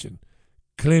Christian,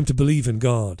 claim to believe in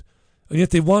God, and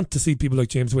yet they want to see people like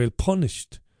James Whale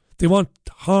punished. They want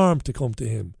harm to come to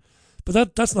him,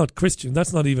 but that's not Christian.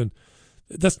 That's not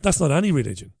any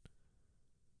religion.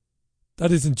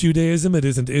 That isn't Judaism, it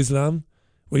isn't Islam,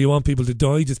 where you want people to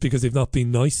die just because they've not been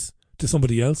nice to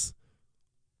somebody else.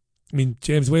 I mean,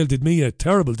 James Whale did me a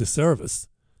terrible disservice,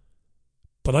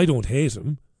 but I don't hate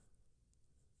him.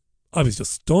 I was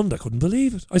just stunned. I couldn't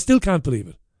believe it. I still can't believe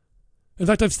it. In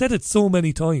fact, I've said it so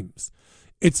many times.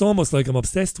 It's almost like I'm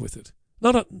obsessed with it.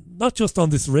 Not just on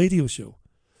this radio show,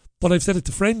 but I've said it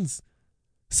to friends.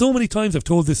 So many times I've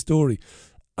told this story.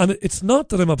 And it's not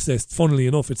that I'm obsessed, funnily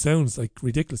enough. It sounds like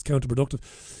ridiculous,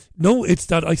 counterproductive. No, it's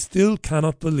that I still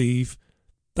cannot believe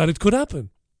that it could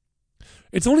happen.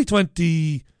 It's only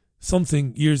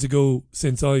 20-something years ago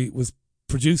since I was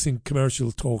producing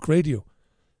commercial talk radio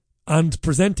and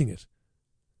presenting it.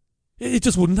 It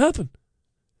just wouldn't happen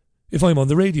if I'm on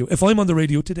the radio. If I'm on the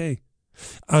radio today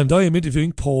and I am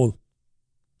interviewing Paul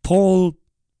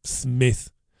Smith,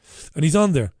 and he's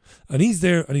on there, and he's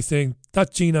there, and he's saying,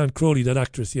 that Jean Ann Crowley, that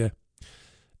actress, yeah.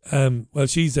 Well,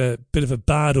 she's a bit of a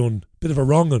bad one, bit of a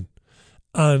wrong one.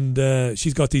 And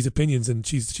she's got these opinions, and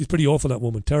she's pretty awful, that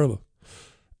woman, terrible.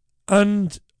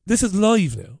 And this is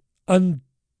live now. And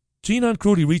Jean Ann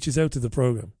Crowley reaches out to the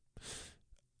programme.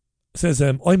 Says,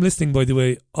 I'm listening, by the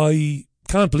way. I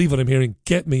can't believe what I'm hearing,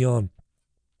 get me on.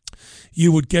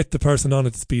 You would get the person on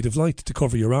at the speed of light to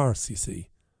cover your arse, you see.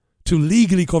 To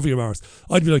legally cover your arse.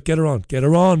 I'd be like, get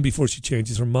her on before she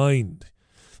changes her mind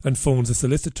and phones a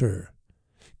solicitor.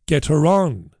 Get her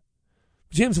on.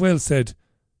 James Wales said,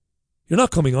 you're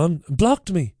not coming on, and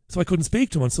blocked me, so I couldn't speak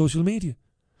to him on social media.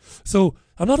 So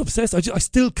I'm not obsessed. I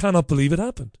still cannot believe it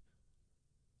happened.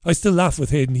 I still laugh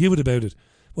with Hayden Hewitt about it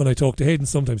when I talk to Hayden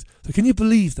sometimes. So can you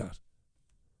believe that?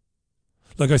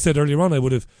 Like I said earlier on, I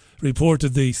would have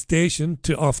reported the station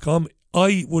to Ofcom.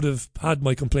 I would have had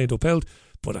my complaint upheld,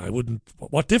 but I wouldn't.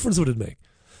 What difference would it make?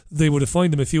 They would have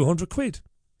fined him a few £100.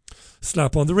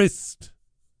 Slap on the wrist.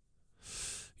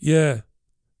 Yeah.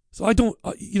 So I don't,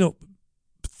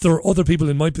 there are other people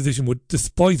in my position would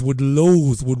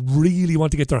loathe, would really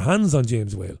want to get their hands on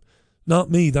James Whale.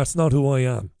 Not me, that's not who I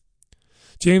am.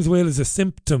 James Whale is a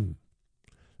symptom.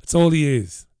 That's all he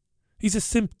is. He's a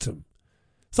symptom.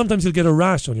 Sometimes you'll get a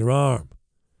rash on your arm.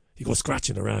 You go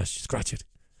scratching a rash, scratch it.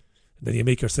 And then you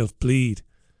make yourself bleed.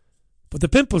 But the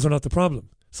pimples are not the problem.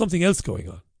 Something else going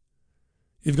on.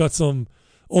 You've got some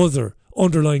other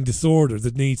underlying disorder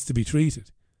that needs to be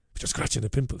treated. But you're scratching the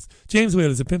pimples. James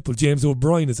Whale is a pimple. James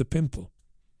O'Brien is a pimple.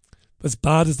 As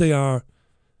bad as they are,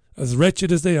 as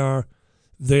wretched as they are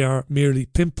merely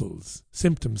pimples,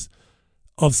 symptoms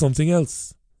of something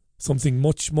else. Something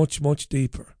much, much, much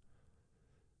deeper.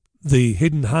 The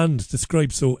hidden hand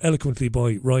described so eloquently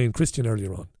by Ryan Christian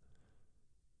earlier on.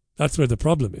 That's where the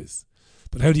problem is.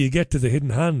 But how do you get to the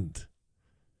hidden hand?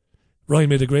 Ryan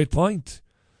made a great point.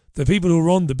 The people who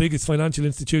run the biggest financial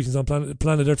institutions on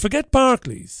planet Earth, forget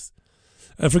Barclays,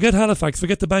 forget Halifax,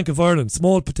 forget the Bank of Ireland,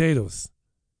 small potatoes.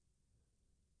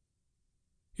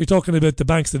 You're talking about the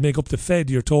banks that make up the Fed.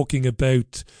 You're talking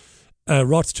about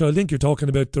Rothschild Inc. You're talking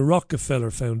about the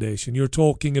Rockefeller Foundation. You're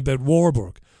talking about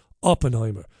Warburg,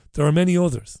 Oppenheimer. There are many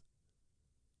others.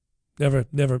 Never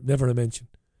a mention.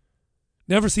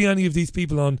 Never see any of these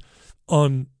people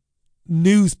on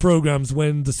news programs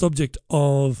when the subject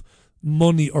of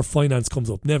money or finance comes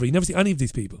up. Never. You never see any of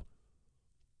these people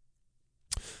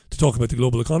to talk about the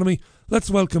global economy. Let's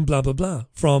welcome blah, blah, blah.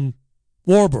 From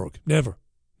Warburg. Never.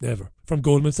 From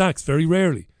Goldman Sachs. Very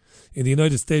rarely. In the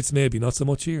United States, maybe. Not so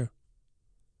much here.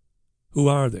 Who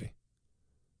are they?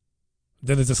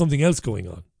 Then is there something else going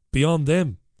on beyond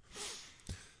them?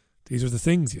 These are the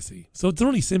things, you see. So they're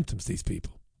only symptoms, these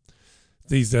people.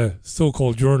 These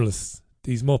so-called journalists,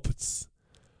 these muppets,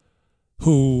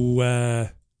 who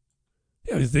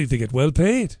they get well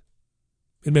paid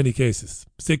in many cases.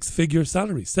 6-figure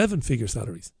salaries, 7-figure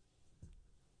salaries.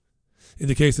 In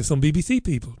the case of some BBC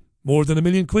people, more than £1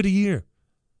 million a year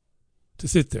to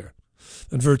sit there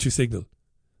and virtue signal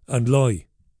and lie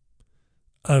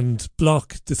and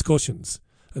block discussions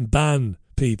and ban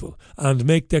people and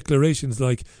make declarations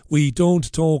like, we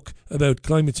don't talk about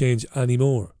climate change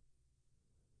anymore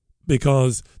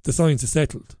because the science is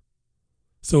settled.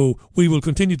 So we will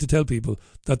continue to tell people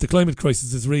that the climate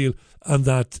crisis is real and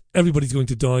that everybody's going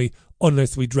to die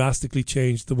unless we drastically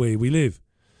change the way we live.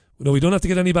 No, we don't have to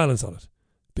get any balance on it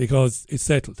because it's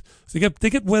settled. So they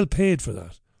get well paid for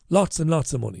that. Lots and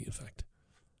lots of money, in fact.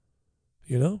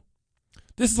 You know?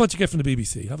 This is what you get from the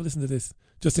BBC. Have a listen to this,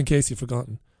 just in case you've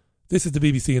forgotten. This is the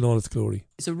BBC in all its glory.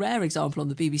 It's a rare example on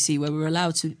the BBC where we're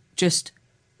allowed to just,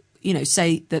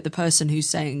 say that the person who's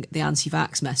saying the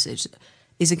anti-vax message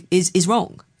is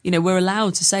wrong. We're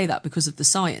allowed to say that because of the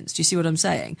science. Do you see what I'm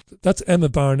saying? That's Emma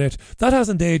Barnett. That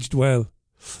hasn't aged well.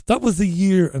 That was a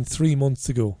year and 3 months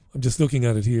ago. I'm just looking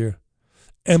at it here.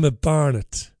 Emma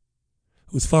Barnett,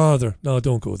 whose father... No,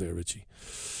 don't go there, Richie.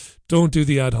 Don't do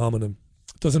the ad hominem.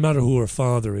 Doesn't matter who her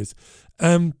father is.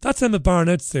 That's Emma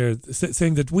Barnett there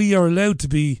saying that we are allowed to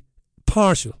be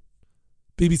partial,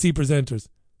 BBC presenters,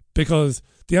 because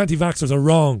the anti-vaxxers are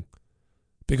wrong,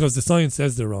 because the science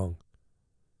says they're wrong.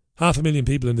 500,000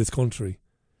 people in this country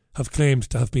have claimed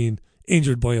to have been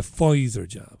injured by a Pfizer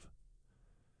jab.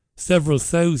 Several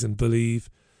thousand believe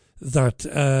that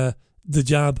the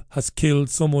jab has killed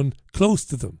someone close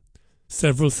to them.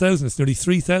 Several thousand. It's nearly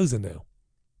 3,000 now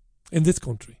in this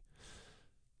country.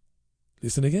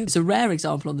 Listen again. It's a rare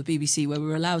example on the BBC where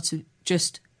we're allowed to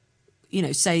just,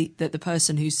 say that the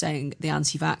person who's saying the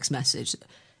anti-vax message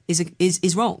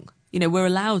is wrong. We're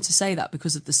allowed to say that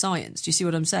because of the science. Do you see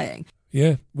what I'm saying?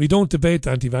 Yeah, we don't debate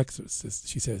anti-vaxxers,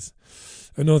 she says.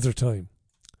 Another time,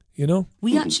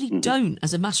 We actually don't,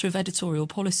 as a matter of editorial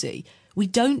policy, we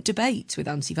don't debate with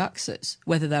anti-vaxxers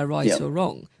whether they're right or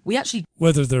wrong.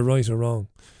 Whether they're right or wrong.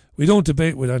 We don't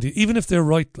debate with even if they're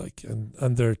right,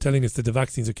 and they're telling us that the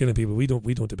vaccines are killing people, we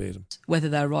don't debate them. Whether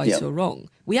they're right or wrong.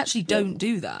 We actually don't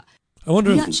do that. I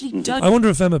wonder We if actually don't. I wonder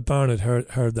if Emma Barnett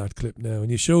heard that clip now, and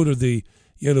you showed her the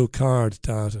yellow card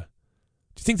data.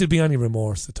 Do you think there'd be any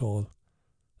remorse at all?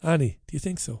 Annie, do you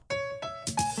think so?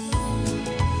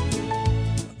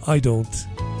 I don't.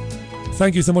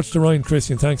 Thank you so much to Ryan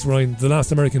Christian. Thanks, Ryan.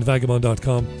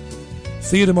 TheLastAmericanVagabond.com.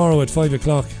 See you tomorrow at 5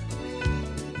 o'clock.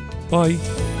 Bye.